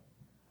farther.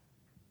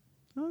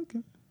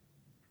 Okay.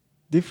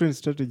 Different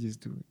strategies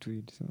to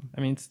it. So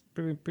I mean, it's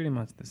pretty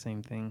much the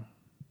same thing.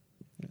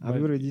 Have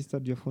you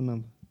registered your phone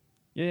number?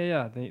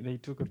 Yeah. They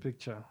took a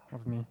picture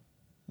of me.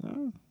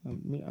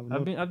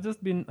 I've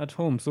just been at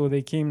home, so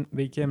they came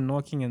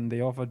knocking and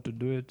they offered to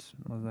do it.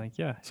 I was like,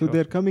 yeah. So sure.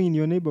 they're coming in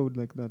your neighborhood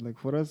like that. Like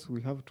for us,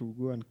 we have to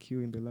go and queue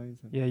in the lines.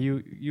 Yeah,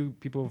 you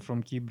people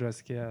from Kibra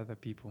scare the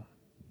people.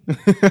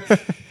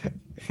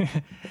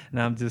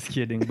 No, I'm just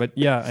kidding. But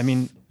yeah, I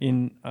mean,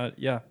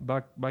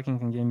 back in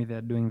Kangemi,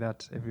 they're doing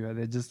that everywhere.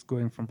 They're just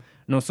going from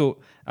So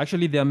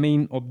actually, their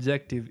main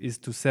objective is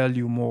to sell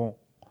you more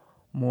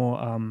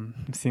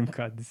SIM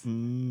cards.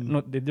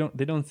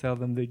 They don't sell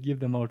them. They give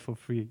them out for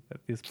free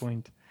at this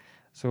point.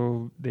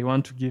 So they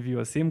want to give you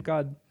a SIM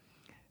card,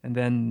 and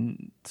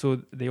then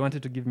so they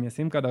wanted to give me a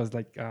SIM card. I was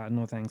like,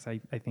 no thanks. I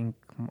think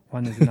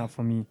one is enough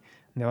for me.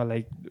 And they were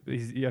like,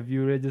 have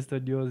you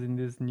registered yours in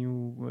this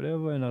new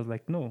whatever? And I was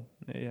like, no.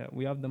 Yeah,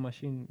 we have the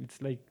machine.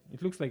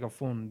 It looks like a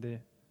phone. The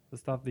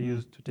stuff they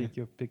use to take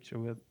your picture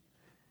with.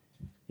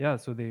 Yeah,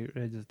 so they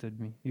registered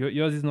me.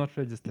 Yours is not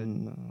registered.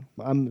 No,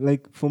 I'm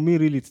like, for me,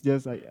 really, it's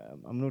just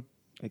I'm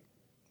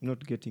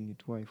not getting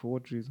it. Why? For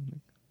what reason?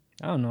 Like,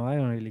 I don't know. I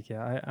don't really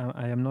care.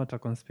 I am not a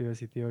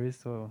conspiracy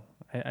theorist, so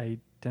I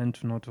tend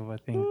to not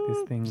overthink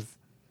these things.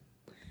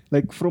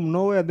 Like from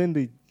nowhere, then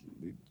they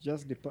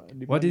just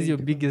What is your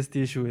biggest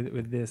issue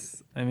with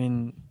this? I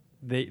mean,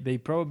 they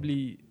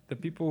probably, the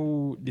people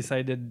who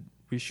decided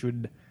we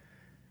should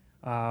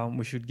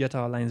get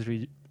our lines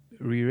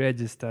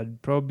re-registered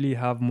probably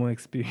have more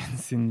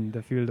experience in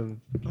the field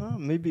of.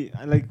 Maybe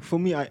like for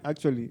me, I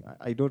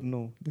don't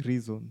know the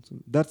reason. So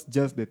that's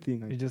just the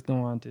thing. You just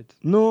don't want it.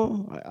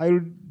 No, I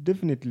will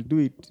definitely do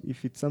it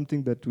if it's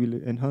something that will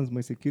enhance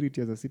my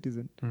security as a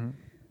citizen.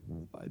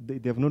 They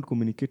have not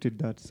communicated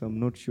that, so I'm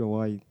not sure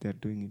why they're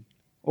doing it.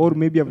 Or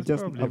maybe I've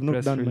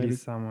not done my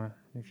research somewhere.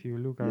 If you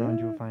look around,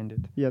 you'll find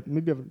it. Yeah,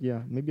 maybe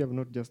I've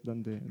not just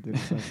done the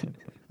research.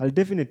 I'll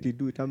definitely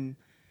do it.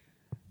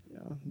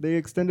 They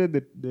extended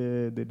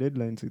the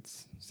deadlines.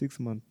 It's 6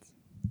 months.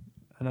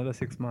 Another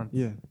 6 months.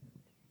 Yeah.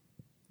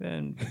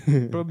 Then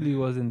probably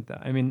wasn't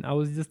that. I mean, I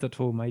was just at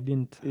home. I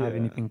didn't have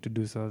anything to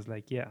do, so I was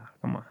like, yeah,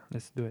 come on,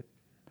 let's do it.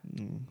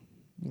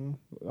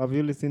 Have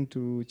you listened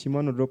to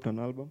Chimano dropped an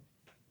album?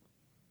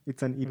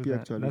 It's an EP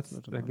actually. That's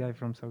the guy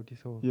from Sauti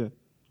Sol. Yeah.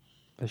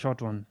 The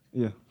short one.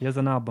 Yeah. He has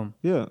an album.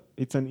 Yeah.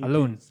 It's an EP.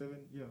 Alone. 7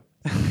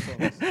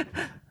 songs.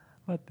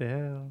 What the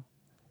hell?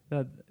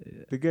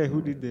 The guy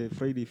who did the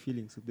Friday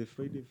Feelings, the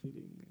Friday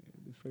Feeling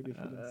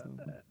song.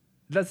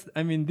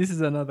 This is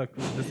another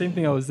the same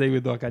thing I was saying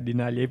with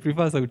Wakadinali. I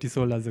prefer Sauti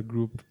Sol as a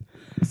group.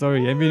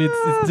 Sorry, I mean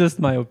it's just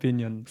my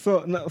opinion.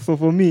 So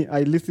for me,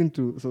 I listened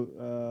to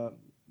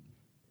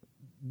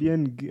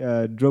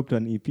BN dropped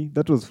an EP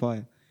that was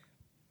fire.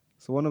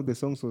 So one of the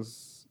songs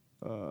was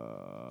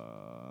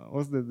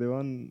the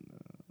one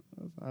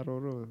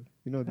Aroro?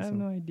 You know the song? I have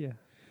no idea.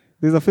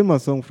 There's a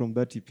famous song from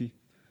that EP.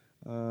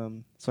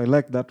 So I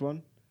like that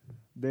one.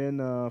 Then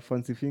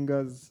Fancy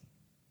Fingers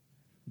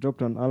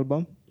dropped an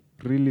album,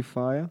 really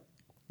fire,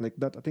 like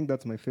that. I think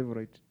that's my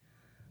favorite.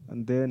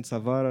 And then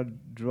Savara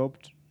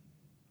dropped.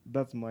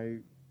 That's my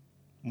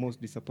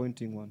most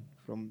disappointing one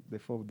from the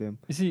four of them.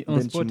 You see, on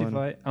Then Chimano.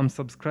 Spotify, I'm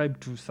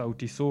subscribed to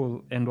Sauti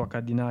Sol and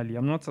Wakadinali.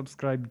 I'm not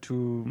subscribed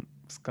to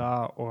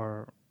Ska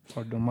or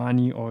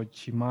Domani or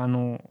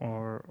Chimano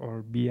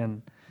or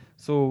BN.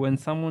 So when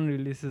someone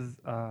releases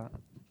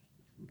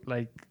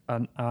like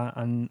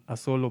a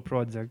solo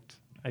project,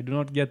 I do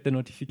not get the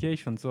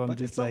notification. So I'm But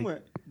just it's like,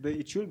 somewhere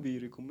it should be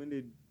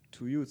recommended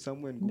to you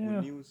somewhere in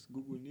Yeah.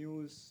 Google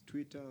News,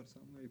 Twitter, or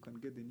somewhere you can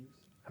get the news.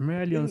 I'm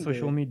rarely on Even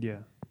social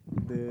media.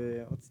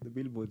 What's the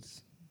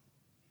billboards?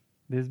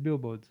 There's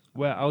billboards.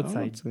 Where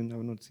outside?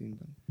 I've not seen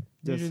them.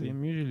 Just Usually,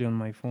 I'm usually on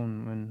my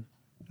phone when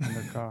in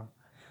the car.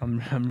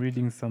 I'm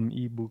reading some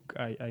ebook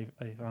I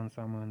found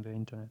somewhere on the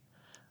internet.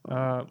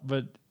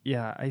 But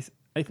yeah,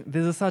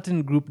 there's a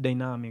certain group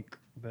dynamic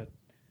that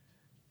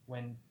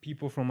when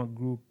people from a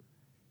group,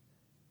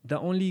 the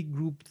only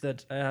group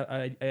that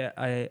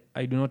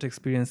I do not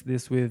experience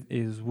this with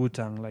is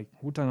Wu-Tang. Like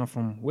Wu-Tang are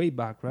from way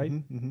back,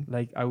 right?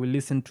 Like I will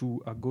listen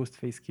to a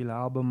Ghostface Killer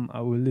album, I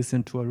will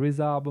listen to a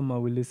RZA album, I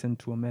will listen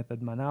to a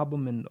Method Man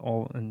album,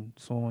 and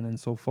so on and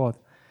so forth.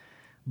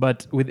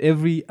 But with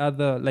every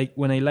other, like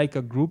when I like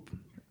a group,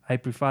 I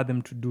prefer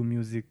them to do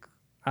music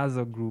as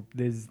a group.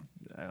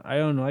 I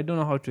don't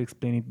know how to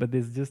explain it, but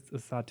there's just a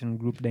certain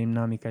group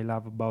dynamic I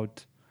love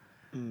about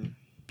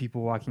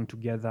people working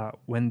together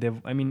when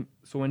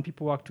when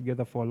people work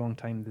together for a long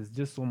time, there's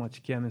just so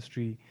much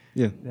chemistry.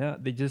 Yeah,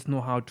 they just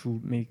know how to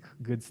make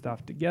good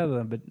stuff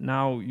together. But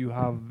now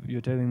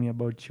you're telling me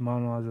about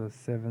Chimano as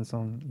a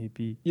 7-song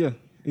EP. Yeah,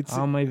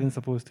 How am I even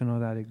supposed to know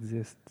that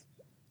exists?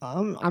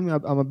 I'm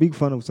a big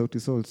fan of Sauti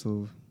Sol,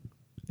 so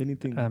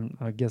anything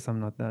I guess I'm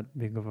not that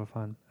big of a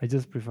fan. I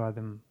just prefer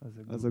them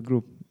as a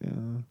group. Yeah.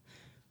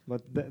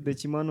 But the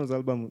Chimano's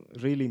album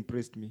really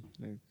impressed me.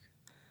 Like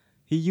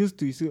he used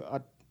to, you see,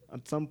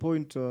 at some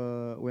point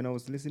when I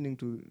was listening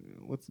to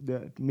what's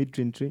the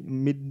Midnight Train.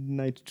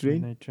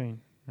 Midnight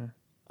Train. Yeah.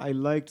 I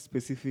liked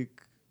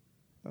specific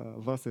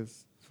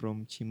verses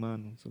from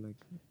Chimano. So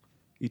like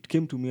it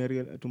came to me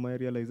to my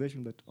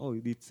realization that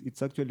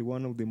it's actually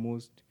one of the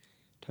most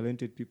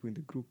talented people in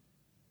the group.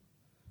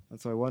 And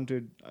so I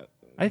wanted.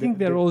 I think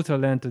they're all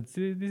talented.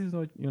 See, this is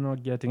what you're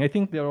not getting. I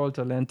think they're all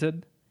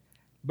talented,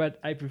 but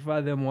I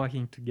prefer them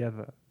working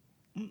together.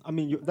 I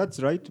mean, that's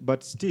right,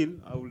 but still,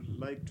 I would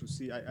like to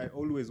see. I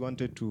always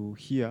wanted to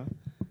hear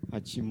a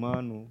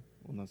Chimano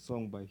on a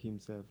song by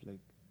himself, like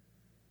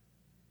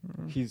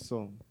his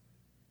song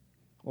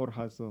or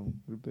her song,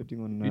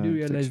 repeating on. You do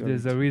realize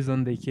there's a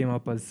reason they came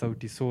up as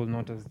Sauti Sol,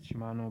 not as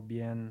Chimano,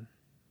 Bien,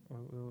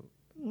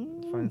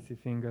 Fancy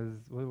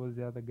Fingers. What was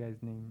the other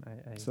guy's name?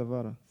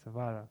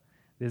 Savara.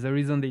 There's a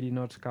reason they did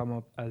not come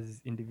up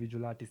as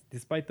individual artists,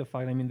 despite the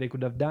fact, they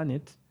could have done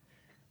it.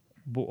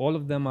 But all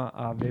of them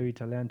are very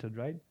talented,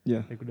 right?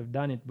 Yeah. They could have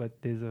done it,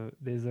 but there's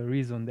a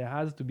reason. There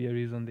has to be a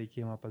reason they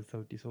came up as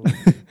Sauti Sol.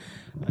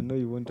 I know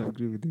you won't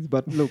agree with this,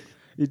 but look,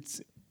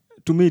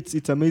 to me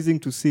it's amazing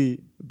to see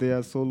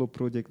their solo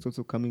projects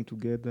also coming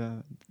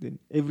together. Then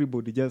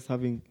everybody just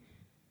having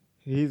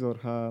his or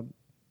her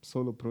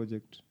solo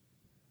project,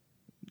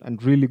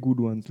 and really good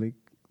ones. Like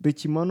the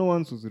Chimano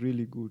ones was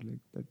really good. Like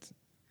that's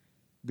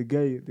the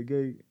guy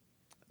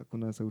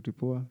Akuna Sauti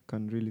Poa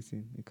can really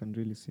sing. He can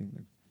really sing.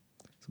 Like,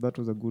 so that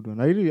was a good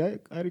one.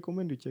 I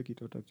recommend you check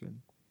it out actually.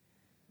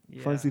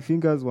 Yeah. Fancy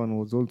Fingers one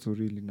was also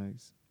really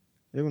nice.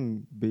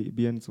 Even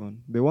Bien's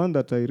one. The one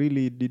that I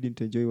really didn't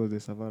enjoy was the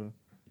Savaras.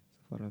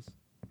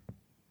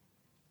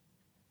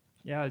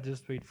 Yeah, I'll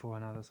just wait for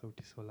another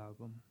Sauti Sol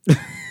album.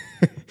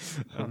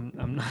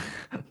 I'm not.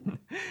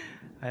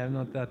 I am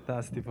not that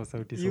thirsty for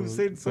Sauti Sol. You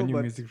said so, for new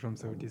but music from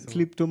Sauti Sol.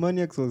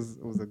 Kleptomaniacs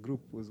was a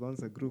group. Was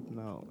once a group.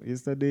 Now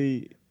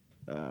yesterday,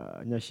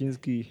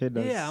 Nyashinsky had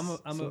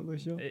a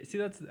show. See,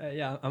 that's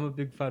I'm a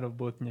big fan of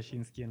both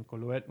Nyashinsky and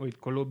Kolo. Wait,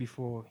 Kolo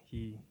before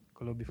he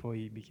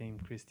became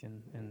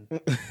Christian, and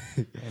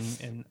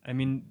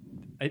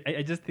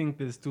I just think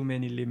there's too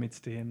many limits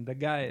to him. The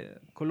guy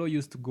Kolo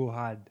used to go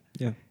hard.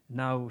 Yeah.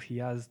 Now he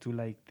has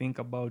to think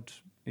about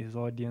his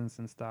audience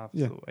and stuff.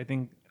 Yeah. So I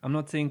think I'm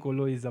not saying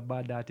Kolo is a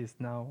bad artist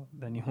now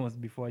than he was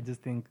before. I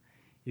just think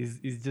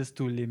he's just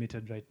too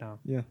limited right now.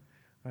 Yeah.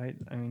 Right?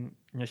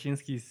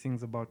 Nyashinsky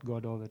sings about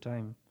God all the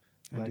time,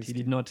 but he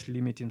did not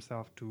limit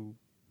himself to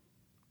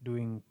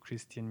doing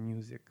Christian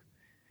music.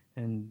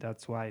 And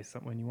that's why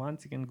when he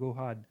wants, he can go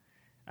hard.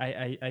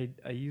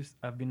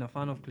 I've been a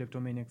fan of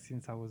Kleptomaniacs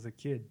since I was a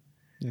kid.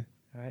 Yeah.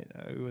 Right?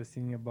 We were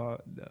singing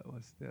about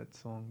what's that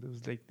song? There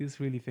was this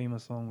really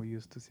famous song we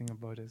used to sing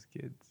about as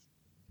kids.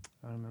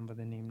 I don't remember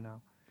the name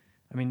now.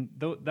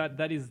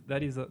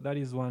 That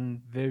is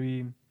one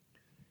very,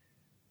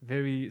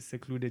 very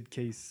secluded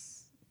case.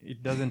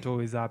 It doesn't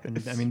always happen.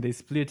 They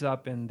split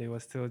up and they were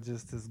still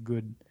just as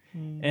good.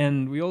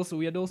 And we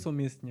had also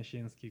missed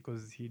Nyashinsky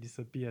because he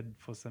disappeared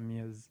for some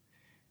years.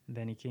 And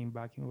then he came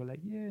back and we were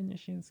like, yeah,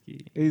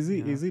 Nyashinsky. Is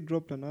he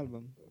dropped an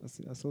album,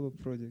 a solo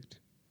project?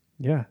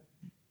 Yeah.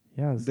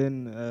 Yes.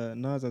 Then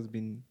Nas has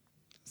been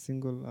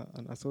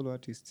a solo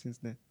artist since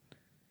then.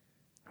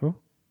 Who?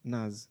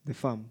 Nas, The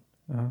Farm.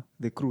 Uh-huh.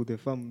 The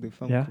Farm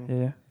yeah, crew.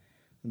 Yeah.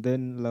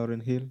 Then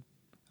Lauryn Hill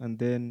and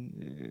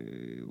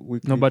then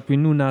Wycliffe. No, but we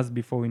knew Nas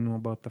before we knew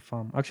about the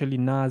farm. Actually,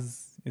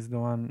 Nas is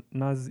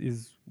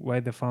why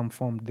the farm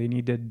formed. They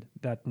needed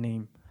that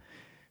name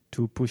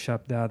to push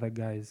up the other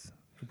guys,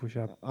 to push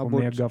up How about-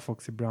 Omega,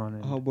 Foxy Brown.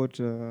 And How about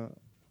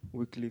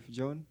Wycliffe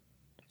John?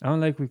 I don't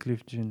like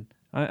Wycliffe Jean.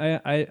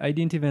 I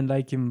didn't even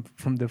like him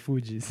from the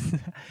Fugees.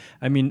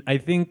 I mean, I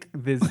think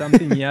there's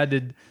something he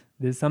added.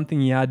 There's something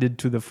he added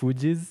to the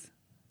Fugees,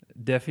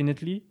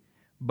 definitely.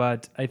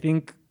 But I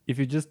think if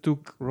you just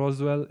took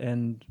Roswell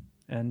and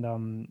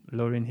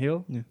Lauryn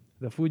Hill, Yeah.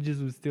 the Fugees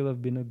would still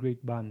have been a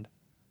great band.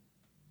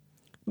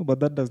 No, but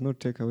that does not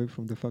take away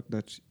from the fact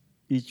that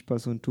each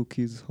person took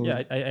his whole.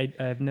 Yeah, I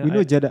have never. We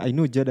know Jada. I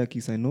know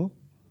Jadakiss. I know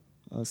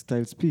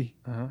Styles P.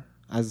 Uh-huh.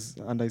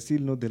 And I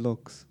still know the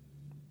Locks.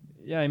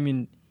 Yeah, I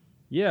mean,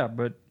 yeah,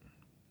 but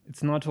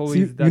it's not See,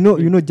 always that. you know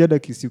way.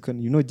 Jadakiss.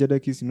 You know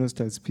Jadakiss. You know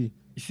Styles P.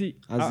 You see,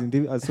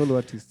 As solo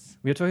artists.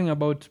 we're talking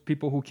about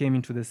people who came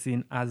into the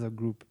scene as a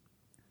group.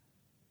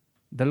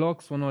 The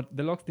Locks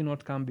did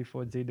not come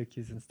before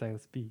Jadakiss and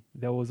Styles P.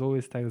 There was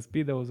always Styles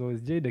P, there was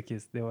always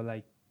Jadakiss. They were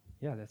like,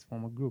 yeah, let's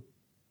form a group.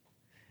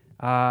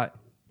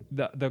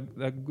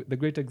 The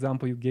great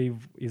example you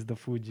gave is the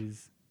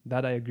Fugees.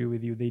 That I agree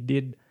with you. They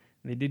did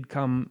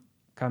come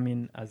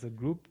in as a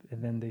group,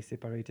 and then they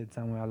separated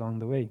somewhere along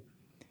the way.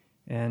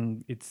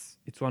 And it's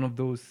one of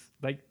those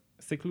like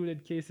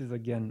secluded cases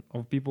again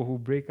of people who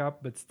break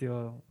up but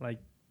still like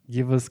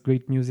give us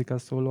great music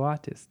as solo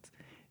artists.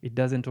 It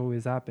doesn't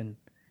always happen.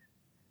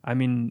 I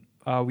mean,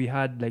 we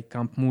had like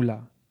Camp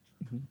Mula.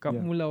 Camp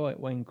Yeah. Mula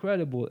were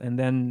incredible, and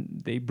then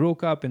they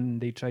broke up and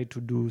they tried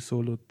to do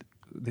solo.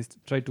 They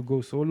tried to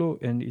go solo,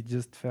 and it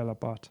just fell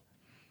apart.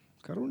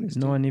 Karun is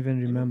No still- one even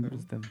you know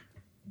remembers Karun? them.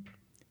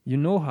 You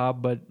know her,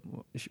 but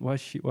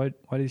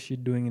what is she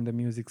doing in the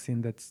music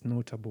scene that's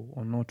notable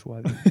or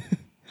noteworthy?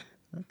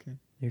 Okay.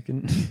 You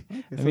can.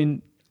 I so-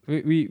 mean,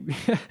 we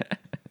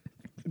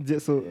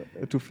So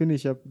to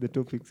finish up the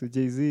topic, so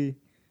Jay-Z,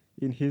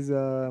 in his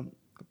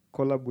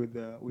collab with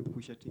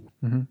Pusha T,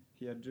 Mhm.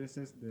 he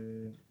addresses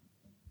the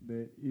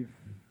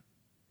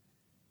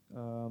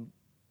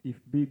if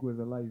Big was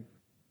alive.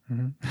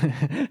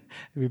 Mhm.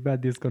 We've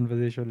had this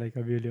conversation like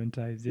a billion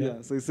times.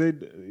 Yeah. So he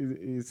said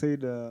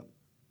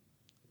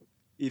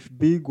if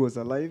Big was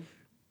alive,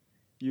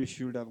 you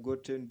should have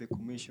gotten the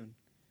commission.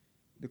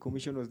 The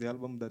commission was the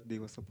album that they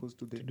were supposed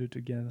to do. To do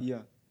together.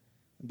 Yeah.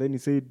 And then he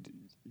said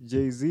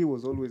Jay-Z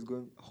was always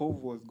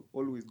Hove was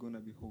always gonna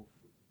be Hove.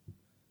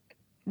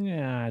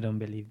 Yeah, I don't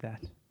believe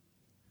that.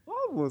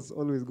 Hove was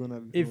always gonna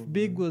be If Hove,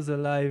 Big man. was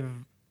alive,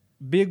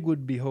 Big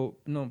would be Hove.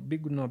 No,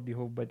 Big would not be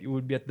Hove, but it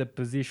would be at the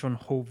position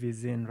Hove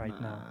is in right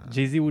now. Nah.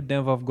 Jay-Z would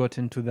never have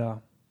gotten to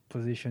the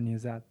position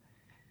he's at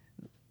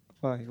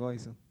Why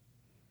so?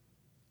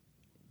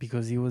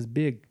 because he was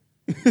big.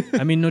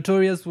 I mean,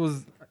 Notorious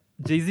was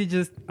Jay-Z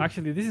just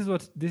actually this is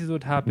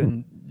what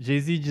happened.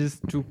 Jay-Z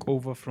just took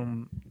over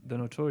from the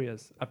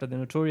Notorious. After the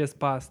Notorious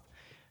passed,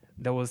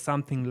 there was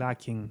something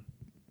lacking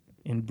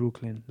in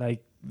Brooklyn.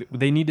 Like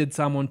they needed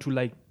someone to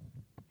like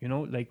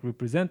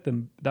represent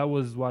them. That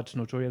was what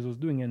Notorious was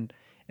doing, and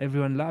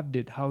everyone loved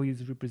it. How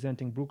he's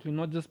representing Brooklyn,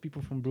 not just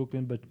people from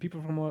Brooklyn, but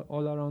people from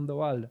all around the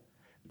world.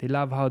 They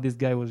love how this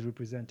guy was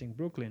representing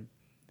Brooklyn.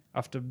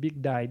 After Big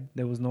died,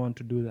 there was no one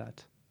to do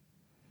that.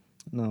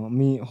 No,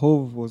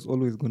 Hove was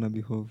always gonna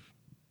be Hove.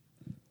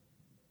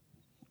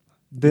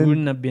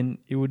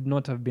 He would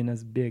not have been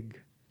as big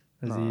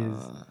as he is.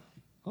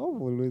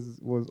 Hove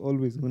was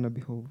always gonna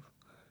be Hove.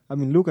 I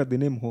mean, look at the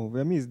name Hove.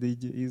 I mean, is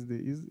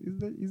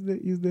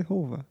the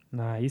Hover.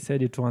 Nah, he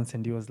said it once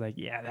and he was like,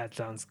 yeah, that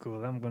sounds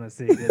cool. I'm going to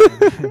say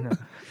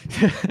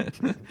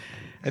it. No.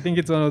 I think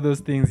it's one of those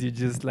things you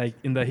just like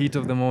in the heat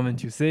of the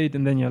moment you say it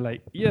and then you're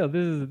like, yeah,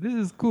 this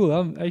is cool.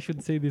 I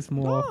should say this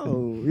more often.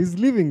 Oh, he's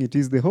living it.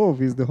 He's the Hove.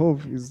 He's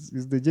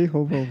the J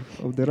Hove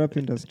of the rap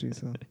industry.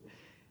 So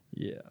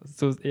Yeah.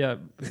 So yeah,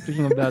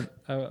 speaking of that,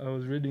 I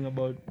was reading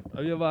about.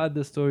 Have you ever heard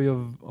the story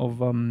of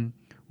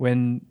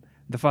when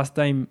the first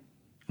time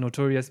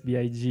Notorious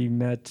B.I.G.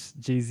 met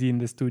Jay-Z in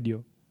the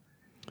studio?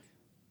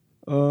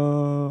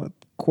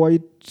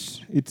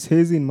 quite. It's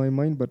hazy in my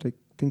mind, but I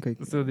think I.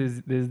 So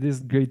there's this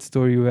great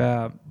story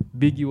where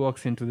Biggie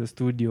walks into the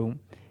studio,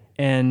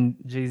 and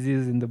Jay-Z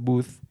is in the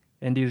booth,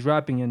 and he's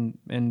rapping,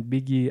 and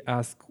Biggie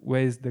asks,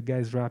 "Where's the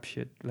guy's rap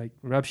shit?" Like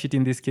rap shit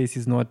in this case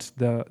is not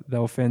the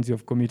offense you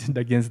have committed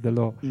against the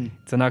law.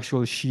 It's an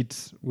actual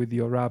sheet with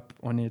your rap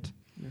on it.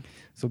 Yeah.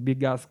 So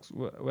Big asks,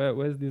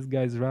 "Where's this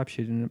guy's rap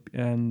shit?"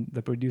 And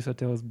the producer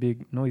tells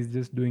Big, "No, he's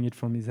just doing it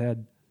from his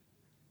head."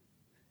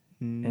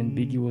 And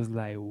Biggie was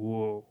like,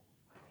 "Whoa!"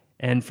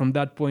 And from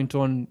that point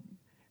on,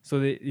 so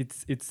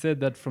it's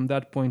said that from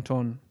that point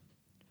on,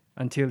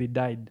 until he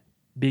died,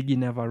 Biggie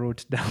never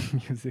wrote down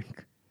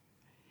music.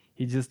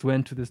 He just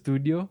went to the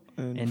studio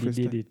and he freestyle.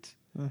 did it.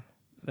 Ah.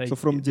 Like So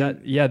from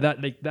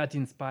that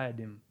inspired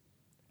him.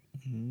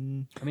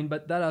 Mm. I mean,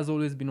 but that has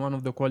always been one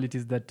of the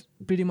qualities that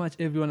pretty much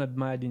everyone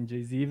admired in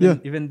Jay-Z.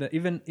 Even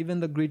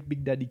the great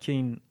Big Daddy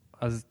Kane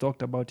has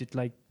talked about it.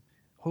 Like,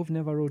 Hov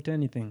never wrote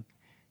anything.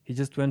 He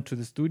just went to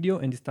the studio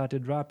and he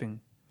started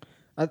rapping.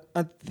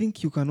 I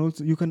think you can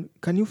also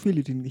can you feel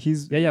it in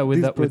his with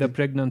this the project?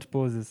 pregnant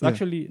poses. Yeah.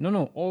 Actually,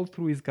 no, all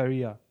through his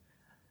career,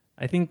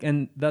 I think,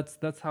 and that's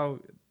how,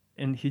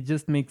 and he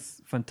just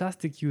makes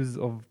fantastic use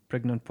of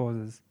pregnant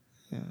poses.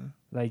 Yeah.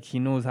 Like he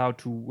knows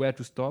where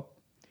to stop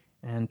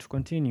and to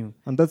continue.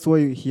 And that's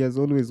why he has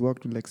always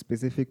worked with like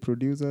specific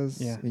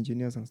producers, Yeah.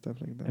 engineers and stuff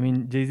like that. I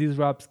mean, Jay-Z's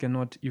raps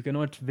you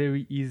cannot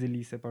very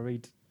easily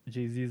separate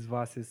Jay-Z's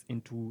verses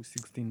into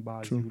 16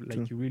 bars. True.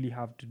 You really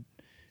have to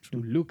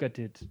True. look at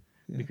it,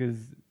 Yeah. because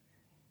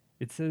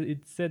it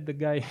said the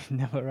guy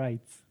never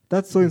writes.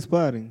 That's so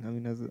inspiring. I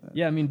mean, as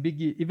Yeah, I mean,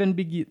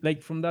 Biggie,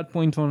 like from that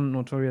point on,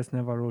 Notorious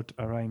never wrote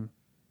a rhyme.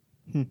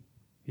 Hmm.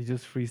 He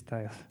just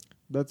freestyle.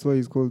 that's why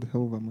he's called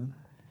Hova, man.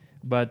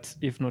 But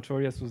if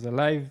Notorious was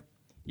alive,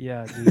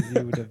 yeah, Jay-Z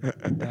would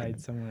have died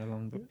somewhere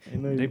along the way. I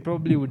know They you-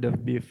 probably would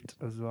have beefed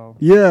as well.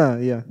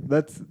 Yeah.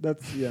 That's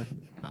yeah.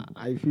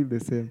 I feel the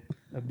same.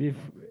 A beef.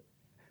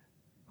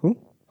 Who?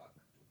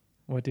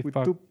 What if With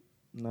Pac?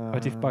 Nah.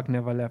 What if Pac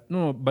never left?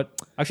 No,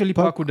 but actually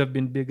Pac- Pac would have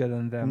been bigger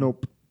than them.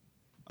 Nope.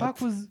 Pac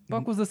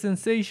was a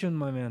sensation,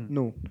 my man.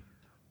 No.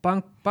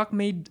 Pac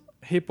made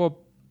hip hop,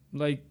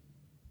 like,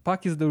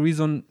 Pac is the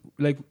reason.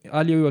 Like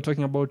earlier we were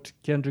talking about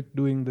Kendrick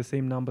doing the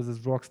same numbers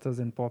as rock stars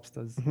and pop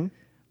stars. Mhm.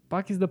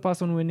 Pac is the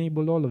person who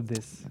enabled all of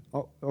this.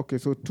 Oh, okay,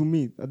 so to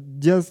me,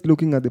 just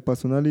looking at the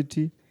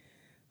personality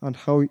and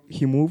how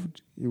he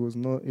moved, it was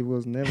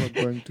never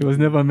going to. He was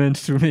never meant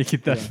to make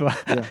it that Yeah, far.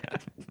 yeah.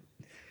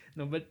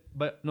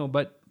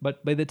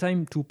 But by the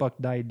time Tupac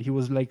died, he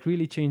was like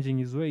really changing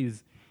his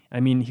ways. I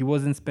mean, he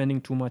wasn't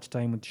spending too much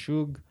time with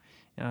Suge.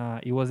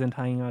 He wasn't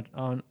hanging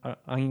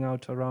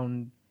out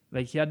around.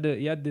 Like he had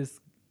this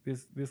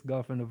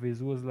girlfriend of his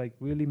who was like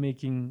really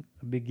making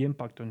a big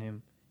impact on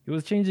him. He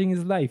was changing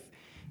his life.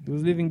 He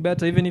was living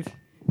better. Even if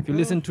you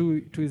listen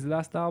to his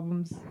last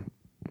albums,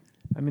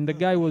 I mean, the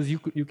guy was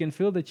you can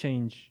feel the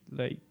change.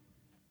 Like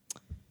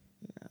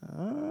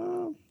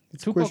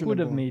It's Tupac would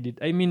have questionable. made it.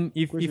 I mean,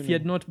 if he had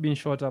Questionable. not been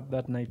shot up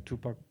that night,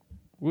 Tupac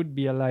would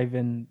be alive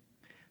and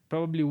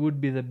probably would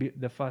be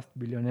the first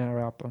billionaire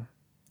rapper.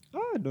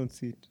 I don't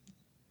see it.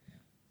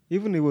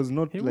 Even it was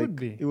not He like would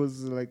be. it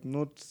was like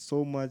not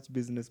so much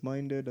business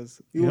minded as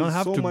it You don't was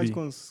have so to much be.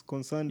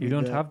 concerned. You with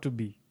don't the- have to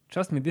be.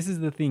 Trust me, this is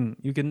the thing.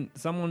 You can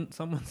someone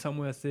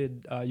somewhere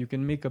said you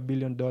can make $1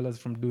 billion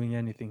from doing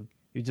anything.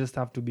 You just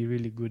have to be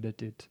really good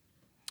at it.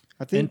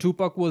 I think And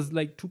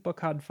Tupac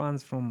had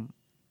fans from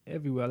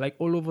everywhere, like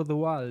all over the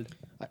world.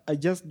 I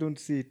just don't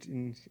see it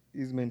in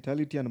his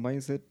mentality and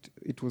mindset.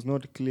 It was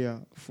not clear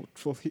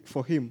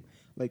for him,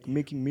 like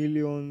making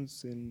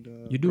millions and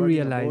You do bragging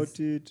realize- about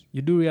it.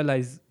 You do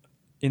realize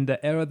in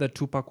the era that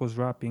Tupac was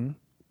rapping,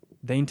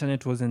 the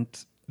internet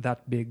wasn't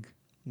that big,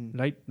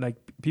 right? Like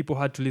people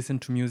had to listen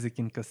to music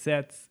in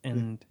cassettes,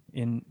 and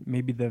in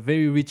maybe the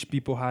very rich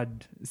people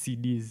had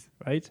CDs,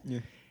 right?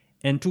 Yeah.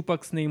 And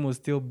Tupac's name was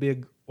still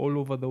big all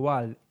over the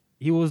world.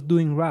 He was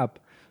doing rap.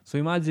 So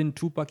imagine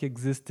Tupac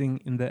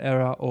existing in the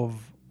era of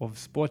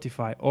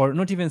Spotify, or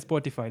not even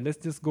Spotify. Let's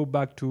just go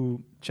back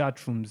to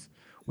chat rooms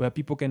where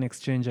people can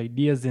exchange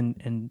ideas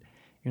and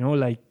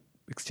like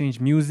exchange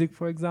music,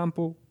 for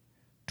example.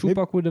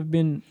 Tupac would have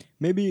been,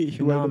 Maybe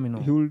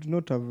Phenomenal. he would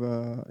not have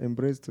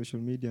embraced social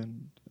media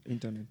and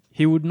internet.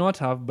 he would not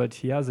have, but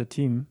he has a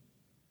team.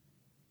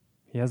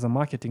 He has a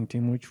marketing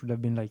team which would have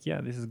been like,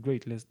 yeah, this is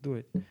great, let's do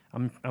it.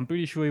 I'm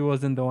pretty sure he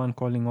wasn't the one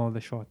calling all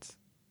the shots.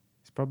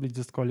 He's probably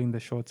just calling the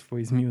shots for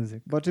his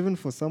music. But even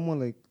for someone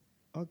like,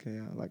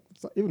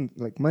 even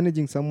like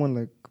managing someone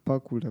like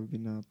Park would have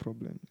been a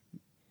problem.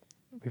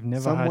 We've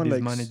never Someone had his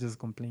like managers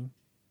complain.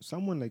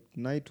 Someone like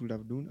Knight would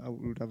have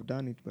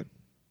done it, but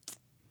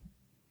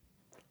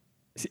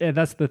See,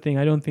 that's the thing.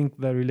 I don't think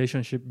the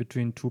relationship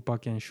between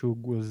Tupac and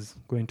Suge was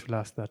going to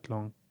last that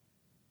long.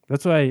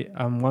 That's why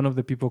I'm one of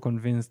the people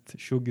convinced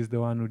Suge is the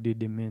one who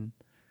did him in.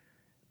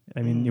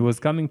 I mean, it was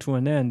coming to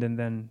an end, and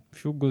then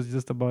Suge was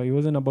he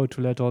wasn't about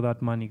to let all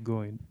that money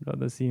go. He'd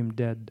rather see him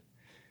dead.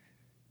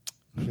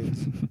 great.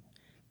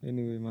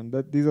 Anyway, man,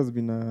 this has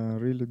been a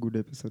really good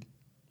episode.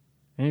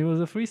 And it was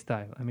a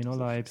freestyle. I mean,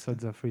 all our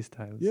episodes are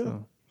freestyle. Yeah.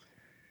 So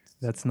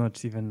that's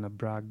not even a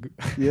brag.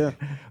 Yeah,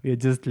 We're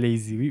just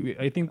lazy.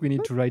 I think we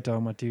need to write our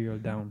material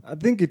down. I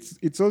think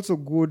it's also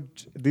good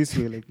this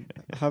way, like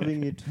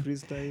having it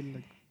freestyle.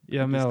 Like,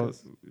 Yeah, Mel,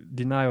 discuss.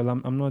 denial.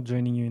 I'm not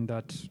joining you in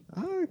that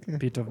okay.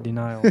 pit of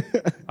denial.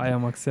 I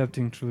am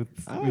accepting truth.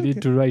 Ah, We need okay.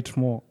 to write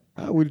more.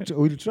 We'll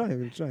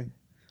try.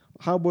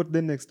 How about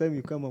then next time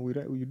you come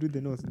and you do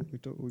the notes, then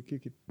we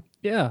kick it.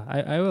 Yeah,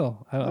 I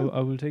will. I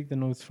will take the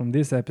notes from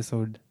this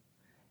episode,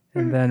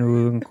 and then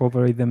we'll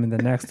incorporate them in the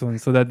next one.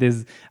 So that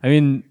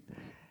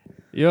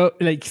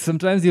like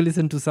sometimes you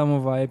listen to some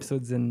of our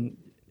episodes, and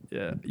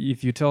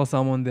if you tell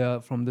someone they're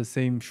from the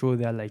same show,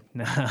 they're like,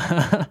 nah,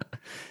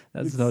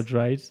 that's not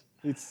right.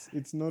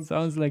 It's not.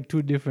 Sounds like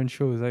two different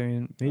shows. I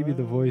mean, maybe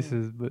the Ah.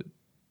 voices, but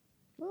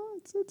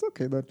It's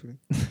okay that way.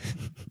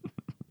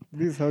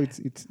 This is how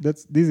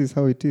this is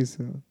how it is.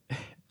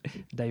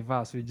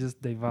 diverse. We're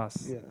just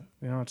diverse. Yeah.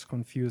 We're not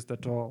confused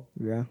at all.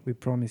 Yeah. We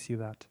promise you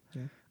that.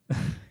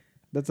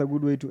 that's a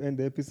good way to end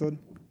the episode.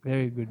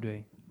 Very good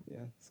way.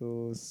 Yeah.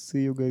 So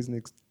see you guys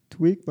next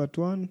week, part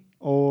 1,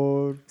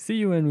 or See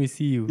you when we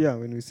see you. yeah,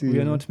 when we see We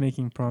you. are not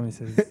making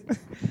promises.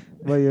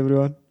 Bye,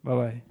 everyone. Bye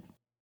bye.